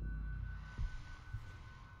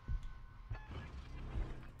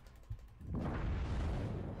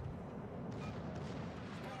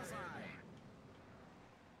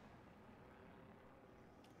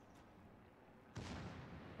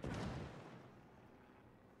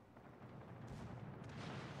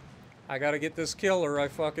 I gotta get this kill or I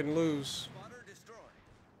fucking lose. Spotter destroyed.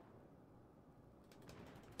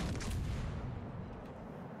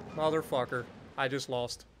 Motherfucker. I just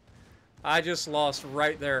lost. I just lost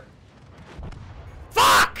right there.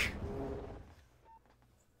 Fuck!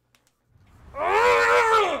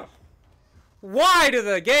 Ugh! Why do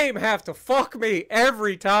the game have to fuck me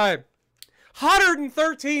every time?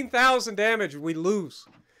 113,000 damage, we lose.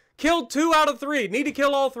 Killed 2 out of 3. Need to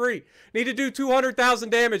kill all 3. Need to do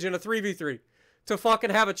 200,000 damage in a 3v3 to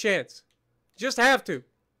fucking have a chance. Just have to.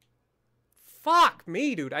 Fuck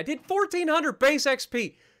me, dude. I did 1,400 base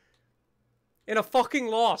XP in a fucking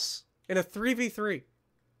loss in a 3v3.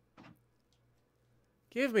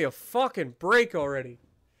 Give me a fucking break already.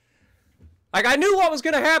 Like, I knew what was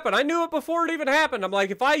going to happen. I knew it before it even happened. I'm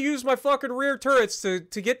like, if I use my fucking rear turrets to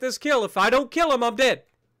get this kill, if I don't kill him, I'm dead.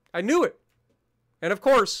 I knew it. And of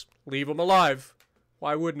course, leave him alive.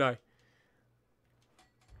 Why wouldn't I?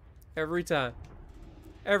 Every time.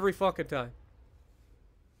 Every fucking time.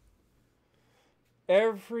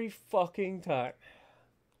 Every fucking time.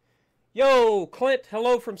 Yo, Clint,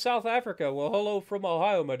 hello from South Africa. Well, hello from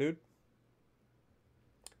Ohio, my dude.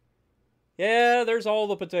 Yeah, there's all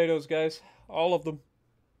the potatoes, guys. All of them.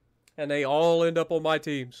 And they all end up on my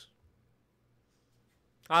teams.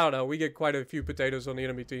 I don't know. We get quite a few potatoes on the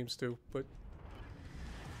enemy teams, too. But...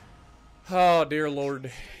 oh, dear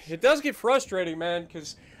Lord. It does get frustrating, man.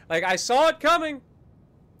 Because, like, I saw it coming.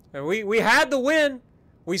 And we had the win.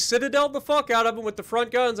 We citadeled the fuck out of him with the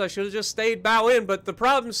front guns. I should have just stayed bow in. But the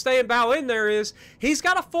problem staying bow in there is he's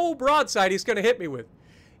got a full broadside he's going to hit me with.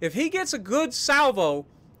 If he gets a good salvo,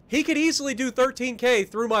 he could easily do 13K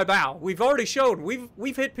through my bow. We've already shown.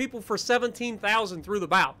 We've hit people for 17,000 through the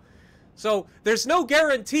bow. So there's no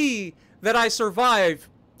guarantee that I survive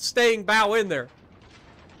staying bow in there.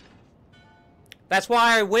 That's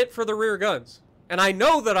why I went for the rear guns. And I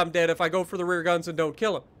know that I'm dead if I go for the rear guns and don't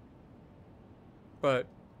kill him. But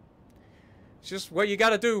it's just what you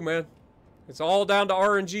gotta do, man. It's all down to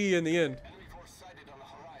RNG in the end.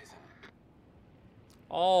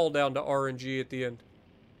 All down to RNG at the end.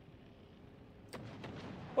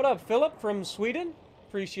 What up, Philip from Sweden?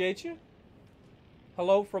 Appreciate you.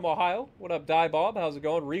 Hello from Ohio. What up, Die Bob? How's it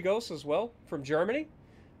going? Rigos as well from Germany.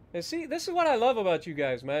 And see, this is what I love about you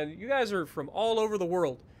guys, man. You guys are from all over the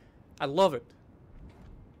world. I love it.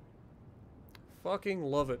 Fucking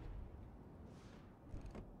love it.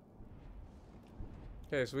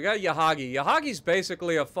 Okay, so we got Yahagi. Yahagi's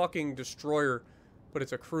basically a fucking destroyer, but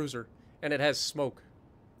it's a cruiser. And it has smoke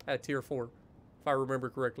at tier 4, if I remember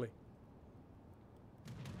correctly.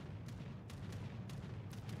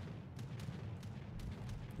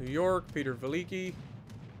 New York, Peter Veliki.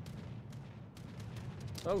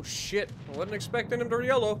 Oh shit, I wasn't expecting him to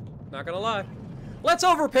yellow. Not gonna lie. Let's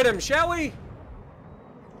overpin him, shall we?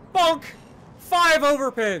 Bonk! 5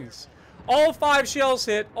 overpins! All 5 shells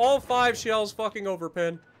hit. All 5 shells fucking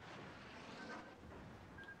overpin.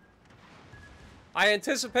 I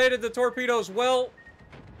anticipated the torpedoes well,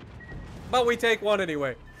 but we take one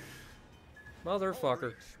anyway.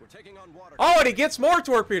 Motherfucker. Oh, and he gets more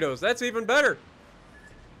torpedoes. That's even better.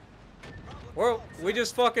 Well, we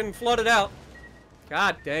just fucking flooded out.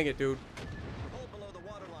 God dang it, dude.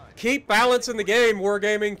 Keep balancing the game,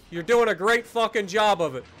 Wargaming. You're doing a great fucking job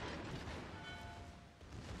of it.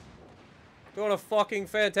 Doing a fucking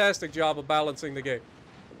fantastic job of balancing the game.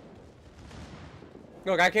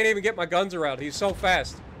 Look, I can't even get my guns around. He's so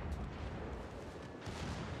fast.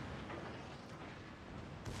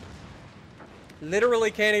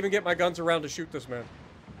 Literally can't even get my guns around to shoot this man.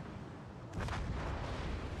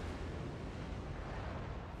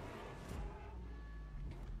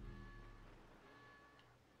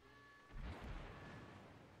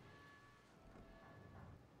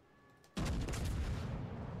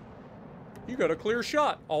 You got a clear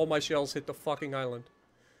shot. All my shells hit the fucking island.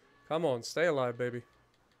 Come on, stay alive, baby.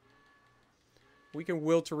 We can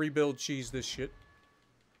will to rebuild cheese this shit.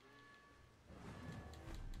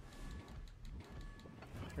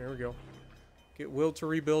 There we go. Get will to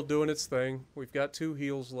rebuild doing its thing. We've got 2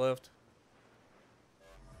 heals left.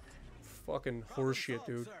 Fucking horseshit,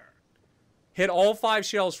 dude. Hit all 5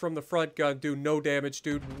 shells from the front gun. Do no damage,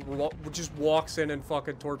 dude. Just walks in and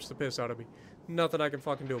fucking torps the piss out of me. Nothing I can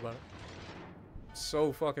fucking do about it.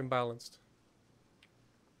 So fucking balanced.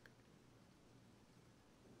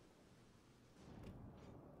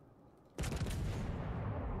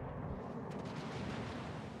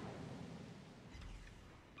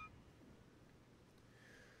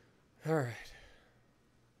 Alright.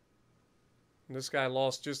 This guy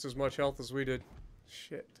lost just as much health as we did.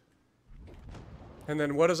 Shit. And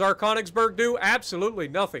then what does our Konigsberg do? Absolutely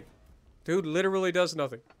nothing. Dude literally does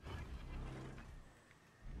nothing.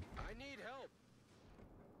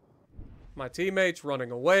 My teammates running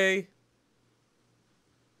away.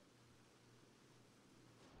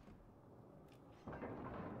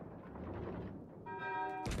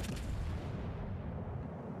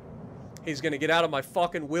 He's gonna get out of my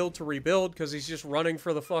fucking will to rebuild because he's just running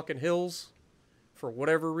for the fucking hills. For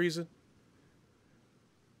whatever reason.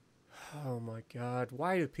 Oh my god.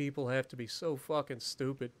 Why do people have to be so fucking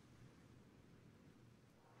stupid?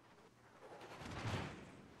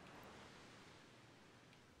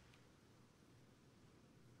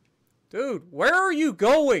 Dude, where are you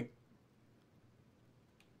going?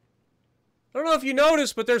 I don't know if you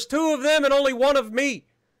noticed, but there's 2 of them and only 1 of me.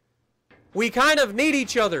 We kind of need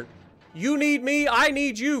each other. You need me, I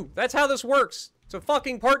need you. That's how this works. It's a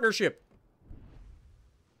fucking partnership.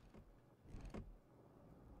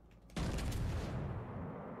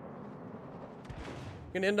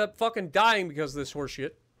 You're gonna end up fucking dying because of this horse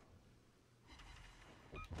shit.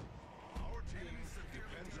 Our team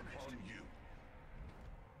depends upon you.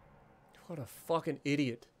 What a fucking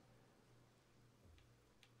idiot.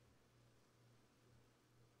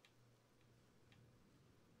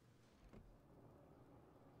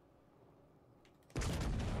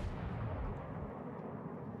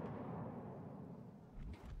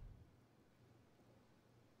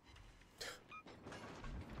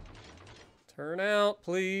 Turn out,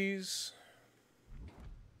 please.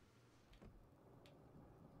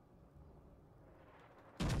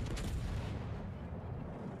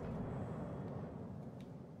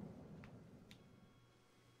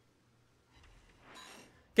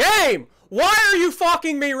 Game! Why are you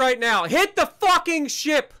fucking me right now? Hit the fucking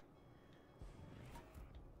ship!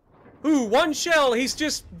 Ooh, 1 shell. He's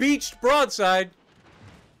just beached broadside.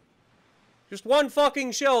 Just 1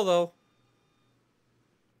 fucking shell, though.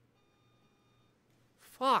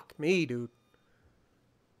 Fuck me, dude.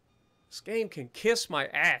 This game can kiss my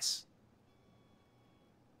ass.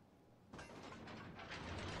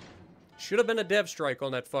 Should have been a dev strike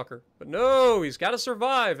on that fucker. But no, he's got to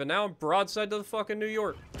survive, and now I'm broadside to the fucking New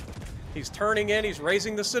York. He's turning in, he's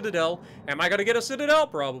raising the Citadel. Am I gonna get a Citadel?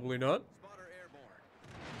 Probably not. Spotter airborne.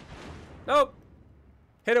 Nope.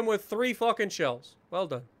 Hit him with 3 fucking shells. Well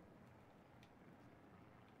done.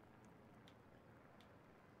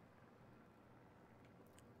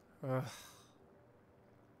 Ugh.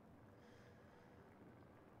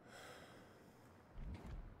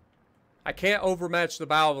 I can't overmatch the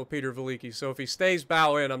bow of a Peter Veliki, so if he stays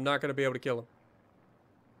bow in, I'm not going to be able to kill him.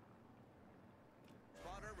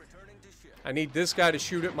 Spotter returning to ship. I need this guy to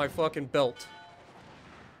shoot at my fucking belt.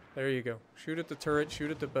 There you go. Shoot at the turret,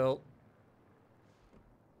 shoot at the belt.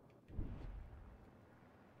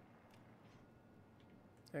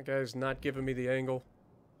 That guy's not giving me the angle.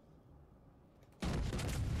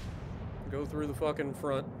 Go through the fucking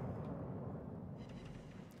front.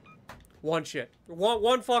 1 shit.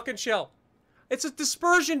 One fucking shell. It's a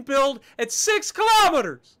dispersion build at 6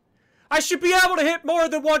 kilometers. I should be able to hit more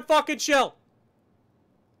than 1 fucking shell.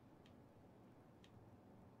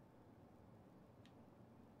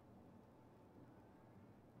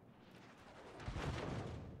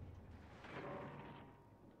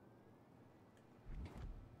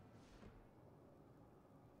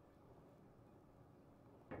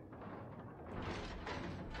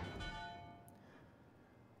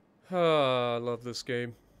 I love this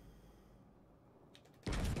game.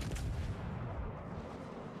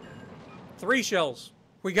 Three shells.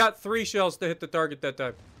 We got 3 shells to hit the target that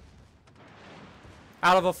time.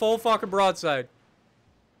 Out of a full fucking broadside.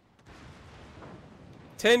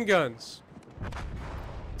 10 guns.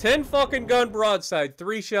 10 fucking gun broadside.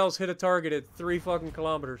 3 shells hit a target at 3 fucking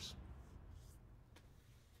kilometers.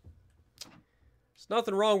 There's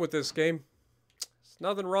nothing wrong with this game.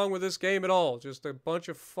 Nothing wrong with this game at all. Just a bunch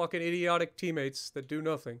of fucking idiotic teammates that do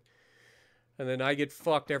nothing. And then I get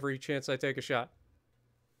fucked every chance I take a shot.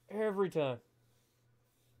 Every time.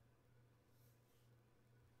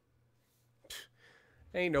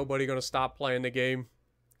 Ain't nobody gonna stop playing the game.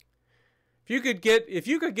 If you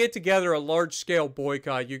could get together a large-scale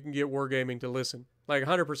boycott, you can get Wargaming to listen. Like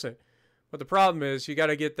 100%. But the problem is, you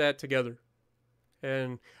gotta get that together.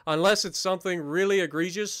 And unless it's something really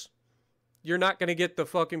egregious, you're not going to get the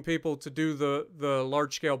fucking people to do the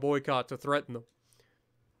large-scale boycott to threaten them.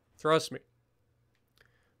 Trust me.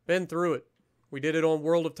 Been through it. We did it on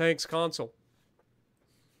World of Tanks console.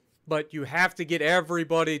 But you have to get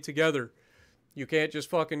everybody together. You can't just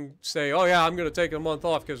fucking say, oh yeah, I'm going to take a month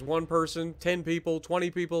off because 1 person, 10 people, 20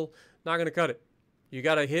 people, not going to cut it. You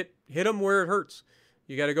got to hit them where it hurts.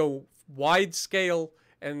 You got to go wide scale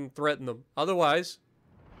and threaten them. Otherwise,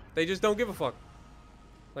 they just don't give a fuck.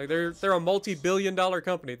 Like, they're a multi-billion-dollar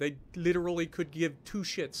company. They literally could give 2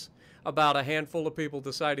 shits about a handful of people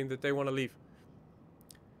deciding that they want to leave.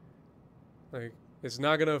 Like, it's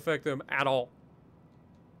not going to affect them at all.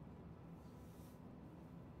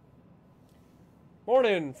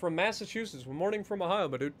 Morning from Massachusetts. Morning from Ohio,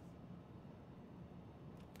 my dude.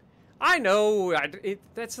 I know.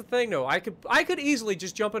 That's the thing, though. I could easily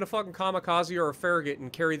just jump in a fucking kamikaze or a Farragut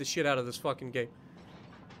and carry the shit out of this fucking game.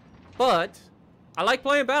 But I like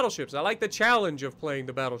playing battleships. I like the challenge of playing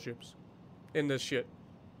the battleships in this shit.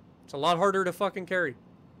 It's a lot harder to fucking carry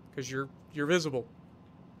because you're visible.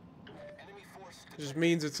 It just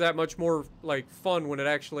means it's that much more like fun when it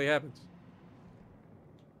actually happens.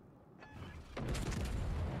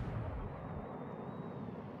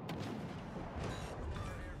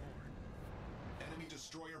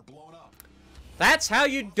 spotter blown up. That's how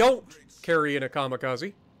you don't carry in a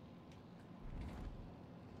kamikaze.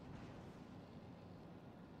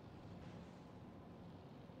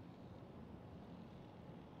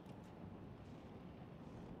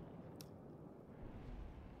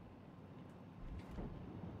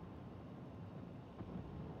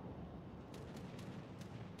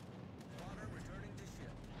 Spotter returning to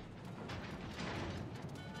ship.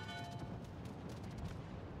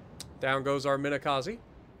 Down goes our Minakaze.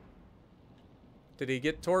 Did he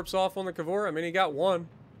get torps off on the Kavor? I mean, he got one.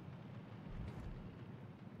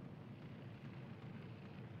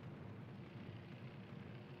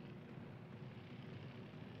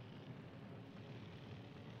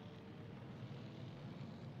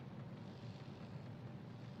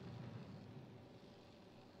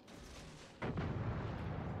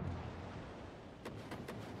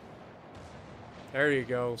 There you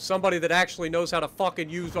go. Somebody that actually knows how to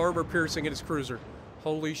fucking use armor piercing in his cruiser.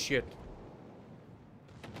 Holy shit.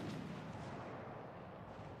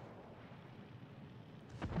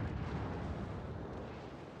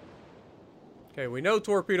 Okay, we know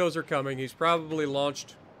torpedoes are coming. He's probably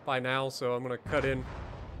launched by now, so I'm going to cut in.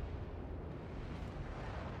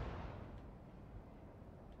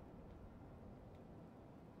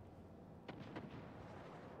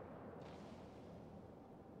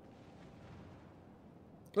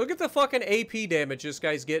 Look at the fucking AP damage this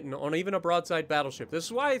guy's getting on even a broadside battleship. This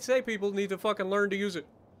is why I say people need to fucking learn to use it.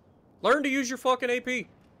 Learn to use your fucking AP.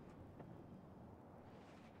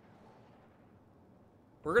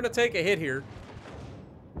 We're going to take a hit here.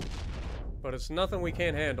 But it's nothing we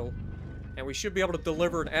can't handle. And we should be able to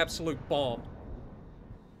deliver an absolute bomb.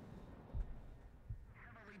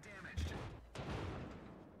 Heavily damaged.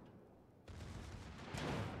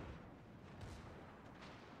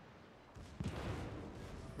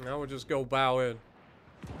 Now we'll just go bow in.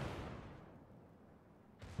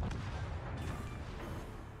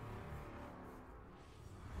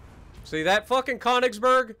 See, that fucking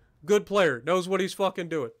Königsberg, good player. Knows what he's fucking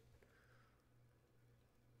doing.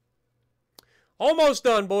 Almost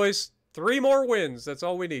done, boys. 3 more wins. That's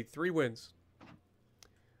all we need. 3 wins.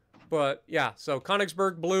 But, yeah. So,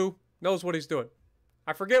 Königsberg Blue knows what he's doing.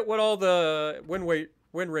 I forget what all the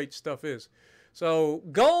win rate stuff is. So,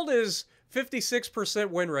 gold is 56%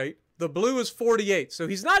 win rate. The blue is 48. So,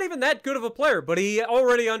 he's not even that good of a player. But he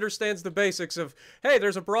already understands the basics of, hey,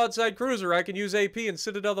 there's a broadside cruiser. I can use AP and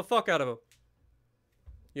Citadel the fuck out of him.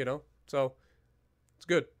 You know? So, it's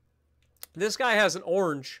good. This guy has an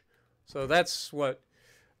orange. So that's, what,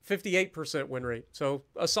 58% win rate. So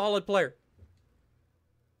a solid player.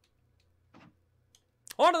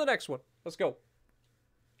 On to the next one. Let's go.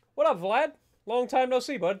 What up, Vlad? Long time no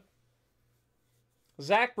see, bud.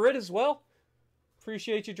 Zach Britt as well.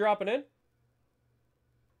 Appreciate you dropping in.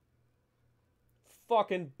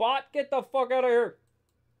 Fucking bot, get the fuck out of here.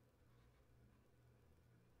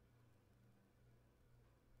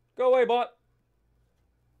 Go away, bot.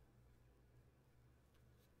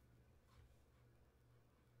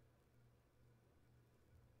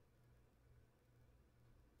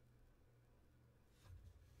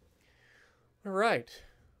 All right.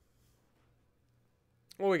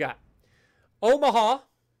 What we got? Omaha.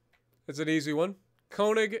 It's an easy one.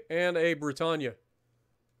 Koenig and a Britannia.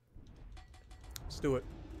 Let's do it.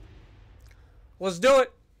 Let's do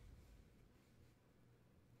it.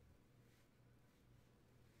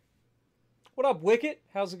 What up, Wicket?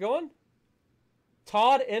 How's it going?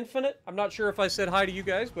 Todd Infinite. I'm not sure if I said hi to you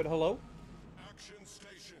guys, but hello. Action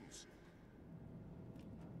stations.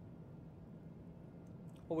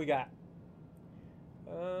 What we got?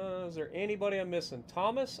 Is there anybody I'm missing?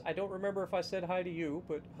 Thomas, I don't remember if I said hi to you,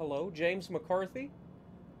 but hello. James McCarthy.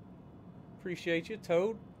 Appreciate you.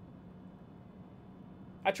 Toad.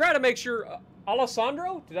 I try to make sure...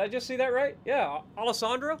 Alessandro? Did I just see that right? Yeah,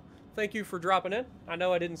 Alessandro. Thank you for dropping in. I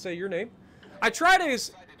know I didn't say your name. I try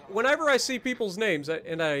to... Whenever I see people's names,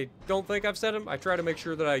 and I don't think I've said them, I try to make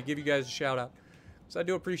sure that I give you guys a shout out. So I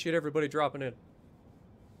do appreciate everybody dropping in.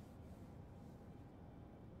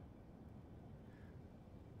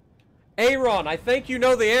 Aaron, I think you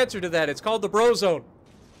know the answer to that. It's called the Bro Zone.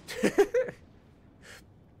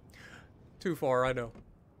 Too far, I know.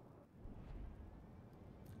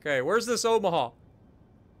 Okay, where's this Omaha?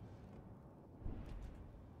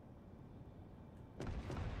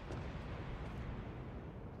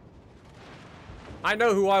 I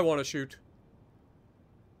know who I want to shoot.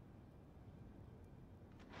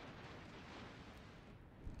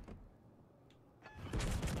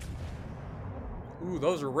 Ooh,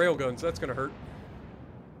 those are railguns. That's gonna hurt.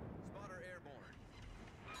 Spotter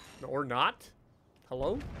airborne. Or not?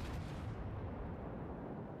 Hello?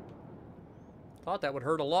 Thought that would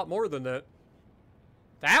hurt a lot more than that.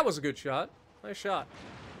 That was a good shot. Nice shot.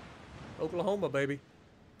 Oklahoma, baby.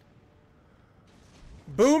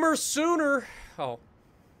 Boomer Sooner. Oh.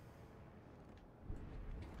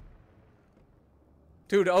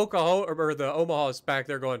 Dude, Oklahoma, or the Omaha's back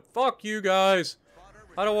there going, fuck you guys.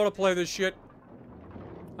 I don't want to play this shit.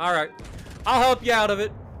 Alright. I'll help you out of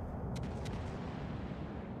it.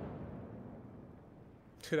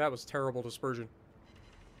 Dude, that was terrible dispersion.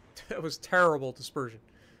 That was terrible dispersion.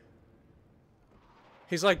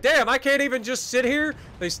 He's like, damn, I can't even just sit here?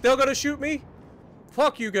 They still gonna shoot me?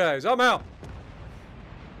 Fuck you guys, I'm out.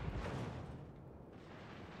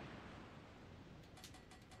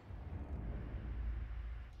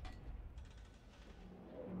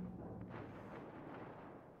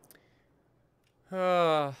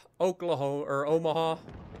 Oklahoma, or Omaha.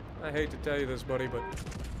 I hate to tell you this, buddy, but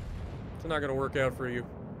it's not gonna work out for you.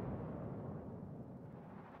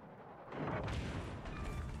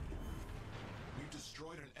 We've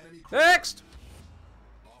destroyed an enemy. Next!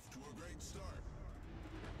 Off to a great start.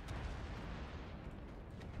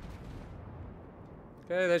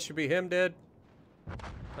 Okay, that should be him dead.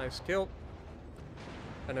 Nice kill.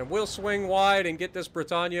 And then we'll swing wide and get this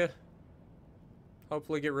Britannia.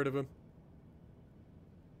 Hopefully get rid of him.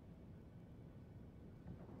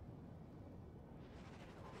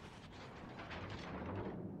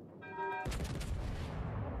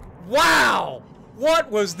 Wow! What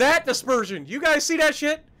was that dispersion? You guys see that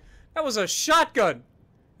shit? That was a shotgun.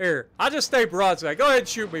 Here, I'll just stay broadside. Go ahead and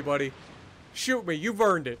shoot me, buddy. Shoot me. You've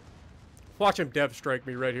earned it. Watch him dev strike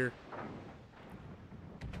me right here.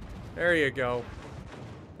 There you go.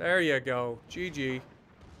 There you go. GG.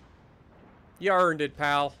 You earned it,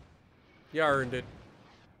 pal. You earned it.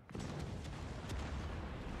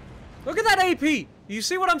 Look at that AP. You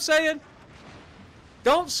see what I'm saying?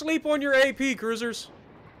 Don't sleep on your AP, cruisers.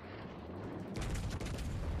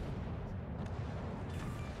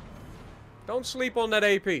 Don't sleep on that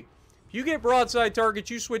AP. If you get broadside targets,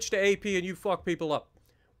 you switch to AP and you fuck people up.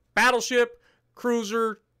 Battleship,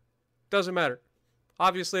 cruiser, doesn't matter.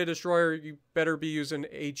 Obviously a destroyer, you better be using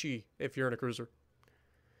HE if you're in a cruiser.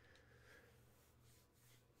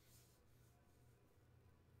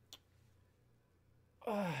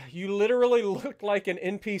 You literally looked like an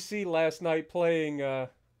NPC last night playing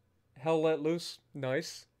Hell Let Loose.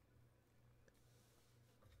 Nice.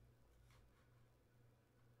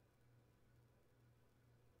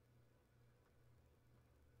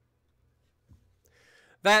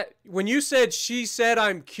 That, when you said she said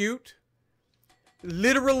I'm cute,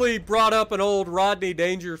 literally brought up an old Rodney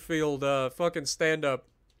Dangerfield fucking stand-up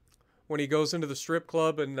when he goes into the strip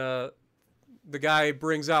club and the guy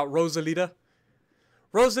brings out Rosalita.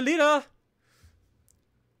 Rosalita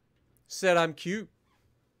said I'm cute.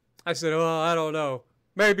 I said, oh, I don't know.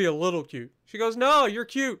 Maybe a little cute. She goes, no, you're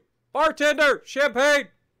cute. Bartender, champagne.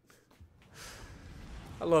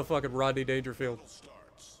 I love fucking Rodney Dangerfield.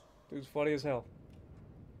 Dude's funny as hell.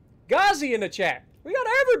 Ghazi in the chat. We got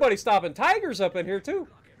everybody stopping. Tiger's up in here too.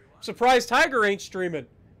 Surprised Tiger ain't streaming.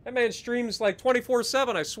 That man streams like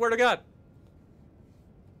 24/7, I swear to God.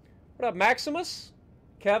 What up, Maximus?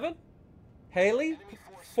 Kevin? Haley?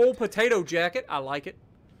 Full potato jacket. I like it.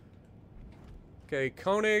 Okay,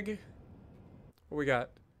 Koenig. What we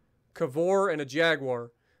got? Kavor and a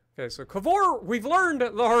Jaguar. Okay, so Kavor, we've learned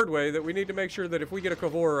the hard way that we need to make sure that if we get a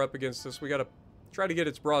Kavor up against us, we gotta try to get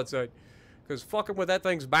its broadside. Because fucking with that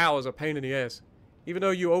thing's bow is a pain in the ass. Even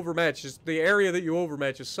though you overmatch, just the area that you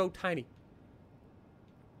overmatch is so tiny.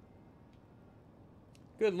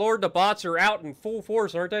 Good lord, the bots are out in full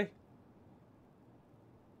force, aren't they?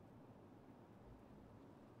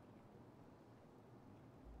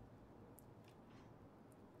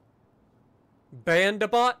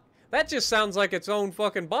 Bandabot? That just sounds like its own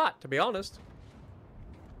fucking bot, to be honest.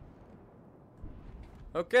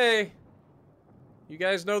 Okay. You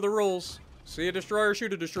guys know the rules. See a destroyer,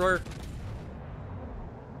 shoot a destroyer.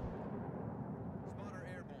 Spotter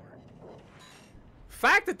airborne.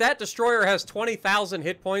 Fact that that destroyer has 20,000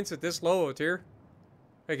 hit points at this low of a tier.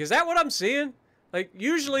 Like, is that what I'm seeing? Like,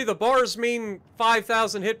 usually the bars mean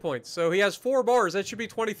 5,000 hit points. So he has 4 bars. That should be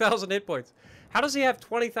 20,000 hit points. How does he have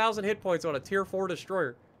 20,000 hit points on a tier 4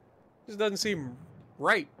 destroyer? This doesn't seem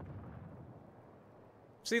right.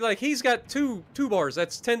 See, like, he's got two bars.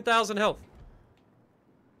 That's 10,000 health.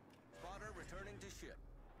 Spotter returning to ship.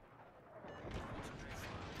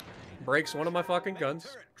 Breaks one of my fucking guns.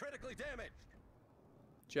 Turret critically damaged.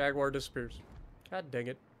 Jaguar disappears. God dang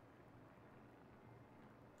it.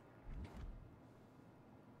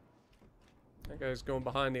 That guy's going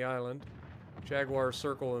behind the island. Jaguar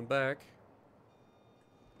circling back.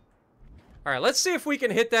 Alright, let's see if we can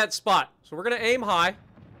hit that spot. So we're going to aim high.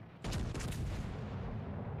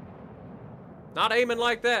 Not aiming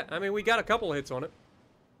like that. I mean, we got a couple of hits on it.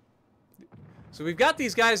 So we've got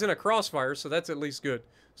these guys in a crossfire, so that's at least good.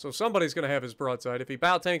 So somebody's going to have his broadside. If he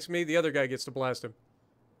bow tanks me, the other guy gets to blast him.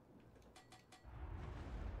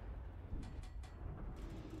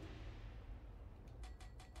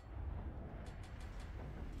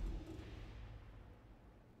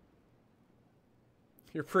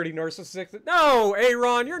 You're pretty narcissistic. No,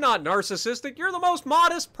 Aaron, you're not narcissistic. You're the most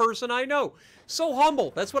modest person I know. So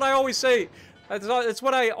humble. That's what I always say. That's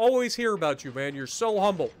what I always hear about you, man. You're so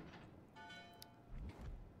humble.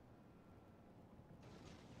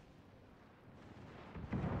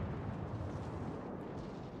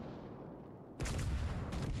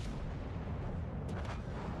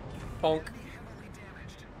 Punk.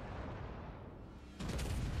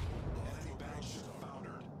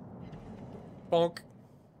 Bonk.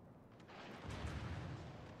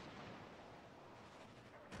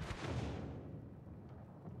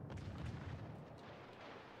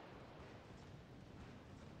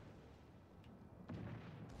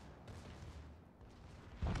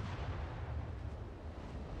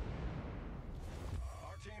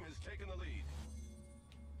 Our team has taken the lead.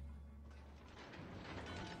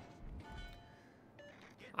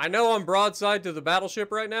 I know I'm broadside to the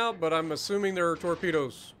battleship right now, but I'm assuming there are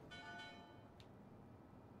torpedoes.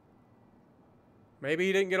 Maybe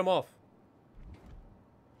he didn't get them off.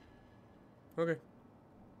 Okay.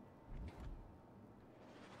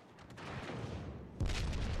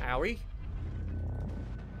 Owie.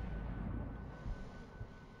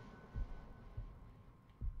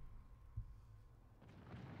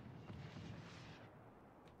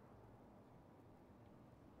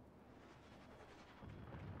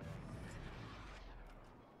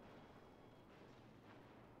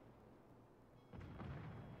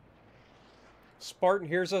 Spartan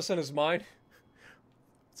hears us in his mind.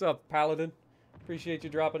 What's up, Paladin? Appreciate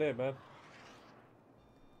you dropping in, man.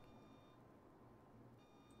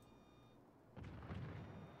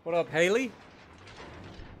 What up, Haley?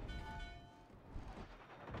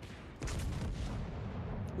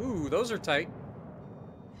 Ooh, those are tight.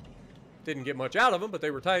 Didn't get much out of them, but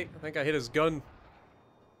they were tight. I think I hit his gun.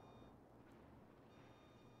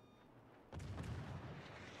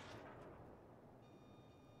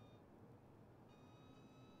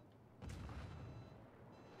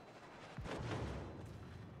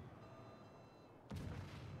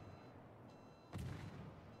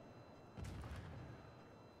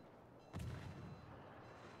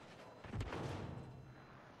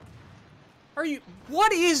 Are you...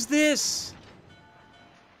 What is this?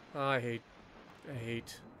 I hate.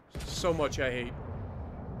 So much I hate.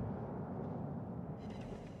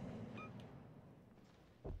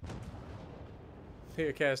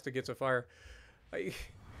 Theocasta gets a fire.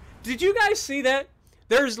 Did you guys see that?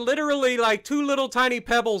 There's literally like 2 little tiny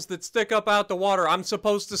pebbles that stick up out the water. I'm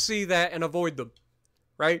supposed to see that and avoid them.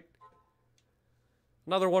 Right?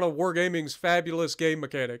 Another one of Wargaming's fabulous game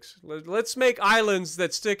mechanics. Let's make islands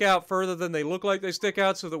that stick out further than they look like they stick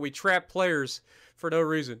out so that we trap players for no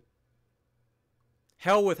reason.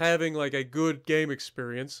 Hell with having like a good game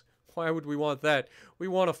experience. Why would we want that? We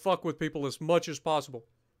want to fuck with people as much as possible.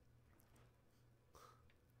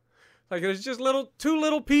 Like there's just 2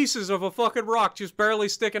 little pieces of a fucking rock just barely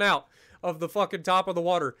sticking out of the fucking top of the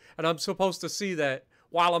water. And I'm supposed to see that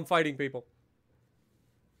while I'm fighting people.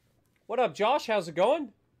 What up, Josh? How's it going?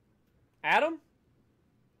 Adam?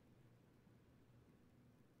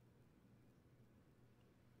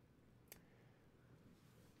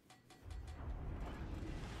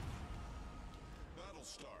 Battle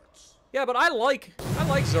starts. Yeah, but I like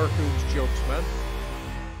Zarkoon's jokes, man.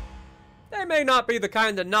 They may not be the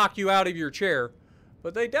kind that knock you out of your chair,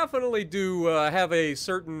 but they definitely do have a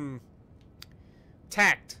certain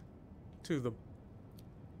tact to them.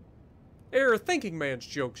 They're a thinking man's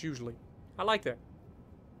jokes, usually. I like that.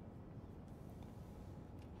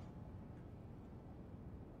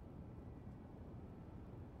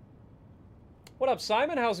 What up,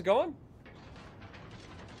 Simon? How's it going?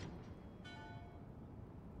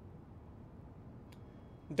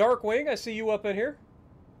 Darkwing, I see you up in here.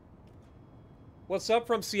 What's up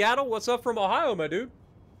from Seattle? What's up from Ohio, my dude?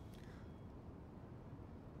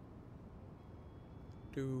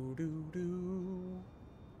 Do-do-do.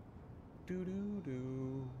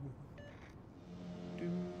 Do-do-do. Do.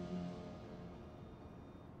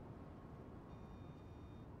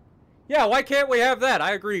 Yeah, why can't we have that?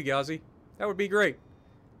 I agree, Gazi. That would be great.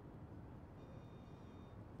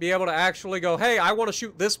 Be able to actually go, hey, I want to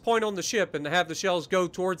shoot this point on the ship and have the shells go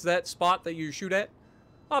towards that spot that you shoot at.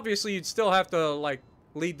 Obviously, you'd still have to, like,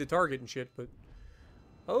 lead the target and shit, but...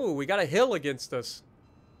 Oh, we got a hill against us.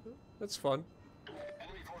 That's fun.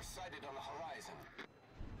 Enemy force sighted on the horizon.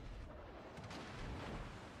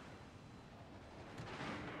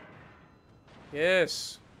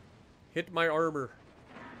 Yes. Hit my armor.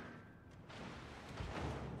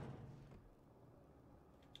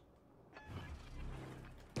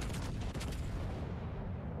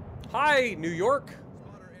 Hi, New York.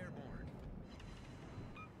 Spotter airborne.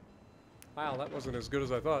 Wow, that wasn't as good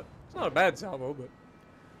as I thought. It's not a bad salvo, but...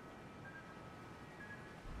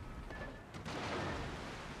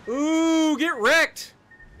 Ooh, get wrecked!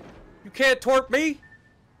 You can't torp me!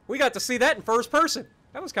 We got to see that in first person.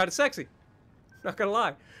 That was kind of sexy. Not gonna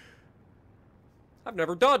lie. I've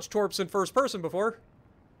never dodged torps in first person before.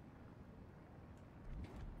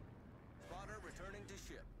 Spotter returning to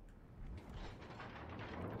ship.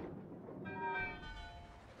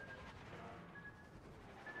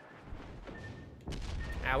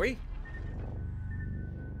 Owie.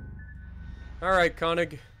 Alright,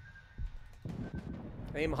 Koenig.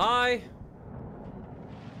 Aim high.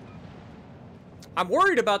 I'm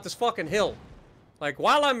worried about this fucking hill. Like,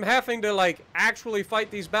 while I'm having to, like, actually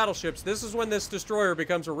fight these battleships, this is when this destroyer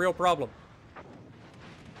becomes a real problem.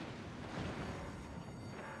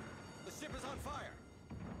 The ship is on fire.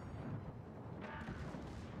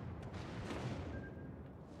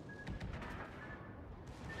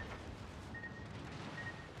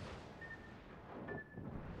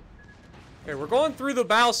 Okay, we're going through the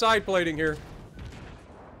bow side plating here.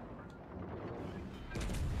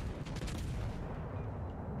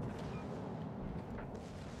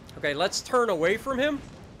 Okay, let's turn away from him.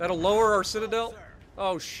 That'll lower our citadel.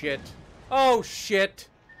 Oh, shit. Oh, shit.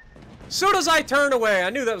 Soon as I turn away,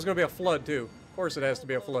 I knew that was going to be a flood, too. Of course it has to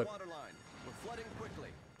be a flood. Waterline. We're flooding quickly.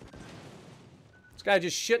 This guy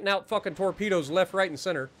just shitting out fucking torpedoes left, right, and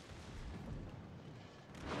center.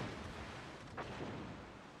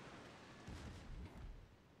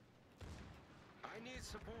 I need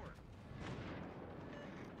support.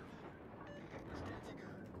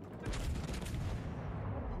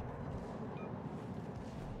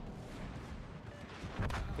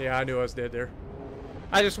 Yeah, I knew I was dead there.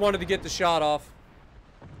 I just wanted to get the shot off.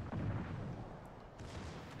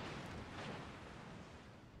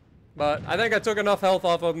 But I think I took enough health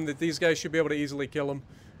off of them that these guys should be able to easily kill them.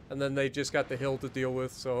 And then they just got the hill to deal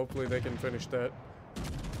with, so hopefully they can finish that.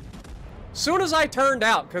 Soon as I turned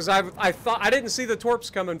out, because I thought I didn't see the torps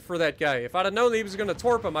coming for that guy. If I'd have known that he was going to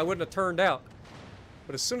torp him, I wouldn't have turned out.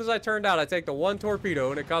 But as soon as I turned out, I take the one torpedo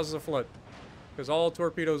and it causes a flood. Because all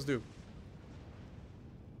torpedoes do.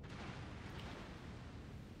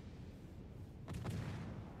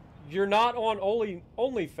 You're not on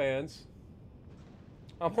OnlyFans.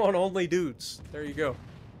 I'm on Only Dudes. There you go.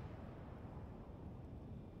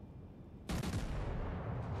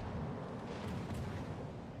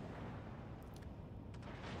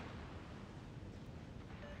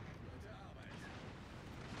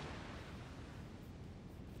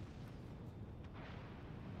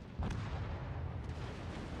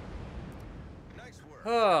 Nice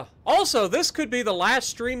work. Also, this could be the last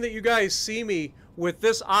stream that you guys see me with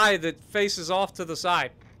this eye that faces off to the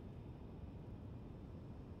side.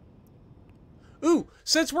 Ooh,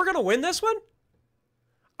 since we're going to win this one,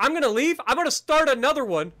 I'm going to leave. I'm going to start another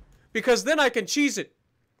one because then I can cheese it.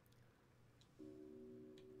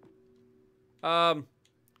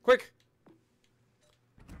 Quick.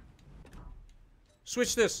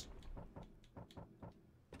 Switch this.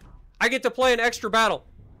 I get to play an extra battle.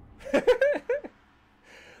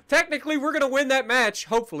 Technically, we're going to win that match,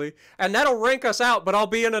 hopefully, and that'll rank us out, but I'll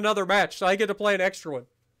be in another match, so I get to play an extra one.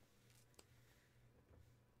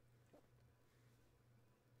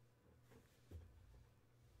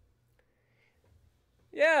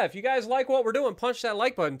 Yeah, if you guys like what we're doing, punch that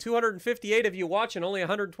like button. 258 of you watching, only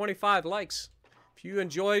 125 likes. If you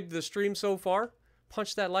enjoyed the stream so far,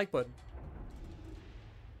 punch that like button.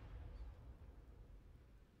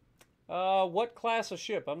 What class of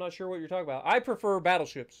ship? I'm not sure what you're talking about. I prefer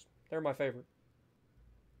battleships. They're my favorite.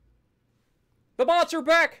 The bots are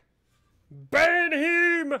back! Ban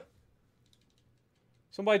him!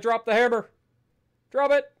 Somebody drop the hammer.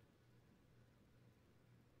 Drop it.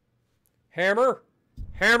 Hammer.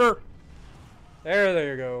 Hammer.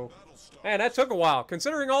 There you go. Man, that took a while.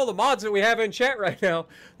 Considering all the mods that we have in chat right now,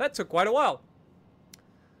 that took quite a while.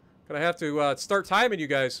 Gonna have to start timing you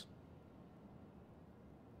guys.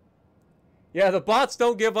 Yeah, the bots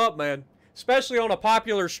don't give up, man. Especially on a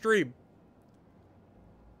popular stream.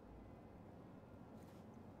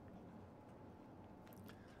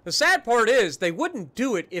 The sad part is, they wouldn't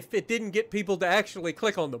do it if it didn't get people to actually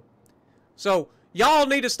click on them. So, y'all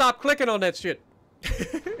need to stop clicking on that shit.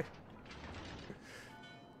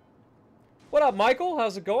 What up, Michael?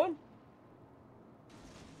 How's it going?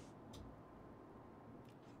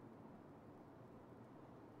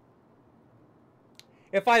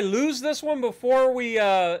 If I lose this one before we,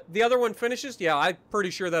 the other one finishes, yeah, I'm pretty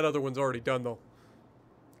sure that other one's already done, though.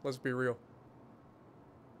 Let's be real.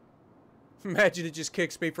 Imagine it just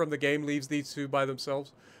kicks me from the game, leaves these two by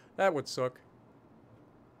themselves. That would suck.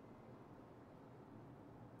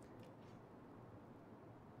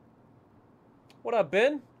 What up,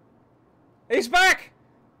 Ben? He's back!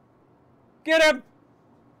 Get him!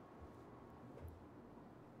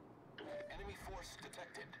 Enemy force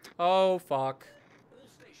detected. Oh, fuck. All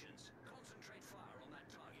stations, concentrate fire on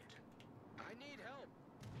that target. I need help.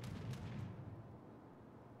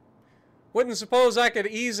 Wouldn't suppose I could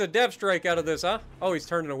ease a depth strike out of this, huh? Oh, he's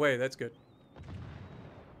turning away. That's good.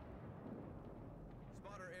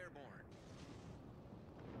 Spotter airborne.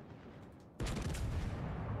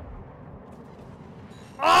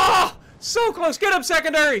 Ah! So close! Get him,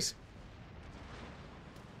 secondaries!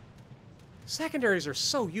 Secondaries are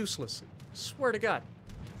so useless. Swear to God.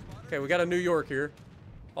 Okay, we got a New York here.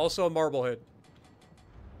 Also a Marblehead.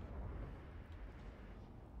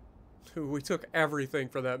 Ooh, we took everything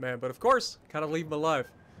from that man, but of course, gotta leave him alive.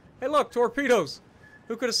 Hey look, torpedoes!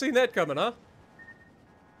 Who could have seen that coming, huh?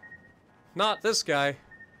 Not this guy.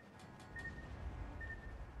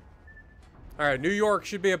 Alright, New York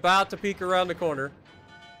should be about to peek around the corner.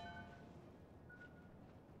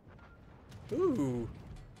 Ooh.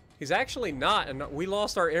 He's actually not, and we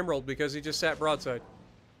lost our emerald because he just sat broadside.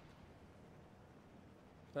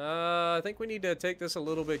 I think we need to take this a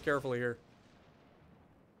little bit carefully here.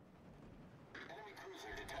 Enemy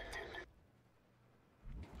cruiser detected.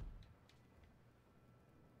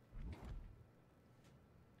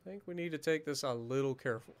 I think we need to take this a little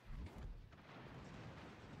careful.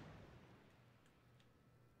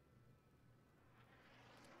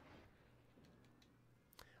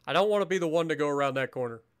 I don't want to be the one to go around that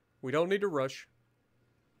corner. We don't need to rush.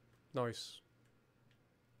 Nice.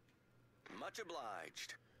 Much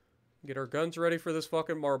obliged. Get our guns ready for this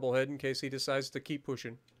fucking Marblehead in case he decides to keep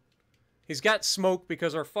pushing. He's got smoke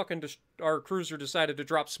because our fucking our cruiser decided to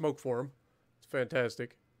drop smoke for him. It's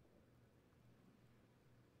fantastic.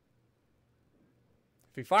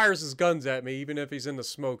 If he fires his guns at me, even if he's in the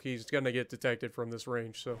smoke, he's gonna get detected from this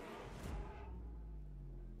range, so.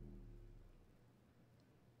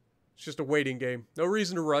 It's just a waiting game. No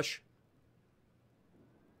reason to rush.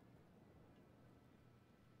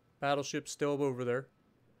 Battleship still over there.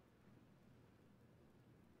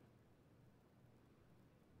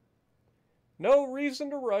 No reason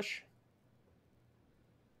to rush.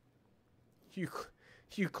 You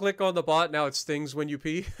click on the bot, now it stings when you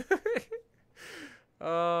pee.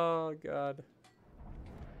 Oh, God.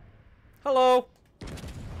 Hello.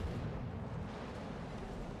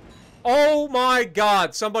 Oh, my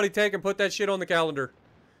God. Somebody take and put that shit on the calendar.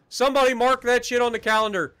 Somebody mark that shit on the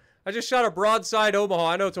calendar. I just shot a broadside Omaha.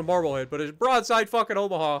 I know it's a Marblehead, but it's a broadside fucking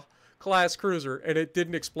Omaha class cruiser, and it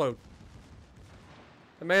didn't explode.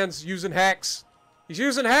 The man's using hacks. He's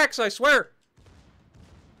using hacks, I swear.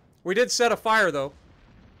 We did set a fire, though.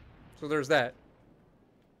 So there's that.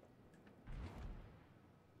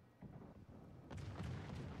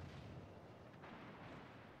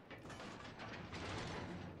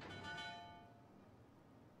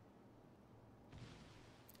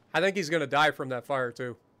 I think he's going to die from that fire,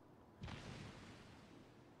 too.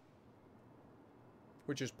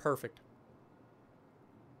 Which is perfect.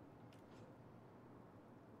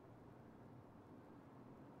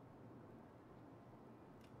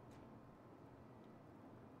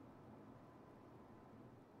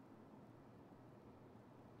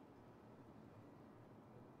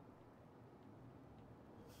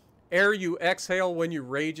 Air you exhale when you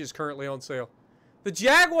rage is currently on sale. The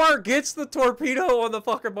Jaguar gets the torpedo on the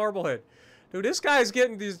fucking Marblehead. Dude, this guy's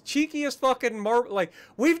getting the cheekiest fucking like,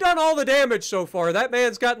 we've done all the damage so far. That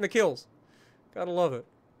man's gotten the kills. Gotta love it.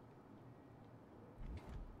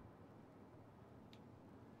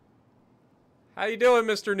 How you doing,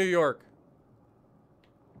 Mr. New York?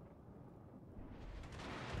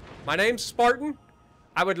 My name's Spartan.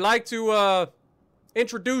 I would like to,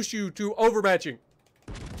 introduce you to overmatching.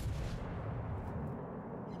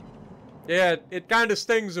 Yeah, it kind of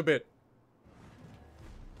stings a bit.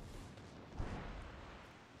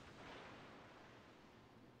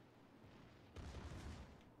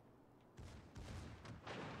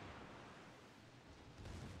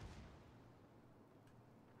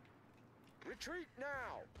 Retreat now.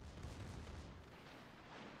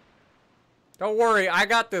 Don't worry, I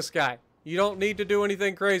got this guy. You don't need to do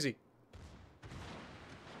anything crazy.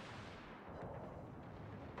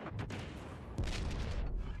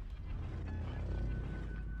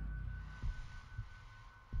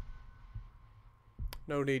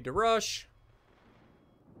 No need to rush.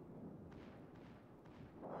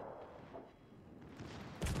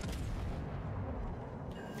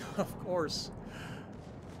 Of course.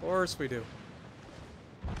 Of course we do.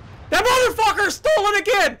 That motherfucker stole it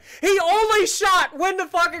again! He only shot when the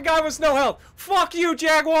fucking guy was no health. Fuck you,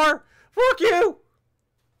 Jaguar! Fuck you!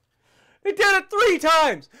 He did it 3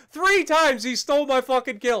 times! 3 times he stole my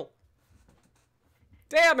fucking kill.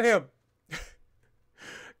 Damn him.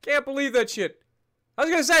 Can't believe that shit. I was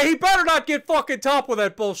gonna say, he better not get fucking top with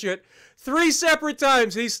that bullshit. 3 separate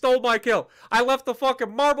times he stole my kill. I left the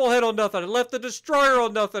fucking Marblehead on nothing. I left the Destroyer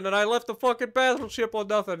on nothing. And I left the fucking Battleship on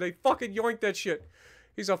nothing. They fucking yoinked that shit.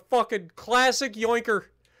 He's a fucking classic yoinker.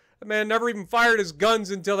 The man never even fired his guns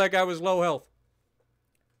until that guy was low health.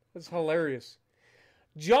 That's hilarious.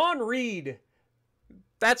 John Reed.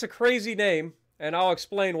 That's a crazy name. And I'll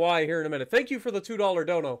explain why here in a minute. Thank you for the $2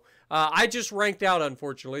 dono. I just ranked out,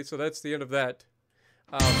 unfortunately. So that's the end of that.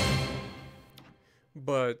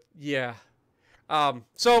 But yeah.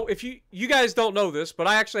 So if you guys don't know this, but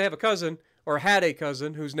I actually have a cousin, or had a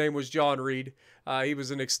cousin, whose name was John Reed. He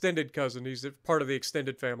was an extended cousin. He's part of the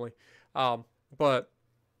extended family. But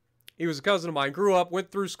he was a cousin of mine. Grew up,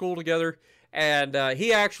 went through school together, and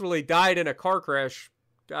he actually died in a car crash.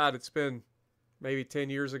 God, it's been maybe 10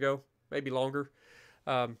 years ago, maybe longer.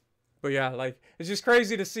 But yeah, like, it's just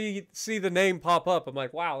crazy to see the name pop up. I'm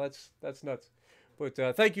like, wow, that's nuts. But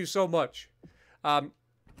thank you so much. I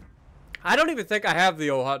don't even think I have the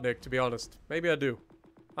Ohotnik, to be honest. Maybe I do.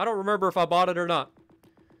 I don't remember if I bought it or not.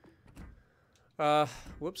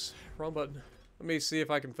 Whoops, wrong button. Let me see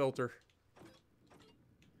if I can filter.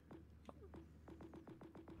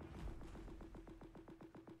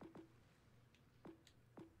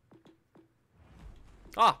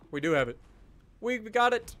 Ah, we do have it. We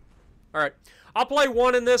got it. Alright. I'll play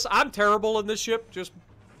 1 in this. I'm terrible in this ship, just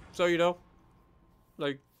so you know.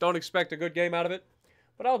 Like, don't expect a good game out of it.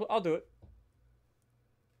 But I'll do it.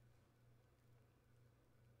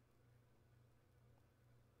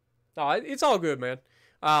 No, it's all good, man.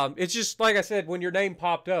 It's just, like I said, when your name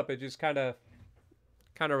popped up, it just kind of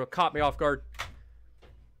caught me off guard.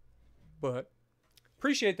 But,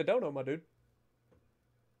 appreciate the dono, my dude.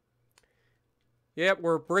 Yep,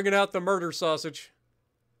 we're bringing out the murder sausage.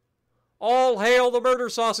 All hail the murder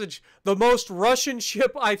sausage. The most Russian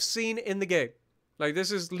ship I've seen in the game. Like,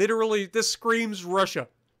 this is literally, this screams Russia.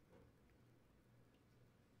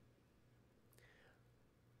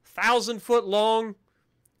 1,000-foot long,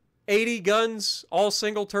 80 guns, all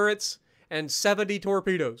single turrets, and 70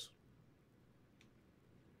 torpedoes.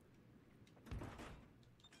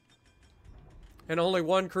 And only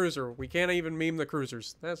 1 cruiser. We can't even meme the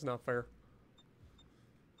cruisers. That's not fair.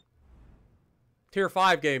 Tier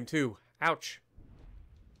 5 game, too. Ouch.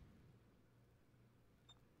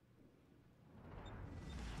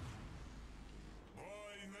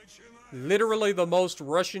 Literally the most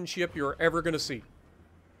Russian ship you're ever going to see.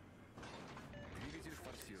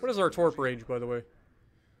 What is our torp range, by the way?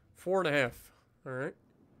 4.5. Alright.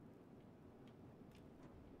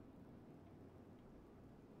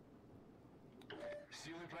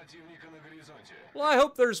 Well, I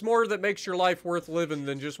hope there's more that makes your life worth living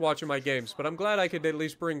than just watching my games, but I'm glad I could at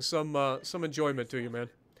least bring some enjoyment to you, man.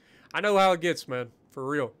 I know how it gets, man. For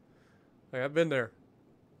real. Like, I've been there.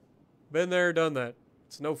 Been there, done that.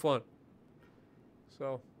 It's no fun.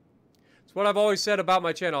 So, it's what I've always said about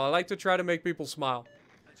my channel. I like to try to make people smile.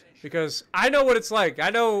 Because I know what it's like. I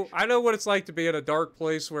know what it's like to be in a dark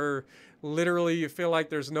place where literally you feel like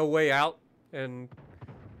there's no way out. And,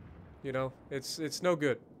 you know, it's no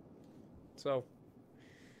good. So,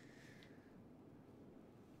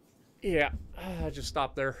 yeah, I just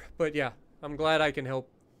stopped there. But yeah, I'm glad I can help.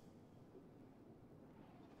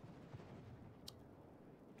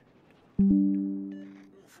 All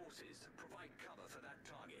forces provide cover for that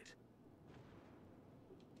target.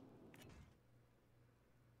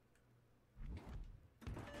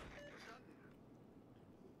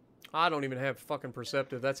 I don't even have fucking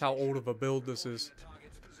perceptive. That's how old of a build this is.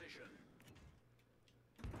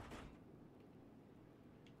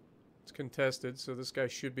 It's contested, so this guy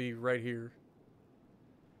should be right here.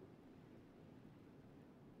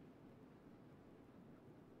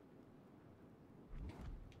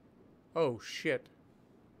 Oh, shit.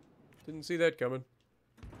 Didn't see that coming.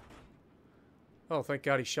 Oh, thank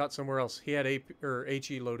God he shot somewhere else. He had AP, or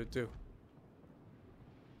HE loaded, too.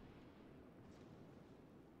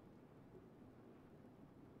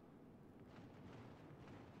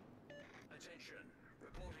 Attention.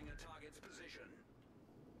 Reporting a target's position.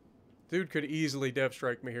 Dude could easily dev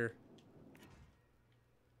strike me here.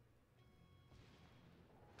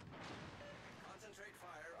 Concentrate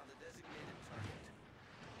fire on the designated target.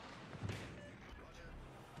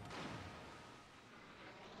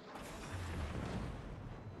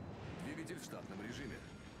 стандартном режиме.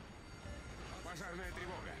 Пожарная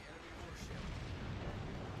тревога.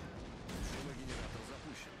 Шумогенератор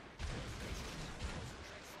запущен.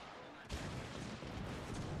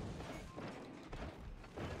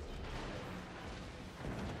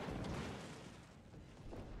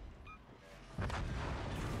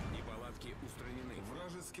 Неполадки устранены.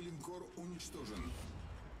 Вражеский линкор уничтожен.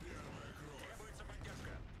 Требуется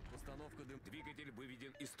поддержка. Установка дым. Двигатель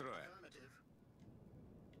выведен из строя.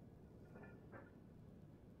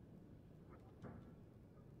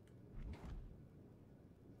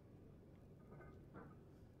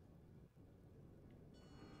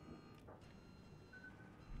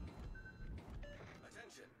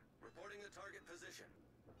 Attention. Reporting the target position.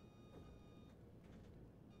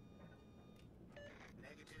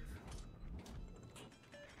 Negative.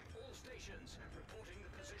 All stations reporting the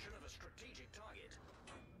position of a strategic target.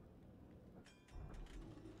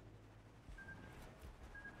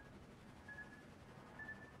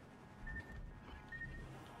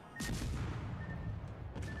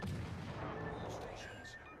 All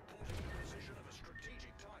stations reporting the position of a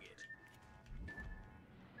strategic target.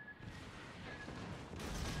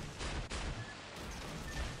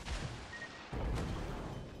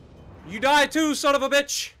 You die too, son of a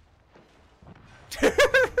bitch!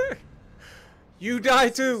 You die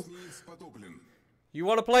too! Эсминец потоплен. You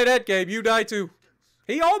want to play that game, you die too.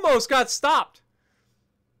 He almost got stopped.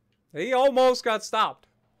 He almost got stopped.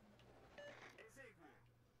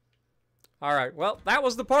 Alright, well, that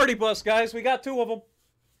was the party bus, guys. We got 2 of them.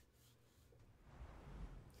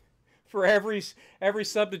 For every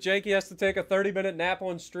sub to Jake, he has to take a 30-minute nap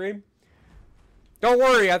on stream. Don't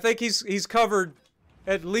worry, I think he's covered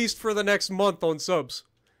at least for the next month on subs.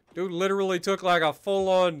 Dude literally took like a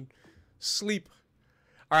full-on sleep.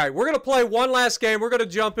 Alright, we're going to play one last game. We're going to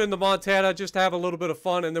jump into Montana, just have a little bit of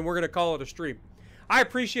fun, and then we're going to call it a stream. I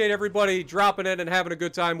appreciate everybody dropping in and having a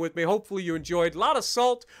good time with me. Hopefully you enjoyed. A lot of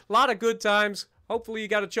salt, a lot of good times. Hopefully you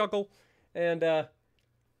got a chuckle. And,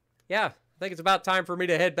 yeah, I think it's about time for me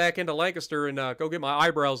to head back into Lancaster and go get my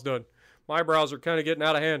eyebrows done. My eyebrows are kind of getting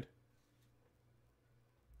out of hand.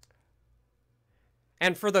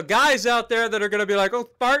 And for the guys out there that are going to be like, oh,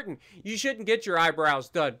 Spartan, you shouldn't get your eyebrows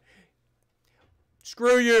done.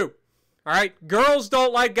 Screw you. All right? Girls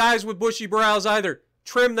don't like guys with bushy brows either.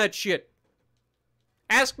 Trim that shit.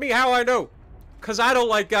 Ask me how I know. Because I don't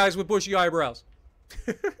like guys with bushy eyebrows.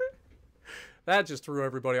 That just threw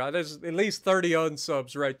everybody out. There's at least 30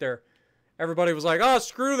 unsubs right there. Everybody was like, oh,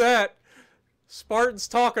 screw that. Spartan's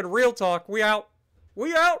talking real talk. We out.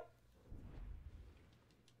 We out.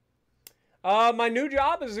 My new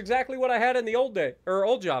job is exactly what I had in the old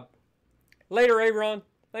job. Later, Aaron.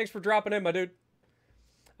 Thanks for dropping in, my dude.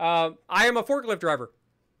 I am a forklift driver.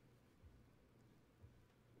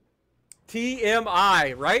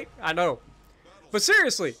 TMI, right? I know. But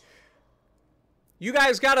seriously, you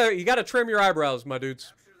guys gotta trim your eyebrows, my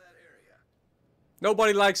dudes.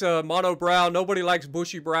 Nobody likes a monobrow. Nobody likes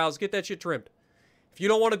bushy brows. Get that shit trimmed. If you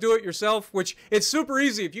don't want to do it yourself, which it's super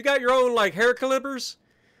easy. If you got your own like hair clippers,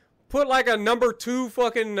 put like a number 2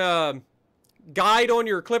 fucking guide on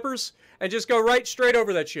your clippers and just go right straight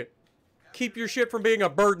over that shit. Keep your shit from being a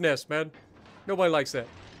bird nest, man. Nobody likes that.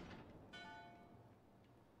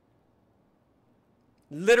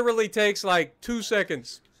 Literally takes like 2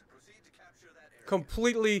 seconds.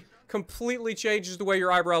 Completely changes the way your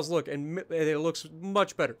eyebrows look, and it looks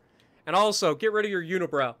much better. And also, get rid of your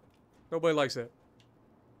unibrow. Nobody likes that.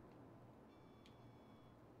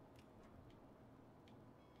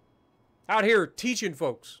 Out here teaching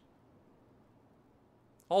folks.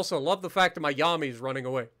 Also, love the fact that my Yami's running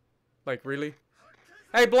away. Like, really?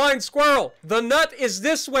 Hey, blind squirrel! The nut is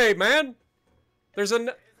this way, man! There's a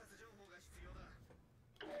nut.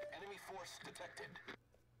 Enemy force detected.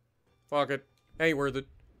 Fuck it. Ain't worth it.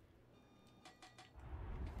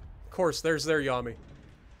 Of course, there's their Yami.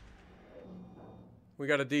 We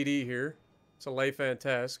got a DD here. It's a Leifan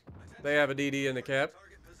task. They have a DD in the cap.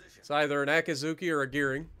 It's either an Akizuki or a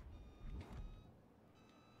Gearing.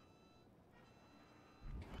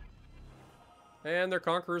 And their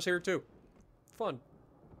Conqueror's here too. Fun.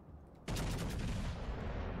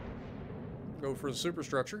 Go for the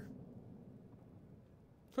superstructure.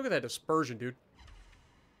 Look at that dispersion, dude.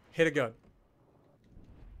 Hit a gun.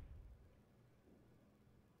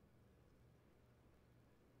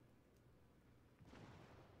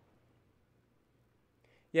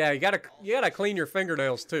 Yeah, you gotta clean your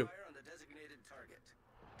fingernails too.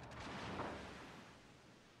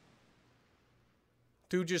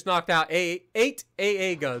 Dude just knocked out 8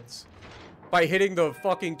 AA guns by hitting the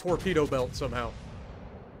fucking torpedo belt somehow.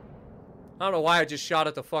 I don't know why I just shot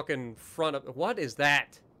at the fucking front of... What is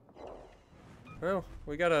that? Well,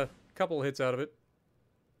 we got a couple hits out of it.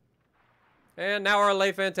 And now our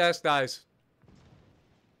lay fantastic dies.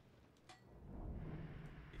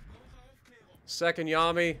 Second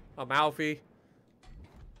Yami, a Malfi.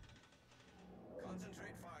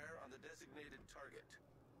 Concentrate fire on the designated target.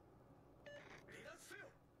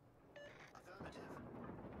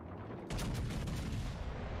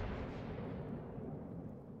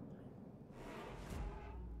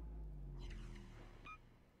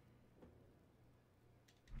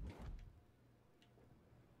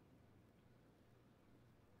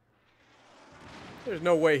 There's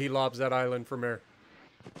no way he lobs that island from there.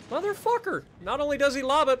 Motherfucker! Not only does he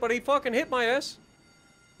lob it, but he fucking hit my ass.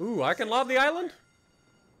 Ooh, I can lob the island?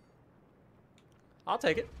 I'll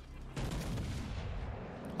take it.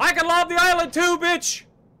 I can lob the island too, bitch!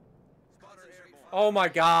 Oh my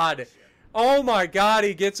god. Oh my god,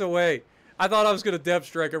 he gets away. I thought I was gonna depth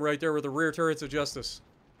strike him right there with the rear turrets of justice.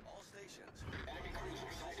 All stations. Enemy cruiser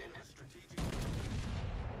sighted. Strategic.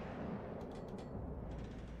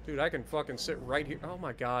 Dude, I can fucking sit right here. Oh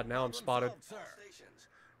my god, now I'm spotted. All stations.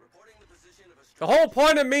 Reporting the position of a The whole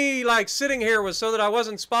point of me, like, sitting here was so that I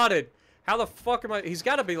wasn't spotted. How the fuck am I? He's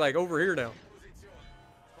gotta be, like, over here now.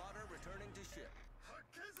 spotter returning to ship.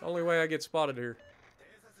 Only way I get spotted here.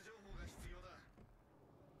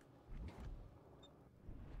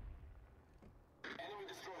 Enemy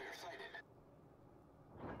destroyer sighted.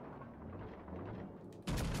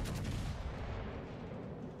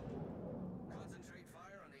 Concentrate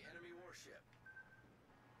fire on the enemy warship.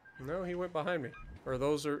 No, he went behind me. Or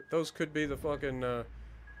those could be the fucking,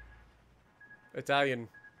 Italian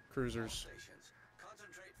cruisers. Stations.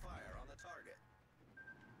 Concentrate fire on the target.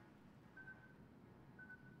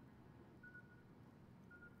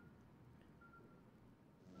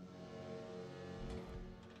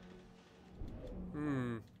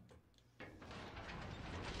 Hmm.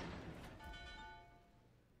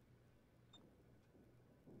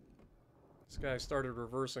 This guy started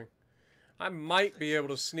reversing. I might be able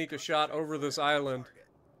to sneak a shot over this island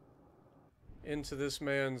into this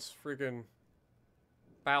man's freaking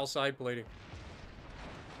bow side plating.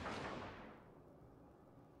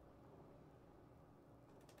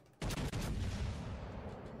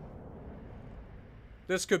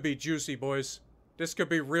 This could be juicy, boys. This could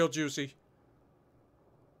be real juicy.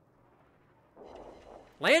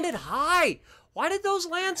 Landed high! Why did those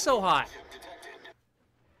land so high?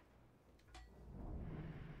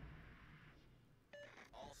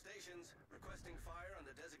 All stations requesting fire on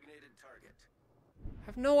the designated target. I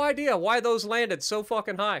have no idea why those landed so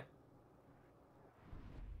fucking high.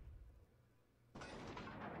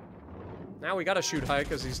 Now we gotta shoot high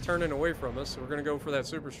because he's turning away from us, so we're gonna go for that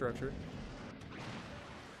superstructure.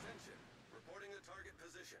 Attention. Reporting the target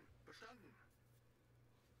position. Verstanden.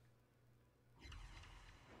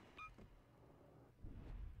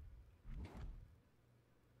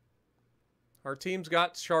 Our team's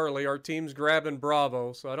got Charlie, our team's grabbing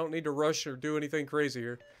Bravo, so I don't need to rush or do anything crazy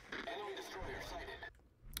here. Enemy destroyer sighted.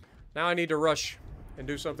 Now I need to rush and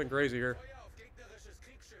do something crazy here. Feuer auf gegnerisches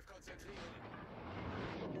Kriegsschiff konzentrieren.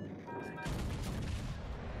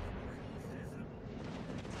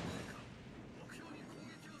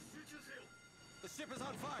 The ship is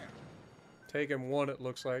on fire. Taking one, it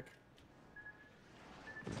looks like.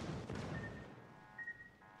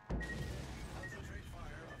 Concentrate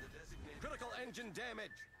fire on the designated. Critical engine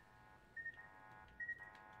damage.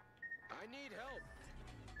 I need help.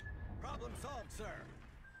 Problem solved, sir.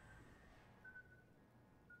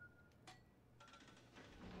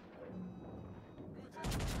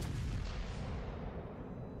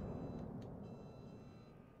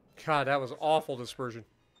 God, that was awful dispersion.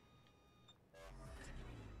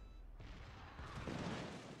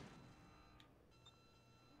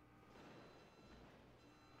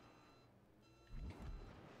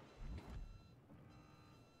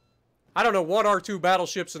 I don't know what our two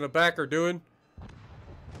battleships in the back are doing.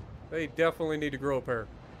 They definitely need to grow a pair.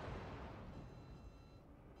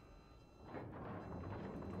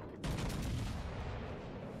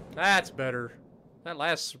 That's better. That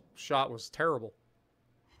last shot was terrible.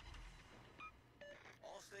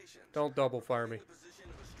 All stations. Don't double fire me. The position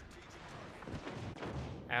of a strategic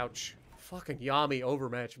target. Ouch. Fucking Yami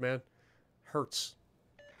overmatch, man. Hurts.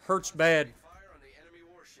 Hurts bad. Fire on the enemy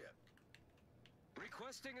warship.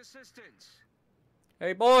 Requesting assistance.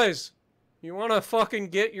 Hey, boys. You want to fucking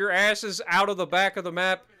get your asses out of the back of the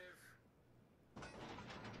map?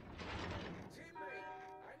 Teammate,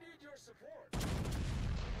 I need your support.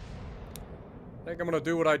 I think I'm going to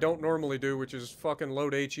do what I don't normally do, which is fucking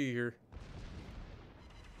load HE here.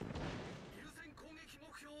 優先攻撃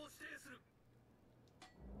目標を指定する。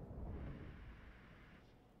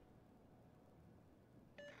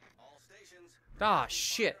stations. Ah, requesting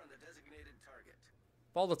shit. fire on the designated target.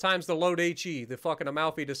 All the times to load HE, the fucking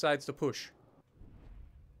Amalfi decides to push.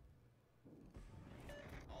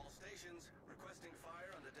 All stations requesting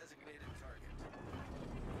fire on the designated target.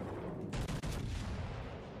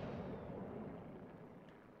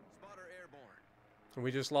 Spotter airborne. And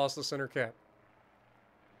we just lost the center cap.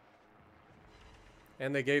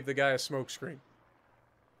 And they gave the guy a smoke screen.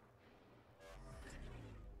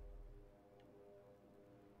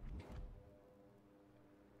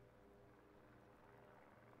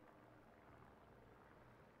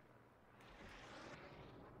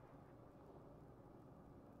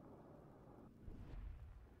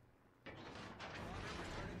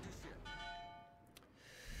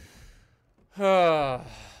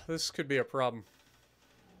 This could be a problem.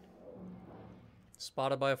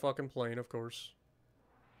 Spotted by a fucking plane, of course.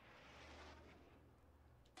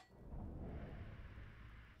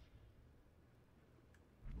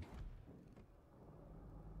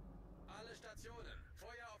 Alle Stationen,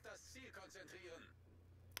 Feuer auf das Ziel konzentrieren.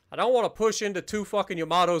 I don't want to push into 2 fucking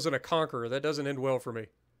Yamatos and a Conqueror. That doesn't end well for me.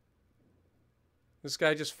 This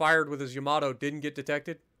guy just fired with his Yamato, didn't get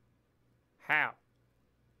detected? How?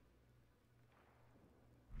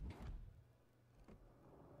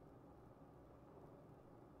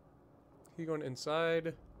 He going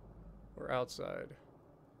inside or outside?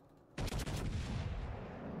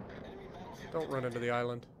 Don't run into the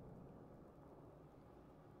island.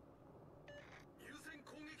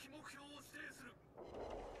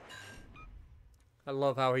 I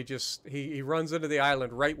love how he just he runs into the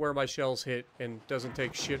island right where my shells hit and doesn't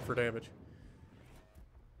take shit for damage.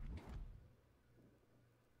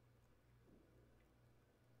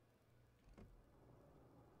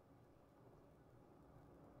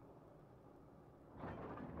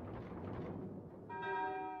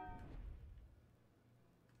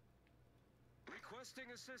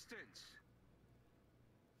 Requesting assistance.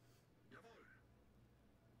 Jawohl.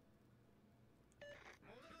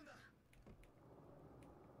 Modernder.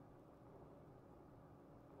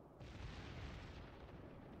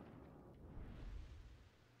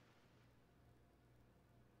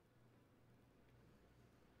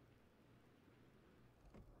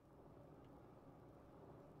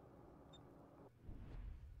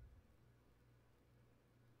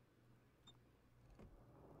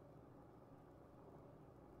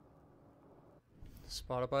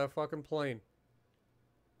 Spotted by a fucking plane.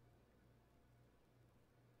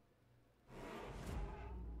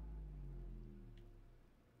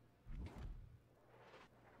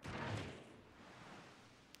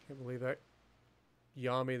 Can't believe that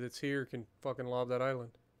Yami that's here can fucking lob that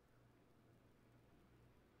island.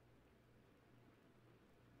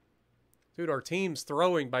 Dude, our team's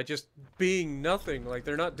throwing by just being nothing. Like,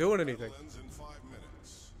 they're not doing anything. Netherlands in 5 minutes.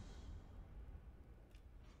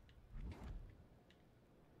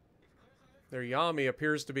 Their Yami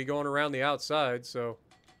appears to be going around the outside, so...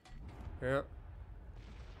 Yeah.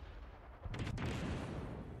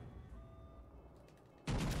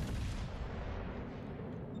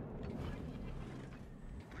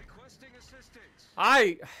 Requesting assistance.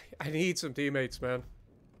 I need some teammates, man.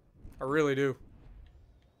 I really do.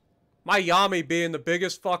 My Yami being the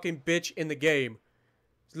biggest fucking bitch in the game.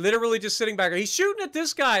 He's literally just sitting back. He's shooting at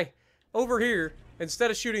this guy over here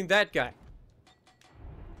instead of shooting that guy.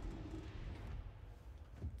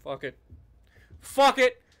 Fuck it. Fuck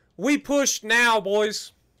it. We push now,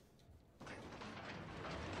 boys.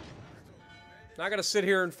 Not gonna sit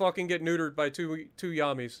here and fucking get neutered by two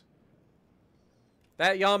Yamis.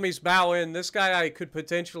 That Yami's bow in. This guy I could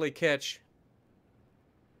potentially catch.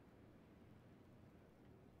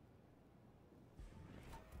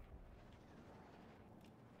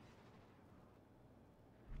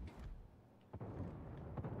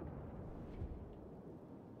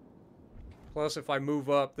 Plus, if I move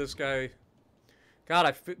up, this guy...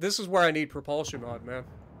 God, this is where I need propulsion on, man.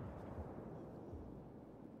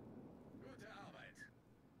 Gute Arbeit.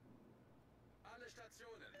 Alle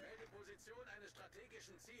Stationen, melde Position eines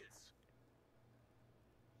strategischen Ziels.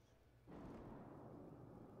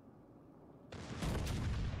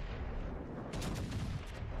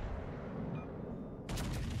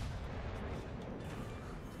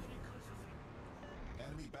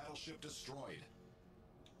 Enemy battleship destroyed.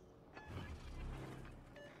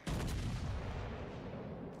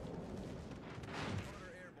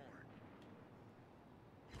 Spotter airborne.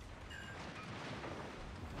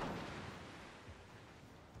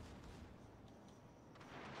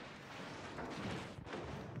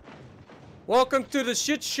 Welcome to the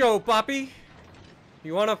shit show, Poppy.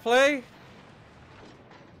 You wanna play?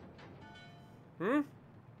 Hmm?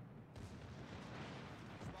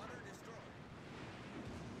 Spotter destroyed.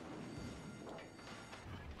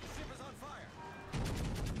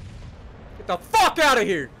 The fuck out of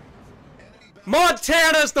here!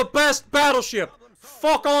 Montana's the best battleship!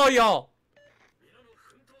 Fuck all y'all!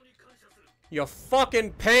 You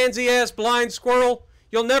fucking pansy-ass blind squirrel!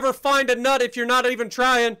 You'll never find a nut if you're not even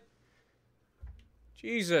trying!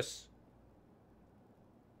 Jesus.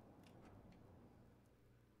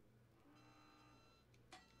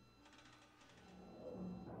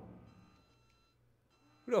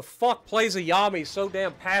 Who the fuck plays a Yami so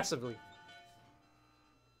damn passively?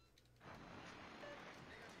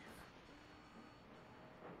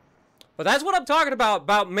 But that's what I'm talking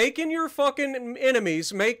about making your fucking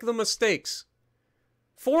enemies make the mistakes.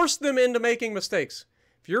 Force them into making mistakes.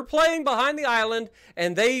 If you're playing behind the island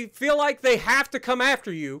and they feel like they have to come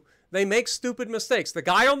after you, they make stupid mistakes. The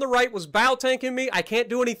guy on the right was bow tanking me. I can't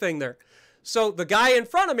do anything there. So the guy in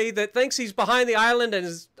front of me that thinks he's behind the island and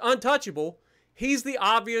is untouchable, he's the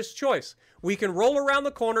obvious choice. We can roll around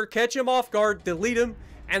the corner, catch him off guard, delete him,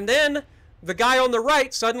 and then the guy on the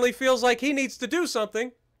right suddenly feels like he needs to do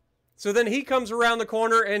something. So then he comes around the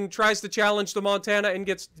corner and tries to challenge the Montana and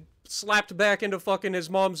gets slapped back into fucking his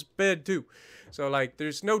mom's bed too. So like,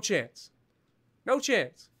 there's no chance. No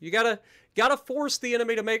chance. You gotta force the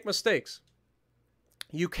enemy to make mistakes.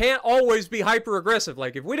 You can't always be hyper aggressive.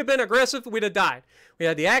 Like if we'd have been aggressive, we'd have died. We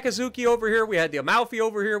had the Akazuki over here, we had the Amalfi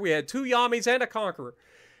over here, we had 2 Yamis and a Conqueror.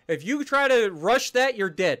 If you try to rush that, you're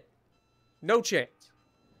dead. No chance.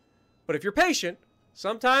 But if you're patient,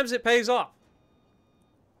 sometimes it pays off.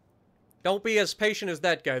 Don't be as patient as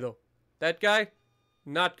that guy, though. That guy,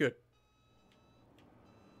 not good.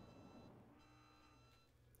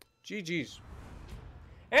 GG's.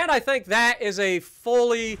 And I think that is a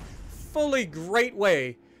fully great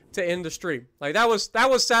way to end the stream. Like, that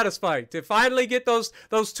was satisfying. To finally get those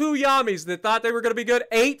 2 Yamis that thought they were going to be good.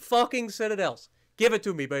 8 fucking Citadels. Give it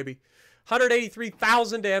to me, baby.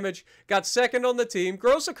 183,000 damage. Got second on the team.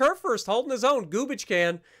 Gross occur first, holding his own. Goobage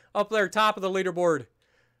Can up there, top of the leaderboard.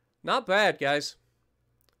 Not bad, guys.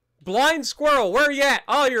 Blind Squirrel, where are you at?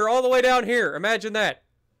 Oh, you're all the way down here. Imagine that.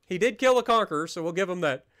 He did kill a Conqueror, so we'll give him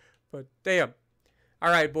that. But, damn.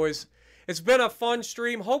 Alright, boys. It's been a fun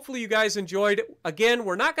stream. Hopefully you guys enjoyed. Again,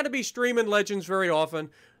 we're not going to be streaming Legends very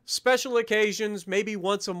often. Special occasions, maybe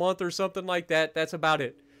once a month or something like that. That's about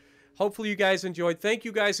it. Hopefully you guys enjoyed. Thank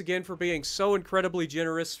you guys again for being so incredibly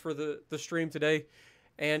generous for the stream today.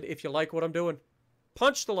 And if you like what I'm doing,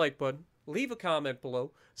 punch the like button. Leave a comment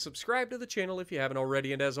below. Subscribe to the channel if you haven't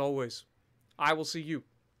already. And as always, I will see you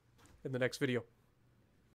in the next video.